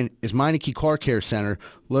you can is Meineke Car Care Center,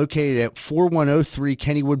 located at 4103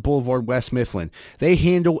 Kennywood Boulevard, West Mifflin. They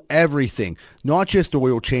handle everything, not just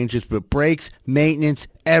oil changes, but brakes, maintenance,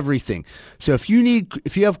 everything. So if you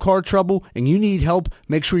have car trouble and you need help,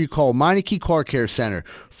 make sure you call Meineke Car Care Center,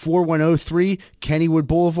 4103 Kennywood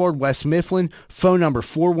Boulevard, West Mifflin. Phone number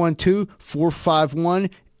 412-451-8968,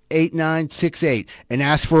 and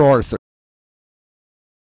ask for Arthur.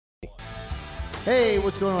 Hey,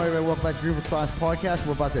 what's going on, everybody? Welcome back to Greenfield's Finest Podcast.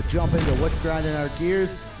 We're about to jump into what's grinding our gears.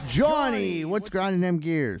 Johnny, what's grinding them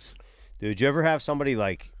gears? Dude, you ever have somebody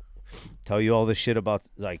tell you all this shit about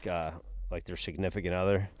their significant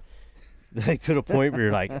other, to the point where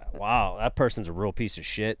you're like, wow, that person's a real piece of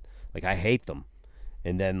shit. I hate them,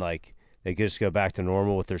 and then they just go back to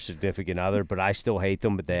normal with their significant other, but I still hate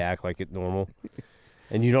them, but they act like it's normal.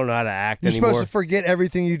 And you don't know how to act You're anymore. supposed to forget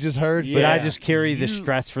everything you just heard. But I just carry the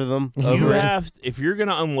stress for them. If you're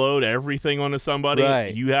gonna unload everything onto somebody,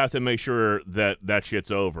 Right. you have to make sure that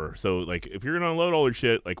shit's over. So if you're gonna unload all your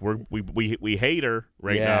shit, we hate her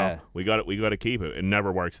right Yeah. now. We got to keep it. It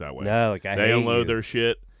never works that way. No, I they hate unload you. their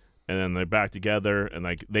shit and then they're back together and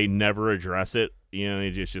they never address it.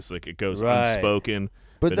 It's just it goes Right. unspoken.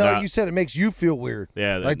 But like you said, it makes you feel weird.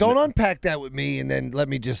 Yeah, don't unpack that with me and then let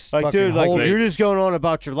me just Dude, fucking hold it. you're just going on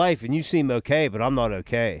about your life and you seem okay, but I'm not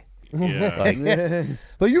okay. Yeah. Like,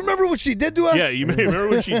 But you remember what she did to us? Yeah, you remember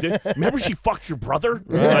what she did? Remember she fucked your brother?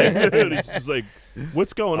 Right. Like, dude, it's just like,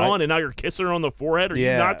 what's going on? And now you're kissing her on the forehead? Are you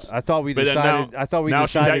nuts? I thought we But then decided. now- I thought we now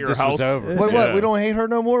she's at decided your this house. was over. Wait, what? We don't hate her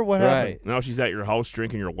no more? What happened? Right. Now she's at your house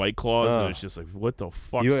drinking your White Claws, and it's just like, what the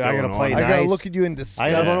fuck's I going gotta play on? I gotta nice. look at you in I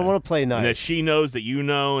disgust. don't want to play And that nice. she knows that you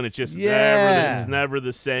know, and it's just Yeah. never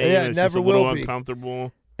the same. Yeah, it's never just a little will be.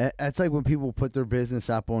 uncomfortable. That's like when people put their business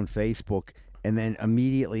up on Facebook, and then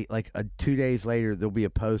immediately, like 2 days later, there'll be a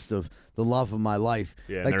post of the love of my life.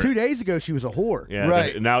 Yeah, like they're- 2 days ago, she was a whore. Yeah,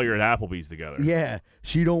 Right. Now you're at Applebee's together. Yeah,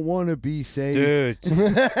 she don't want to be saved. Dude,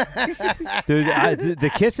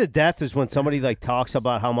 the kiss of death is when somebody like talks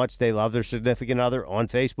about how much they love their significant other on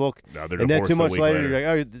Facebook, No, they're and then divorced 2 a months week later, later.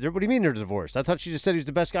 you're like, "Oh, what do you mean they're divorced? I thought she just said he was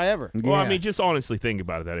the best guy ever." Well, I Yeah. mean, just honestly think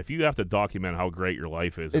about that. If you have to document how great your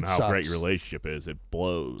life is and It how great sucks. your relationship is, it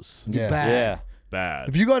blows Yeah. Bad. Yeah, bad.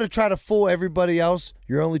 If you got to try to fool everybody else,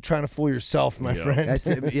 you're only trying to fool yourself, my Yeah. friend. That's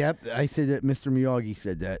it. Yep, I said that. Mr. Miyagi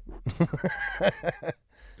said that.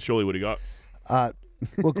 Surely, what do you got?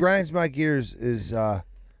 What grinds my gears is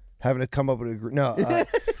having to come up with a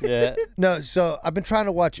yeah. no. So I've been trying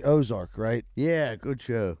to watch Ozark, right? Yeah, good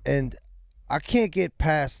show. And I can't get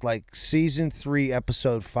past like season 3,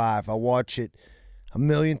 episode 5. I watch it a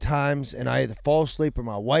million times, and I either fall asleep or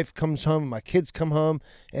my wife comes home, and my kids come home,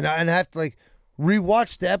 and I have to like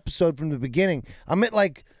rewatch the episode from the beginning. I'm at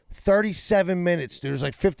like 37 minutes. There's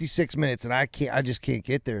like 56 minutes, and I just can't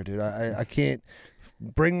get there, dude. I can't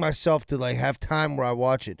bring myself to like have time where I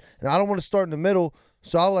watch it, and I don't want to start in the middle,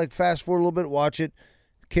 so I'll like fast forward a little bit, watch it.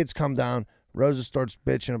 Kids come down. Rosa starts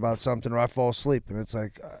bitching about something, or I fall asleep, and it's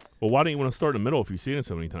like, Well, why don't you want to start in the middle if you've seen it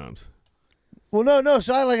so many times? well, no.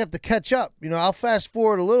 So I like have to catch up. You know, I'll fast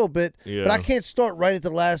forward a little bit, Yeah. but I can't start right at the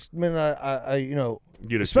last minute. I You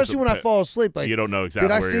just- especially when I just- fall asleep. Like, you don't know exactly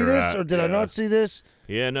did I where see you're this at. or did I Yeah. not see this?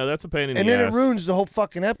 Yeah, no, that's a pain in And the then ass. it ruins the whole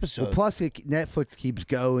fucking episode. Well, plus Netflix keeps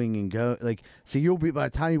going and go. Like, so you'll be by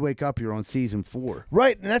the time you wake up, you're on season 4.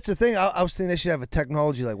 Right, and that's the thing. I was thinking they should have a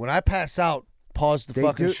technology like when I pass out, pause the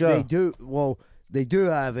fucking show. They do. Well, they do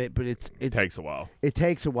have it, but it takes a while. It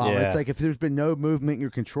takes a while. Yeah. It's like if there's been no movement in your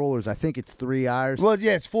controllers, I think it's 3 hours. Well,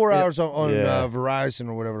 yeah, it's 4 hours on Yeah. Verizon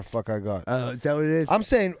or whatever the fuck I got. Is that what it is? I'm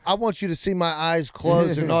saying I want you to see my eyes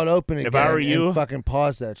closed and not open again. If I were you, and fucking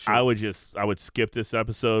pause that shit. I would skip this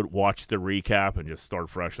episode, watch the recap, and just start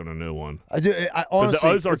fresh on a new one. I do. I 'Cause honestly,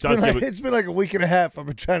 Ozark it's been, does like, give a- it's been like a week and a half. I've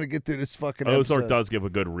been trying to get through this fucking Ozark episode. does give a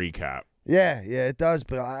good recap. Yeah, it does.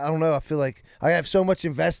 But I don't know. I feel like I have so much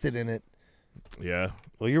invested in it. Yeah.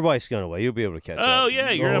 Well, your wife's going away. You'll be able to catch up. Oh yeah,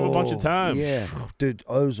 you're gonna have a bunch of time. Yeah, dude,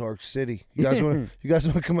 Ozark City. You guys want? You guys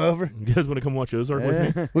want to come over? You guys want to come watch Ozark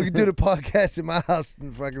with me? We can do the podcast in my house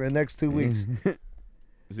in fucking the next 2 weeks.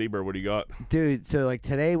 Zebra, what do you got? Dude, so like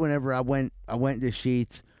today, whenever I went to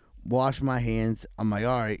Sheets, washed my hands. I'm like,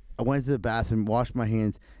 all right. I went to the bathroom, washed my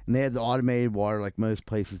hands, and they had the automated water like most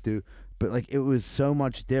places do. But like it was so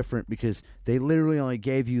much different because they literally only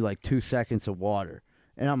gave you like 2 seconds of water.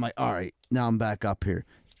 And I'm like, all right, now I'm back up here.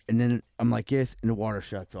 And then I'm like, yes, and the water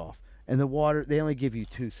shuts off. And the water, they only give you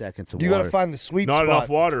 2 seconds of You water. got to find the sweet Not spot. enough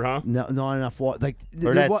water, huh? No, not enough water. Like,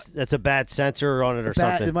 Or that's a bad sensor on it or bad,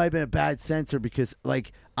 something. It might have been a bad sensor because,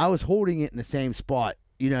 like, I was holding it in the same spot.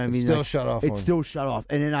 You know what I mean? still Like, shut off It on. still shut off.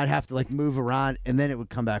 And then I'd have to, like, move around, and then it would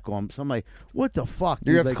come back on. So I'm like, what the fuck? You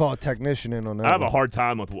dude? have Like, to call a technician in on that. I have a one. hard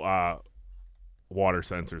time with water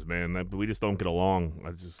sensors, man. We just don't get along.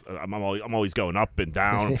 I'm always going up and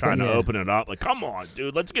down. I'm trying to Yeah. open it up. Like, come on,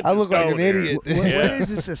 dude, let's get. I this look like going an here. idiot. What Yeah.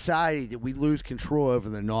 is a society that we lose control over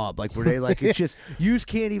the knob? Like, where they, like, it's just, you just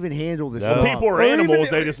can't even handle this No. knob. People are Or even animals.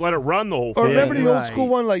 the- They just let it run the whole Or thing. remember the old Right. school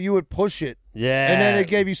one, like you would push it, Yeah. and then it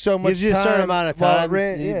gave you so much Gives you time. a certain amount of while it time.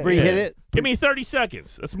 ran- You yeah. re-hit it. Give me 30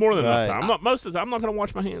 seconds. That's more than Right. enough time. I'm not, most of the time, I'm not going to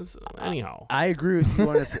wash my hands anyhow. I agree with you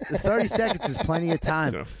on this. The 30 seconds is plenty of I'm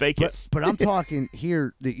time. going to fake But, it. but I'm talking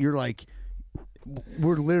here that you're like,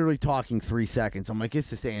 we're literally talking 3 seconds. I'm like, it's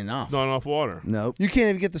just ain't enough. It's not enough water. Nope. You can't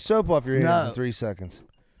even get the soap off your hands No. in 3 seconds.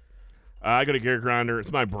 I got a gear grinder.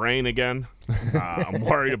 It's my brain again. I'm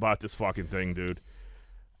worried about this fucking thing, dude.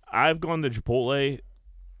 I've gone to Chipotle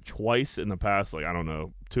twice in the past, like, I don't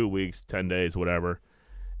know, 2 weeks, 10 days, whatever.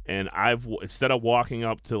 And instead of walking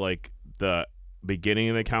up to, like, the beginning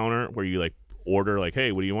of the counter where you, like, order, like,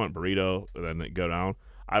 hey, what do you want, burrito, and then go down,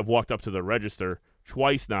 I've walked up to the register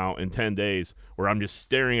twice now in 10 days where I'm just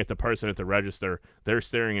staring at the person at the register. They're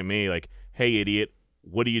staring at me like, hey, idiot,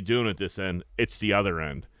 what are you doing at this end? It's the other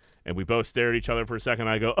end. And we both stare at each other for a second.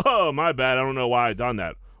 I go, oh, my bad. I don't know why I done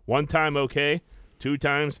that. One time, okay. 2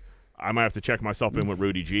 times, I might have to check myself in with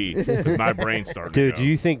Rudy G because my brain's starting Dude, to go. do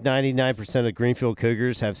you think 99% of Greenfield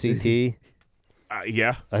Cougars have CT?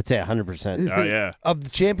 Yeah. I'd say 100%. Oh yeah. Of the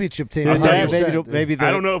championship team. I'll tell you, 100%. maybe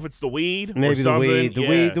I don't know if it's the weed. Maybe or the something. weed.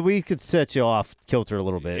 Yeah. The weed could set you off kilter a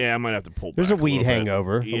little bit. Yeah, I might have to pull. There's back a weed little bit.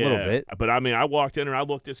 hangover, a little Yeah. bit. But I mean, I walked in and I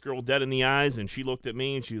looked this girl dead in the eyes, and she looked at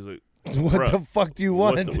me, and she was like, What "Bruh, the fuck do you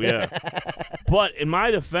what want? the-" Yeah. But in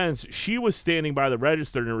my defense, she was standing by the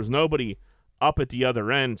register, and there was nobody up at the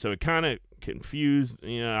other end, so it kind of confused.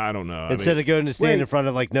 Yeah, I don't know. Instead of going to stand Wait. in front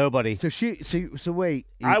of like nobody. So wait.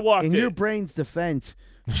 I walked in your in. brain's defense.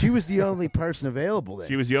 She was the only person available there.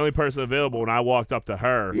 She was the only person available, and I walked up to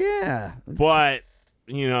her. Yeah. But,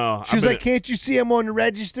 you know, She was like, "Can't you see I'm on the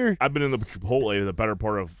register?" I've been in the Chipotle the better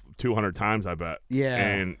part of 200 times, I bet. Yeah.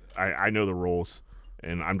 And I know the rules,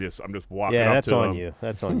 and I'm just walking Yeah, up that's to on them, you.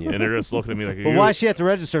 That's on you. and they're just looking at me like, But why does she have to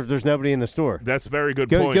register if there's nobody in the store? That's a very good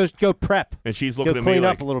Go point. go prep. And she's looking Go at me clean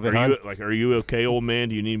like, up a little bit, are you, hon. like, are you okay, old man?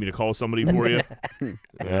 Do you need me to call somebody for you?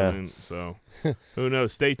 Yeah. And so, who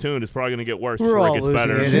knows? Stay tuned. It's probably going to get worse We're before all it gets losing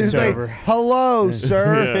better. it. It's She's like, over. "Hello,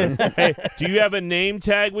 sir." Yeah. Hey, do you have a name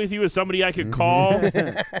tag with you? Is somebody I could call?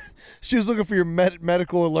 She was looking for your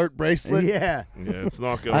medical alert bracelet. Yeah. Yeah, it's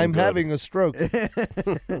not going I'm good. having a stroke.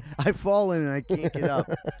 I've fallen and I can't get up.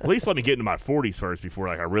 At least let me get into my 40s first before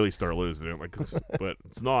like I really start losing it. Like, but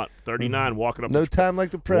it's not 39 walking up. No time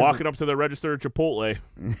like the present. Walking up to the register at Chipotle.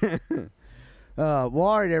 Well,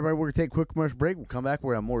 all right, everybody. We're going to take a quick commercial break. We'll come back.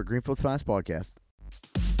 We're on more Greenfield's Finest Podcast.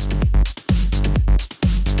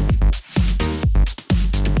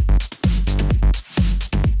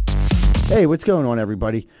 Hey, what's going on,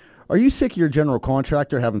 everybody? Are you sick of your general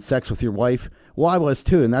contractor having sex with your wife? Well, I was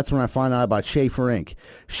too, and that's when I found out about Schaefer Inc.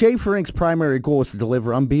 Schaefer Inc.'s primary goal is to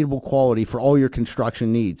deliver unbeatable quality for all your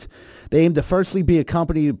construction needs. They aim to firstly be a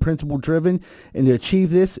company principle-driven, and to achieve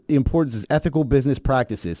this, the importance is ethical business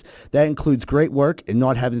practices. That includes great work and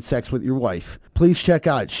not having sex with your wife. Please check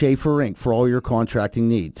out Schaefer Inc. for all your contracting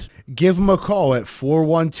needs. Give them a call at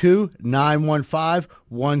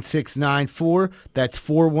 412-915-1694. That's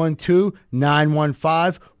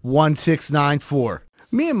 412-915-1694.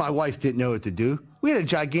 Me and my wife didn't know what to do. We had a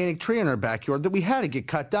gigantic tree in our backyard that we had to get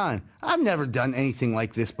cut down. I've never done anything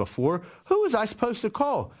like this before. Who was I supposed to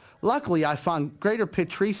call? Luckily, I found Greater Pitt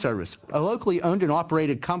Tree Service, a locally owned and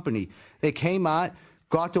operated company. They came out,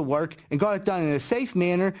 got to work, and got it done in a safe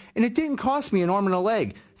manner, and it didn't cost me an arm and a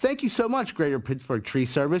leg. Thank you so much, Greater Pittsburgh Tree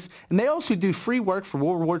Service. And they also do free work for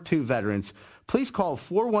World War II veterans. Please call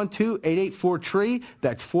 412-884-TREE.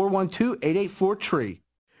 That's 412-884-TREE.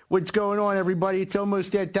 What's going on, everybody? It's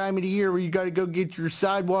almost that time of the year where you got to go get your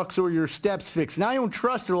sidewalks or your steps fixed. And I don't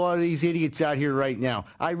trust a lot of these idiots out here right now.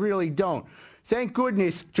 I really don't. Thank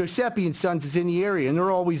goodness Giuseppe and Sons is in the area, and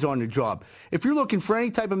they're always on the job. If you're looking for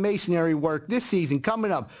any type of masonry work this season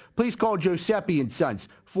coming up, please call Giuseppe and Sons,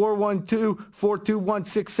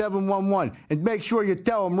 412-421-6711, and make sure you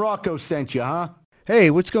tell them Rocco sent you, huh?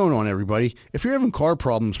 Hey, what's going on, everybody? If you're having car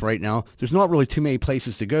problems right now, there's not really too many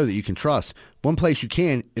places to go that you can trust. One place you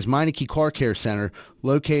can is Meineke Car Care Center,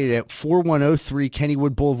 located at 4103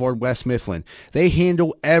 Kennywood Boulevard, West Mifflin. They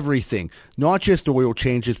handle everything, not just oil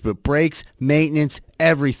changes, but brakes, maintenance,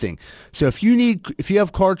 everything. So if you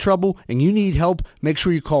have car trouble and you need help, make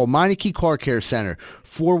sure you call Meineke Car Care Center,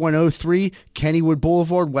 4103 Kennywood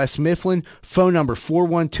Boulevard, West Mifflin. Phone number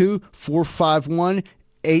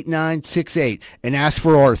 412-451-8968, and ask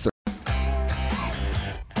for Arthur.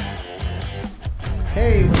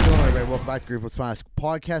 Hey, what's going on, everybody? Welcome back to Greenfield's Finest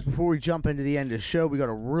Podcast. Before we jump into the end of the show, we got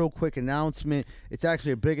a real quick announcement. It's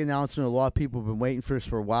actually a big announcement. A lot of people have been waiting for this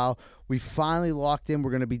for a while. We finally locked in.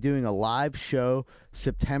 We're going to be doing a live show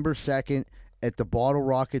September 2nd at the Bottle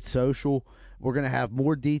Rocket Social. We're going to have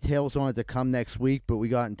more details on it to come next week, but we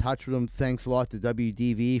got in touch with them. Thanks a lot to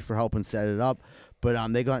WDV for helping set it up.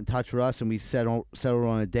 But they got in touch with us, and we settled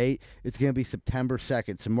on a date. It's going to be September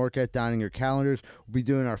 2nd. So mark that down in your calendars. We'll be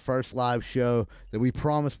doing our first live show that we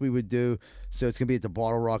promised we would do. So it's going to be at the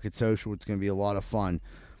Bottle Rocket Social. It's going to be a lot of fun.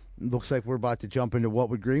 It looks like we're about to jump into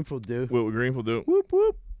What Would Greenfield Do? What would Greenfield do? Whoop,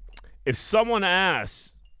 whoop. If someone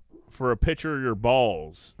asks for a picture of your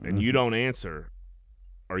balls and you don't answer,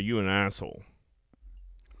 are you an asshole?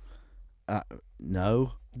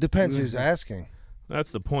 No. Depends who's asking.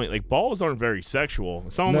 That's the point. Like, balls aren't very sexual.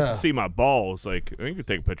 If someone wants to see my balls, like, you can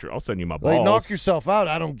take a picture. I'll send you my balls. Like, knock yourself out.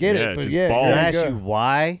 I don't get it, but just yeah. balls. Can I ask you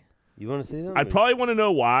why you want to see them? I'd probably want to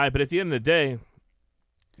know why, but at the end of the day,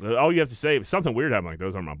 all you have to say, if something weird happened, like,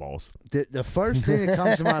 those aren't my balls. The first thing that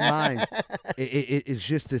comes to my mind is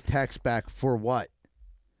just this text back, for what?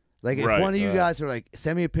 Like if one of you guys are like,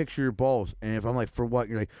 send me a picture of your balls, and if I'm like, for what?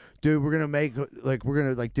 You're like, dude, we're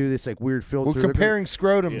gonna do this like weird filter. We're comparing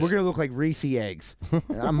scrotums. We're gonna look like Reese eggs. And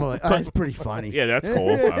I'm like, oh, that's pretty funny. Yeah, that's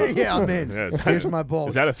cool. Yeah, I'm in. Here's my balls.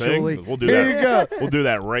 Is that a thing? Julie. We'll do Here that. you go. We'll do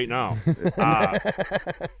that right now.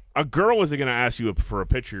 A girl isn't gonna ask you for a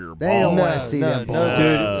picture of your balls. They don't want to see them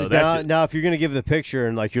balls. Dude, now if you're gonna give the picture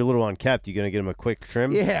and like you're a little unkept, you gonna give them a quick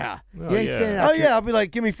trim? Yeah. Oh, yeah. I'll be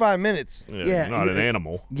like, give me 5 minutes. Yeah, not an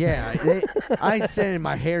animal. Yeah, I ain't sending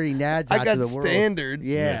my hairy nads I out got to the world. standards.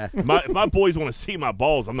 Yeah. My boys want to see my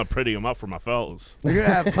balls. I'm not prettying them up for my fellas. They're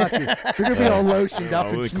gonna have fucking. They're gonna be all lotioned up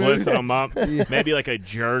and Really smooth. glisten them up. Maybe like a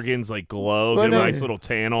Jergens like glow. Well, Give a no. nice little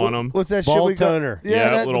tan on them. What's that Ball shit we got? toner. Yeah,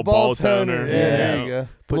 that, little the ball ball toner. Yeah, Yeah. there you go.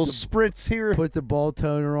 Little spritz here. Put the ball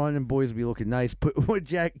toner on, and boys will be looking nice.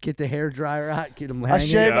 Get the hair dryer out, get them I hanging.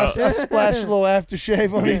 shave. I splash a little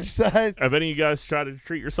aftershave on each side. Have any of you guys tried to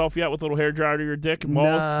treat yourself yet with a little hair dryer to your dick and balls?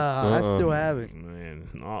 Nah, I still haven't. Man,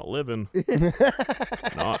 not living.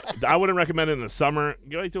 I wouldn't recommend it in the summer.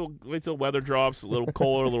 Wait till weather drops, a little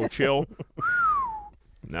cooler, a little chill.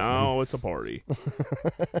 No, it's a party.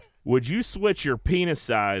 Would you switch your penis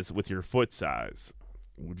size with your foot size?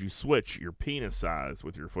 Would you switch your penis size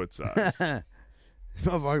with your foot size?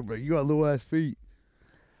 Motherfucker, but you got little ass feet.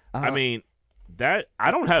 I mean, that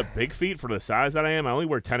I don't have big feet for the size that I am. I only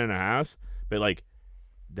wear 10.5s, but like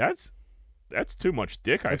that's too much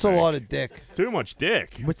dick. That's a lot of dick. It's too much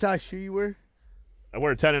dick. What size shoe you wear? I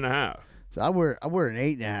wear 10.5. So I wear an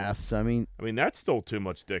 8.5. So I mean, that's still too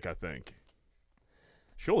much dick. I think.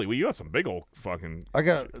 Surely, well, you got some big old fucking. I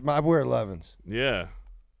wear 11s. Yeah.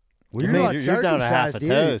 well, you're down to half a circumcised toe,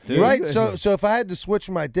 either. too. Right. So if I had to switch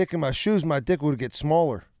my dick and my shoes, my dick would get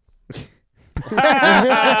smaller.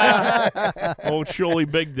 Old Shirley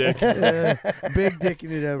big dick. Big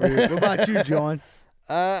dicking it over here. What about you, John?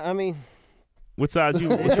 I mean, What size you?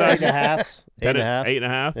 What size? 8.5. 8.5.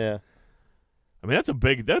 8.5. Yeah. I mean,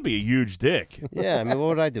 that'd be a huge dick. Yeah. I mean, what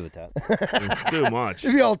would I do with that? It's too much.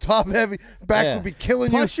 It'd be all top heavy. Back Yeah. would be killing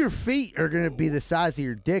Plus, your feet are gonna be the size of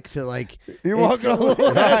your dick. So like, you. You're it's walking a gonna-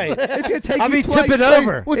 little. Right. It's gonna take I'll you be twice. tipping Hey,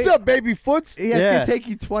 over. What's up, baby foots? Yeah, it's Yeah. gonna take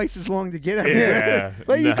you twice as long to get out Yeah.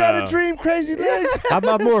 Like you got No. a dream, crazy legs. I'm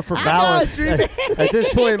more for balance. At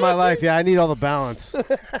this point in my life, yeah, I need all the balance.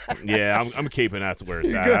 Yeah, I'm keeping that to where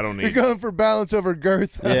it's at. I don't You're need. going for balance over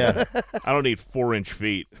girth. Yeah. I don't need 4-inch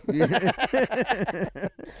feet.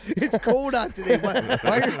 It's cold out today.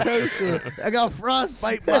 Why your toes sore? I got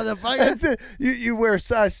frostbite, motherfucker. That's it. You wear a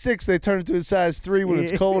size 6, they turn into a size 3 when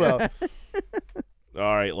it's cold out.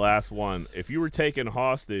 All right, last one. If you were taken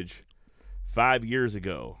hostage 5 years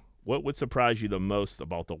ago, what would surprise you the most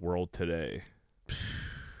about the world today?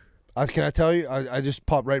 Can I tell you? I just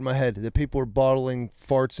popped right in my head that people are bottling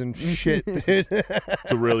farts and shit. Dude.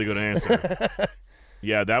 It's a really good answer.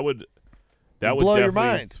 Yeah, that would Blow your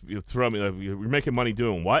definitely throw me. Like, you're making money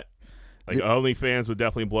doing what? Like OnlyFans would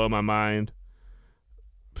definitely blow my mind.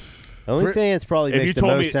 OnlyFans probably If makes you the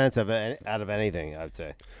told most me- sense out of anything, I would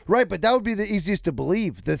say. Right, but that would be the easiest to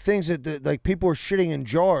believe. The things that like people are shitting in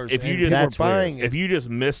jars. If you and just- people are That's weird. buying it. If you just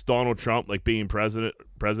missed Donald Trump like being president,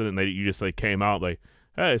 and you just like came out like,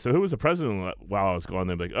 hey, so who was the president while I was gone?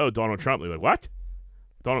 They'd be like, oh, Donald Trump. They're like, what?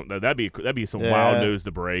 That'd be some wild news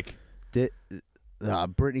to break.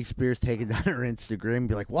 Britney Spears taking down her Instagram and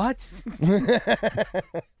be like, what?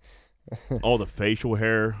 All the facial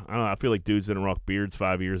hair. I don't know. I feel like dudes didn't rock beards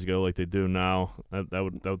 5 years ago like they do now. That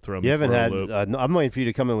would throw me. You haven't for a had. loop. I'm waiting for you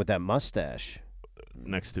to come in with that mustache.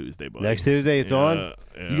 Next Tuesday, buddy. Next Tuesday, it's on?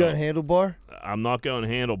 Yeah. You got a handlebar? I'm not going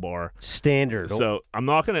handlebar. Standard. So I'm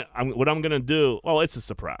not gonna. What I'm gonna do? Well, it's a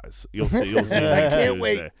surprise. You'll see. You'll see. I can't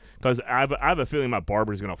wait. Because I have a feeling my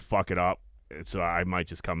barber's gonna fuck it up. So I might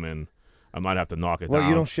just come in. I might have to knock it Well, down.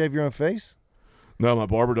 you don't shave your own face? No, my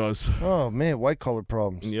barber does. Oh man, white collar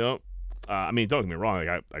problems. Yep. I mean, don't get me wrong.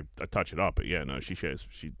 Like, I touch it up, but yeah, no, she shaves.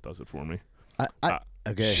 She does it for me.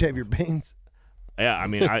 Okay. Shave your beans. Yeah, I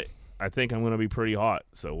mean, I think I'm gonna be pretty hot.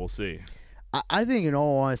 So we'll see. I think, in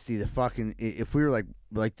all honesty, the fucking if we were like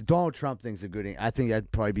the Donald Trump thing's a good. I think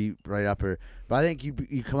that'd probably be right up here. But I think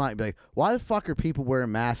you come out and be like, why the fuck are people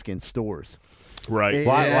wearing masks in stores? Right.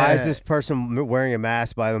 Why is this person wearing a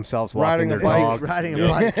mask by themselves walking Riding a their bike. dog? Riding a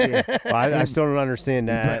bike. Yeah. Well, I still don't understand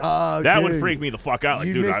that. Oh, That would dude, freak me the fuck out. Like,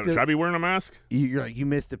 You dude, missed should I be wearing a mask? You're like, you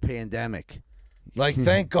missed the pandemic. Like,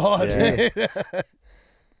 thank God. Yeah.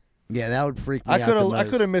 Yeah, that would freak me I out.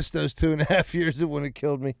 could have missed those 2.5 years. It wouldn't have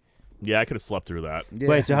killed me. Yeah, I could have slept through that. Yeah.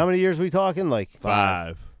 Wait, so how many years are we talking? Like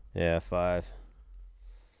 5. Yeah, 5.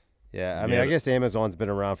 Yeah, I mean, I guess Amazon's been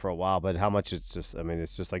around for a while, but how much it's just, I mean,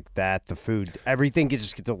 it's just like that, the food, everything gets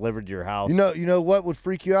just get delivered to your house. You know what would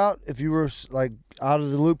freak you out? If you were like out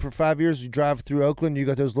of the loop for 5 years, you drive through Oakland, you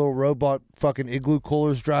got those little robot fucking igloo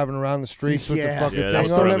coolers driving around the streets with the fucking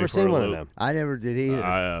thing on. I've never seen one of them. I never did either.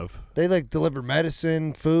 I have. They like deliver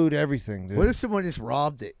medicine, food, everything, dude. What if someone just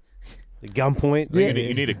robbed it? The gunpoint? Yeah.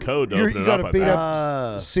 You need a code to open You it got up. to beat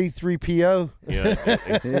up C3PO.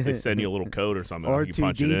 Yeah, they send you a little code or something. You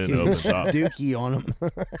punch it in and it opens up. Dookie on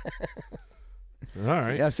them. All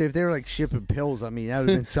right. Yeah, see, if they were like shipping pills, I mean, that would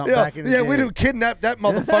have been something back in the day. we'd have kidnapped that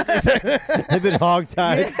motherfucker. They've been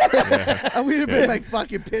hogtied. Yeah. We'd have been like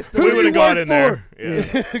fucking pissed. We would have gone in there.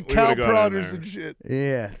 Yeah. Cow prodders and shit.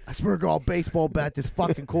 Yeah. I swear to God, baseball bat this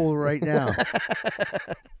fucking cooler right now.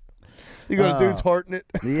 You got a dude's heart in it.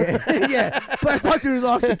 Yeah, yeah. But I thought there was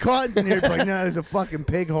Oxycontin in here, but no, it was a fucking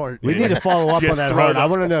pig heart. We need to follow up on that heart. I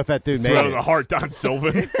want to know if that dude made Throw it. the heart down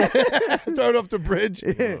Sylvan. Throw it off the bridge.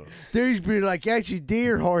 Yeah. Dude's be like, actually,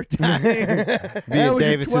 deer heart down there. Be in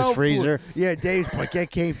Davis's freezer. Yeah, Dave's like, that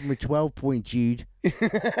came from a 12-point Jude.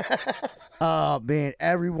 Oh, man,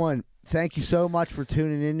 everyone, thank you so much for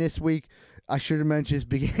tuning in this week. I should have mentioned this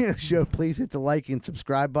beginning of the show. Please hit the like and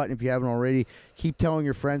subscribe button if you haven't already. Keep telling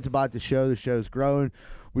your friends about the show. The show's growing.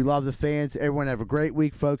 We love the fans. Everyone have a great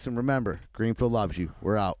week, folks. And remember, Greenfield loves you.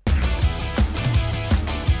 We're out.